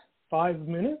every 5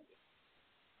 minutes,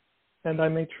 and I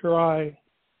make sure I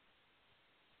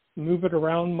move it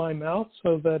around my mouth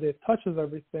so that it touches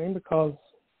everything, because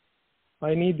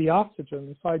I need the oxygen.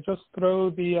 If I just throw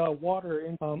the water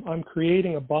in, I'm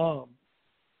creating a bomb.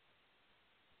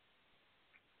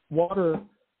 Water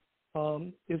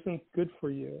isn't good for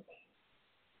you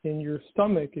in your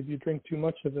stomach if you drink too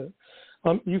much of it.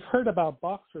 You've heard about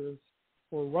boxers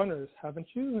or runners,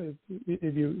 haven't you?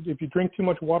 If you drink too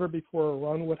much water before a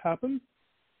run, what happens?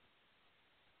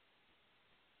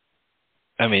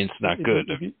 I mean, it's not good.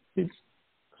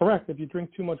 Correct. If you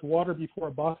drink too much water before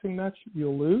a boxing match,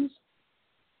 you'll lose.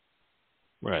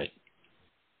 Right.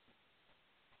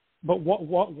 But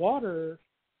water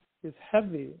is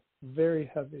heavy, very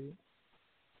heavy.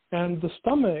 And the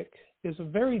stomach is a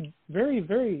very, very,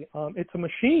 very, it's a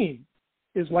machine.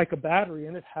 It's like a battery,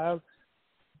 and it has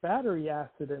battery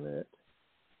acid in it.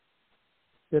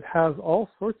 It has all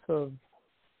sorts of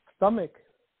stomach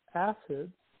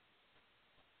acids,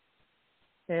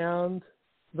 and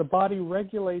the body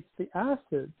regulates the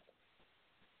acids.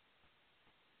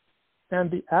 And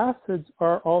the acids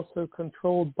are also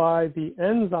controlled by the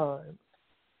enzymes.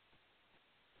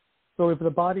 So if the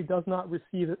body does not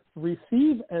receive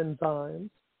enzymes,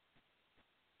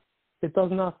 it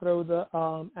does not throw the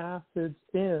acids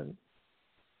in.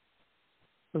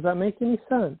 Does that make any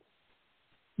sense?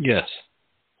 Yes.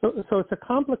 So it's a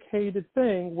complicated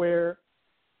thing where,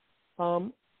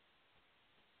 for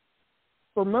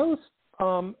most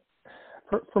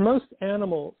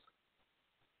animals,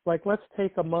 like let's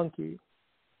take a monkey.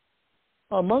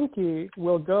 A monkey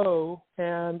will go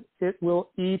and it will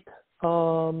eat,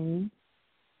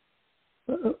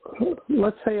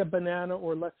 let's say a banana,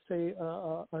 or let's say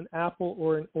an apple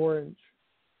or an orange.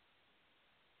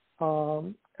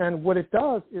 And what it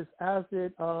does is, as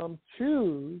it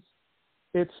chews,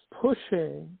 it's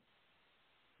pushing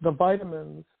the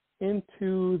vitamins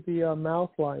into the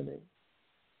mouth lining.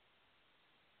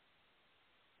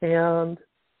 And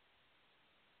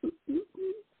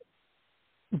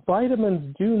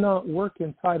vitamins do not work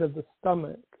inside of the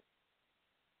stomach.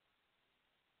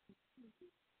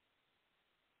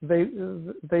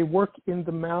 They work in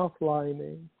the mouth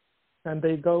lining, and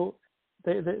they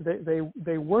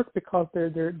work because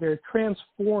they're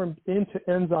transformed into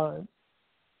enzymes.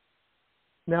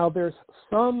 Now there's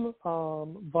some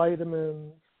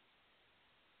vitamins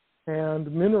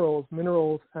and minerals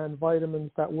and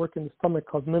vitamins that work in the stomach,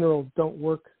 because minerals don't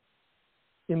work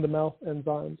in the mouth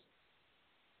enzymes.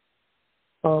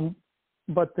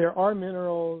 But there are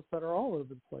minerals that are all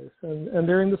over the place, and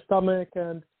they're in the stomach,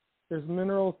 and there's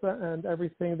minerals and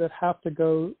everything that have to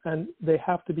go, and they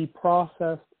have to be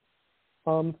processed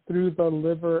through the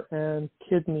liver and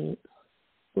kidneys.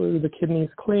 So the kidneys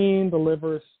clean, the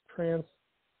liver is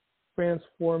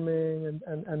transforming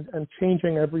and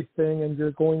changing everything, and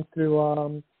you're going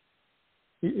through,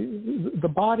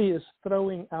 the body is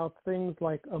throwing out things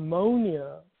like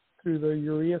ammonia through the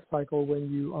urea cycle when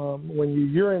you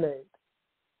urinate.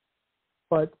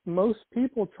 But most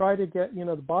people try to get,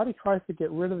 the body tries to get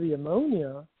rid of the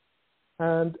ammonia,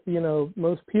 and,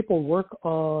 most people work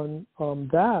on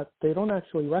that. They don't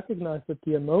actually recognize that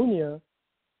the ammonia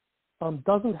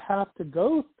doesn't have to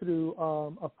go through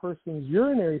a person's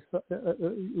urinary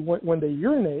when they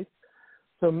urinate.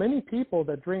 So many people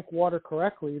that drink water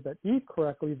correctly, that eat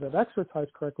correctly, that exercise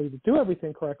correctly, that do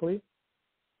everything correctly,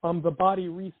 the body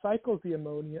recycles the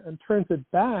ammonia and turns it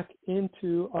back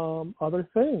into other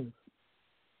things,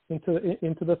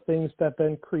 into the things that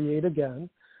then create again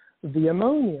the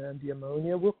ammonia. And the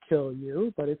ammonia will kill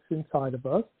you, but it's inside of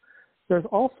us. There's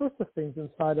all sorts of things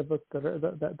inside of us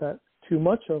that too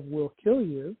much of will kill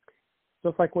you.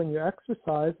 Just like when you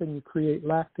exercise and you create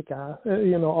lactic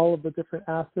acid, all of the different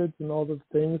acids and all the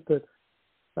things that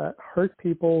that hurt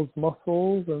people's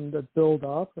muscles and that build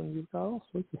up, and you've got all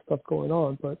sorts of stuff going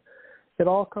on. But it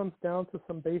all comes down to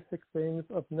some basic things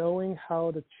of knowing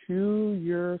how to chew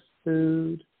your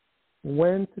food,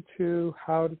 when to chew,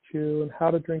 and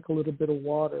how to drink a little bit of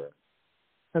water.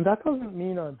 And that doesn't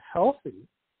mean I'm healthy.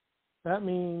 That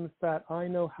means that I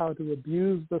know how to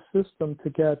abuse the system to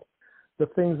get the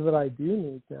things that I do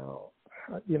need now.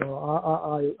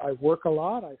 I work a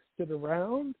lot, I sit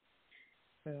around,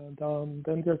 and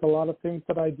then there's a lot of things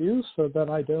that I do so that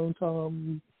I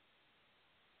don't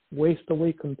waste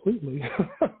away completely.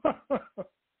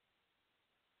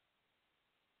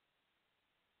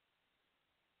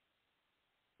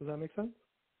 Does that make sense?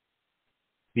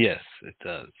 Yes, it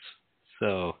does.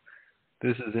 So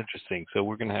this is interesting. So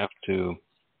we're going to have to.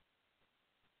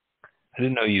 I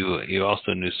didn't know you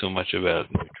also knew so much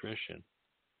about nutrition.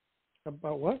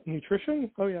 About what? Nutrition?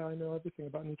 Oh yeah, I know everything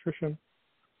about nutrition.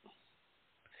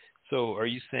 So are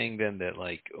you saying then that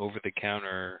like over the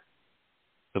counter,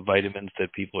 the vitamins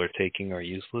that people are taking are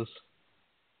useless?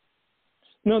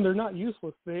 No, they're not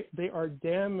useless. They are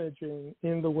damaging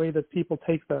in the way that people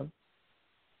take them.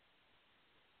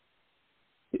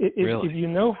 Really? If you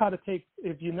know how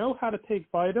to take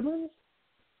vitamins,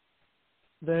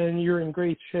 then you're in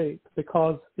great shape,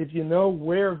 because if you know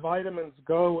where vitamins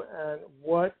go and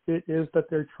what it is that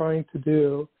they're trying to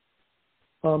do,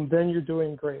 then you're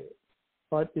doing great.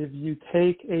 But if you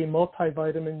take a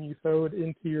multivitamin, you throw it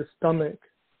into your stomach,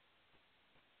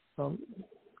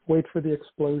 wait for the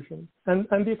explosion. And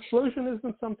the explosion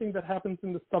isn't something that happens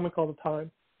in the stomach all the time.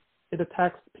 It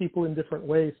attacks people in different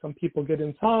ways. Some people get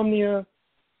insomnia.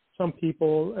 Some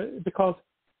people, because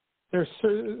there's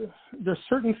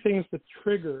certain things that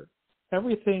trigger.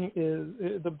 Everything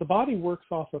is the body works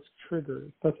off of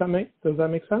triggers. Does that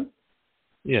make sense?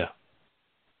 Yeah.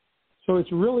 So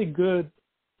it's really good,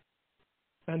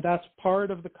 and that's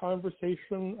part of the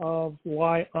conversation of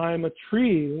why I'm a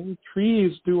tree.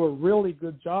 Trees do a really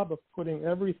good job of putting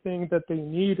everything that they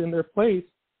need in their place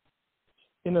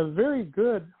in a very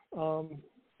good,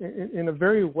 in a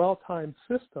very well-timed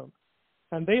system,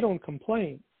 and they don't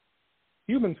complain.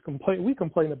 Humans complain. We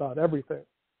complain about everything.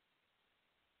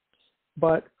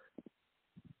 But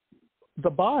the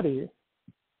body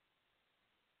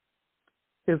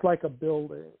is like a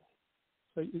building.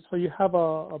 So you have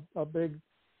a big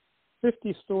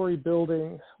 50-story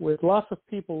building with lots of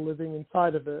people living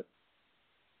inside of it.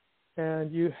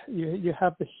 And you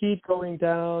have the heat going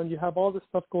down. You have all this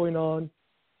stuff going on.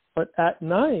 But at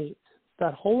night,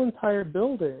 that whole entire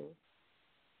building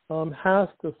has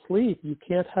to sleep. You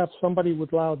can't have somebody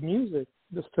with loud music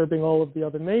disturbing all of the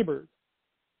other neighbors.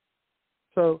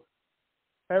 So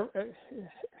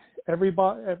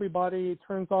everybody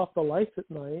turns off the lights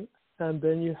at night, and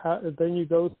then you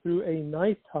go through a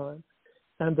nighttime,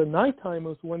 and the nighttime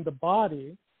is when the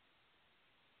body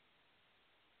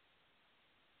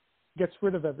gets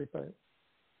rid of everything.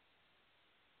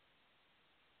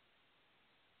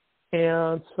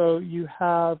 And so you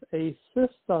have a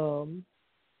system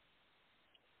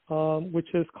which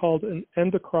is called an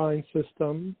endocrine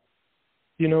system.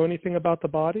 Do you know anything about the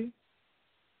body?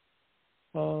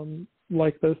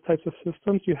 Like those types of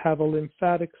systems, you have a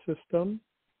lymphatic system.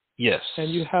 Yes.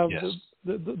 And you have yes.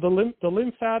 the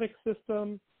lymphatic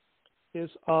system is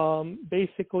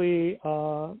basically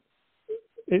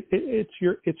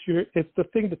it's the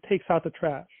thing that takes out the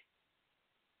trash.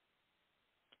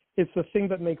 It's the thing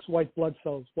that makes white blood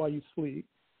cells while you sleep,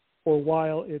 or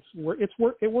while it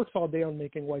works all day on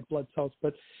making white blood cells,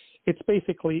 but it's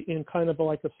basically in kind of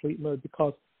like a sleep mode,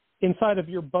 because inside of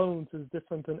your bones is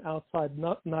different than outside.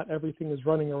 Not everything is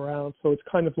running around, so it's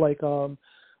kind of like a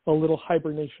little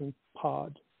hibernation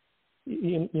pod.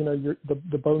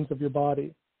 The bones of your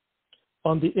body.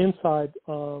 On the inside,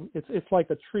 it's like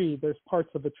a tree. There's parts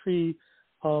of a tree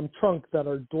trunk that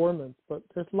are dormant, but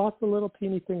there's lots of little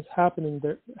teeny things happening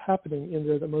in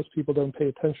there that most people don't pay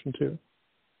attention to.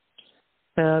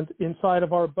 And inside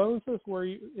of our bones is where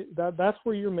that's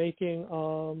where you're making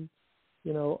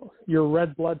your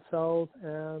red blood cells,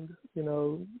 and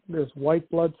there's white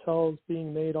blood cells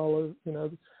being made all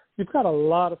over. You've got a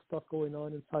lot of stuff going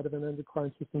on inside of an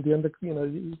endocrine system.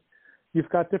 You've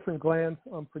got different glands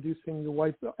producing your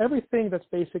white, everything that's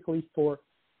basically for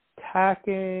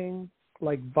attacking,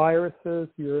 like viruses,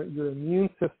 your immune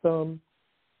system,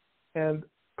 and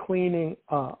cleaning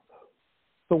up.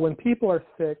 So when people are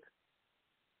sick,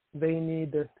 they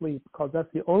need their sleep, because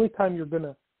that's the only time you're going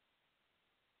to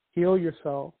heal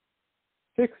yourself,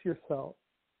 fix yourself,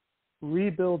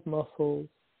 rebuild muscles,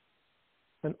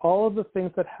 and all of the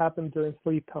things that happen during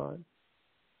sleep time.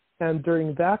 And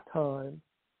during that time,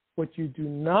 what you do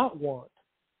not want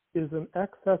is an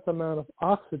excess amount of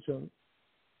oxygen.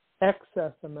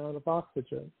 Excess amount of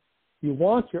oxygen. You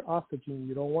want your oxygen.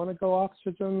 You don't want to go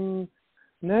oxygen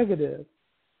negative,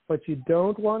 but you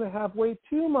don't want to have way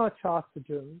too much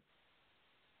oxygen.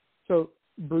 So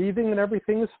breathing and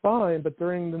everything is fine, but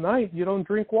during the night, you don't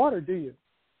drink water, do you?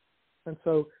 And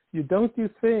so you don't do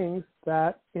things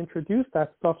that introduce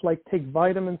that stuff, like take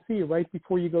vitamin C right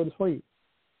before you go to sleep.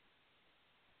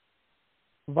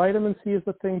 Vitamin C is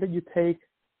the thing that you take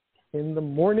in the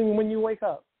morning when you wake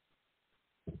up.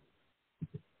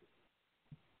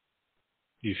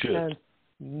 You should. And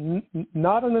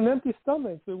not on an empty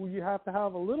stomach. So you have to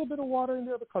have a little bit of water in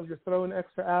there because you're throwing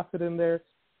extra acid in there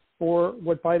for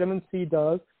what vitamin C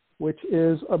does, which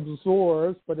is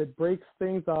absorbs, but it breaks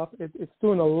things up. It's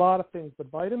doing a lot of things.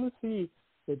 But vitamin C,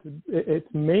 its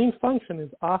main function is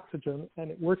oxygen,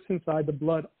 and it works inside the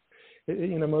blood.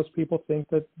 Most people think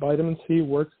that vitamin C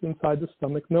works inside the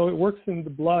stomach. No, it works in the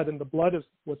blood, and the blood is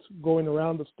what's going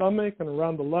around the stomach and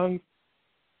around the lungs,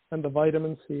 and the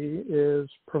vitamin C is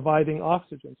providing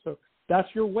oxygen. So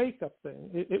that's your wake-up thing.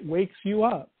 It wakes you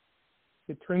up.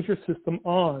 It turns your system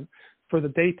on for the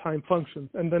daytime functions.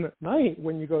 And then at night,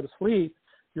 when you go to sleep,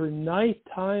 your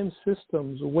nighttime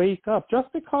systems wake up. Just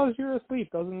because you're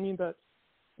asleep doesn't mean that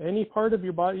any part of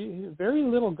your body, very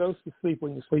little goes to sleep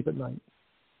when you sleep at night.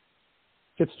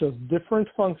 It's just different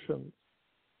functions.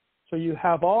 So you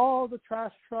have all the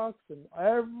trash trucks and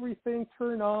everything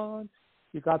turn on.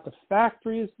 You got the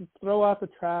factories to throw out the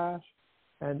trash,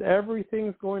 and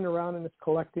everything's going around and it's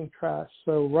collecting trash.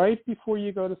 So right before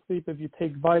you go to sleep, if you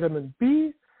take vitamin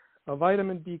B, a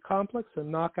vitamin B complex, and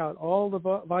knock out all the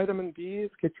vitamin Bs,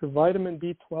 get your vitamin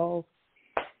B12.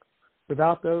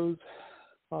 Without those,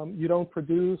 you don't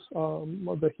produce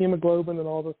the hemoglobin and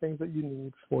all the things that you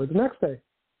need for the next day.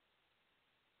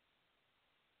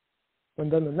 And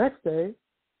then the next day,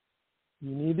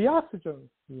 you need the oxygen.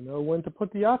 You know when to put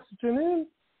the oxygen in.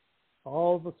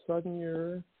 All of a sudden,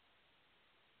 you're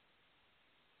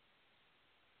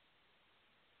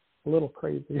a little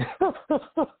crazy.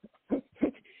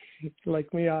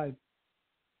 Like me, I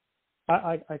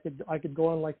could go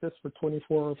on like this for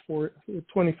 24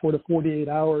 to 48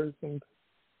 hours and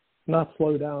not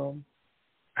slow down.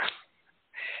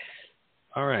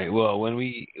 All right. Well,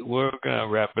 we're gonna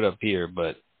wrap it up here,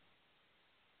 but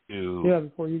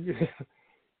before you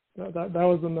that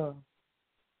was enough.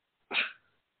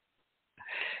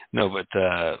 No, but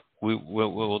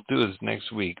what we'll do is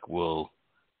next week we'll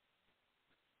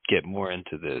get more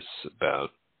into this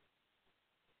about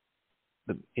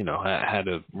how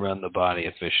to run the body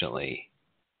efficiently,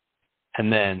 and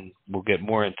then we'll get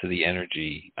more into the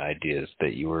energy ideas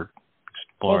that you were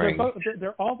exploring. Well,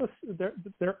 they're all the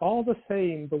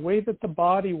same. The way that the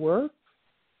body works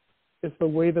is the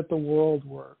way that the world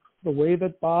works. The way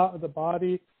that the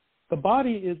body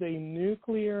is a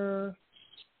nuclear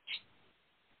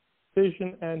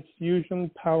fission and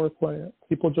fusion power plant.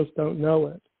 People just don't know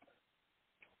it.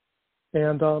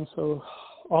 And so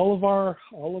all of our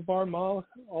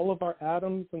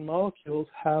atoms and molecules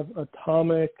have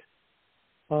atomic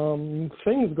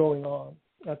things going on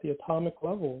at the atomic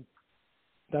level.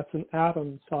 That's an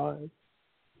atom size.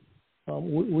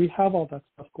 We have all that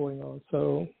stuff going on.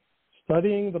 So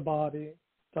studying the body,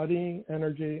 studying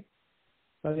energy,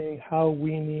 studying how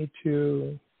we need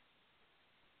to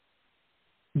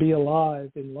be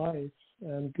alive in life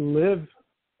and live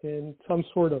in some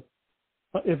sort of,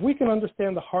 if we can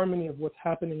understand the harmony of what's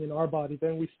happening in our body,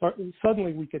 then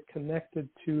suddenly we get connected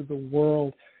to the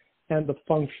world and the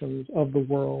functions of the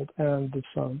world and the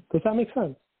sun. Does that make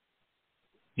sense?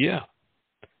 Yeah.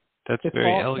 That's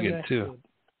very elegant connected. too.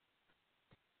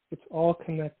 It's all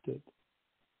connected.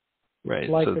 Right.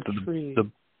 Like so a tree.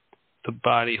 The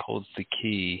body holds the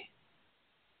key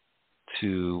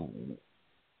to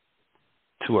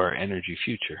our energy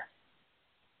future.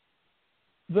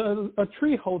 A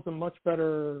tree holds a much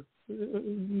better.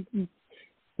 A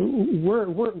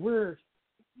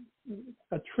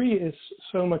tree is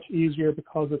so much easier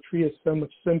because a tree is so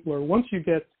much simpler. Once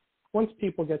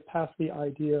people get past the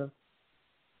idea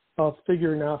of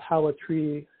figuring out how a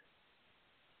tree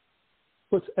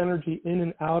puts energy in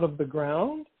and out of the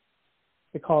ground,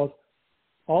 because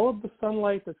all of the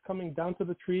sunlight that's coming down to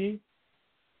the tree,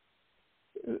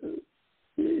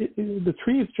 the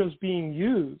tree is just being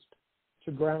used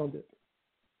to ground it.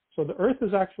 So the earth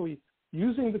is actually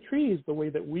using the trees the way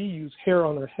that we use hair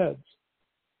on our heads.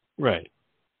 Right.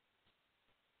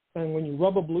 And when you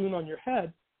rub a balloon on your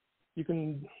head, you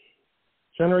can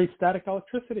generate static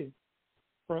electricity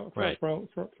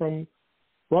from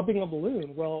rubbing a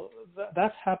balloon. Well,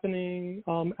 that's happening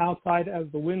outside as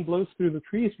the wind blows through the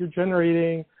trees. You're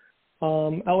generating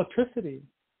electricity,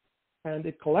 and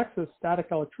it collects this static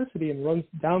electricity and runs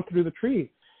down through the tree.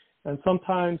 And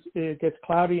sometimes it gets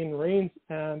cloudy and rains,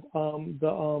 and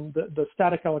the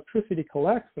static electricity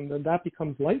collects, and then that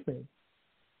becomes lightning.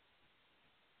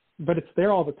 But it's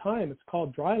there all the time. It's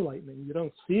called dry lightning. You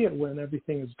don't see it when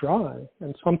everything is dry.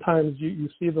 And sometimes you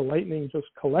see the lightning just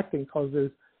collecting because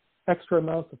there's extra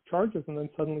amounts of charges, and then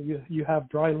suddenly you have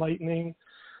dry lightning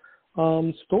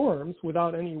storms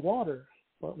without any water.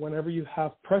 But whenever you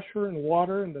have pressure and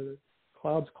water and the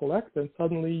clouds collect, then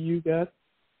suddenly you get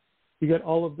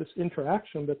all of this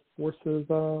interaction that forces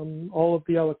all of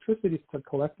the electricity to start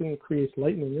collecting and creates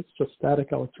lightning. It's just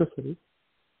static electricity.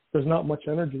 There's not much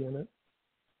energy in it,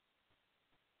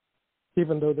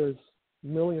 even though there's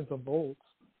millions of volts.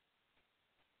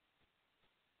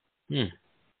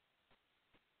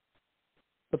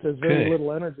 But there's very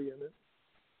little energy in it.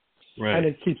 Right. And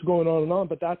it keeps going on and on,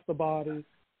 but that's the body.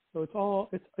 So it's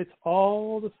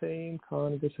all the same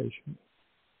conversation.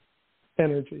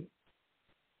 Energy.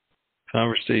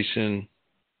 Conversation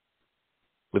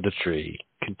with a tree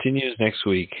continues next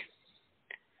week.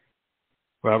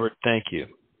 Robert, thank you.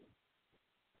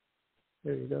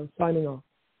 There you go. Signing off.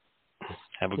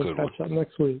 Have a We'll good one. catch up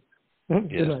next week.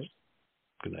 Good night.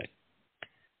 Good night.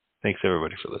 Thanks,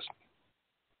 everybody, for listening.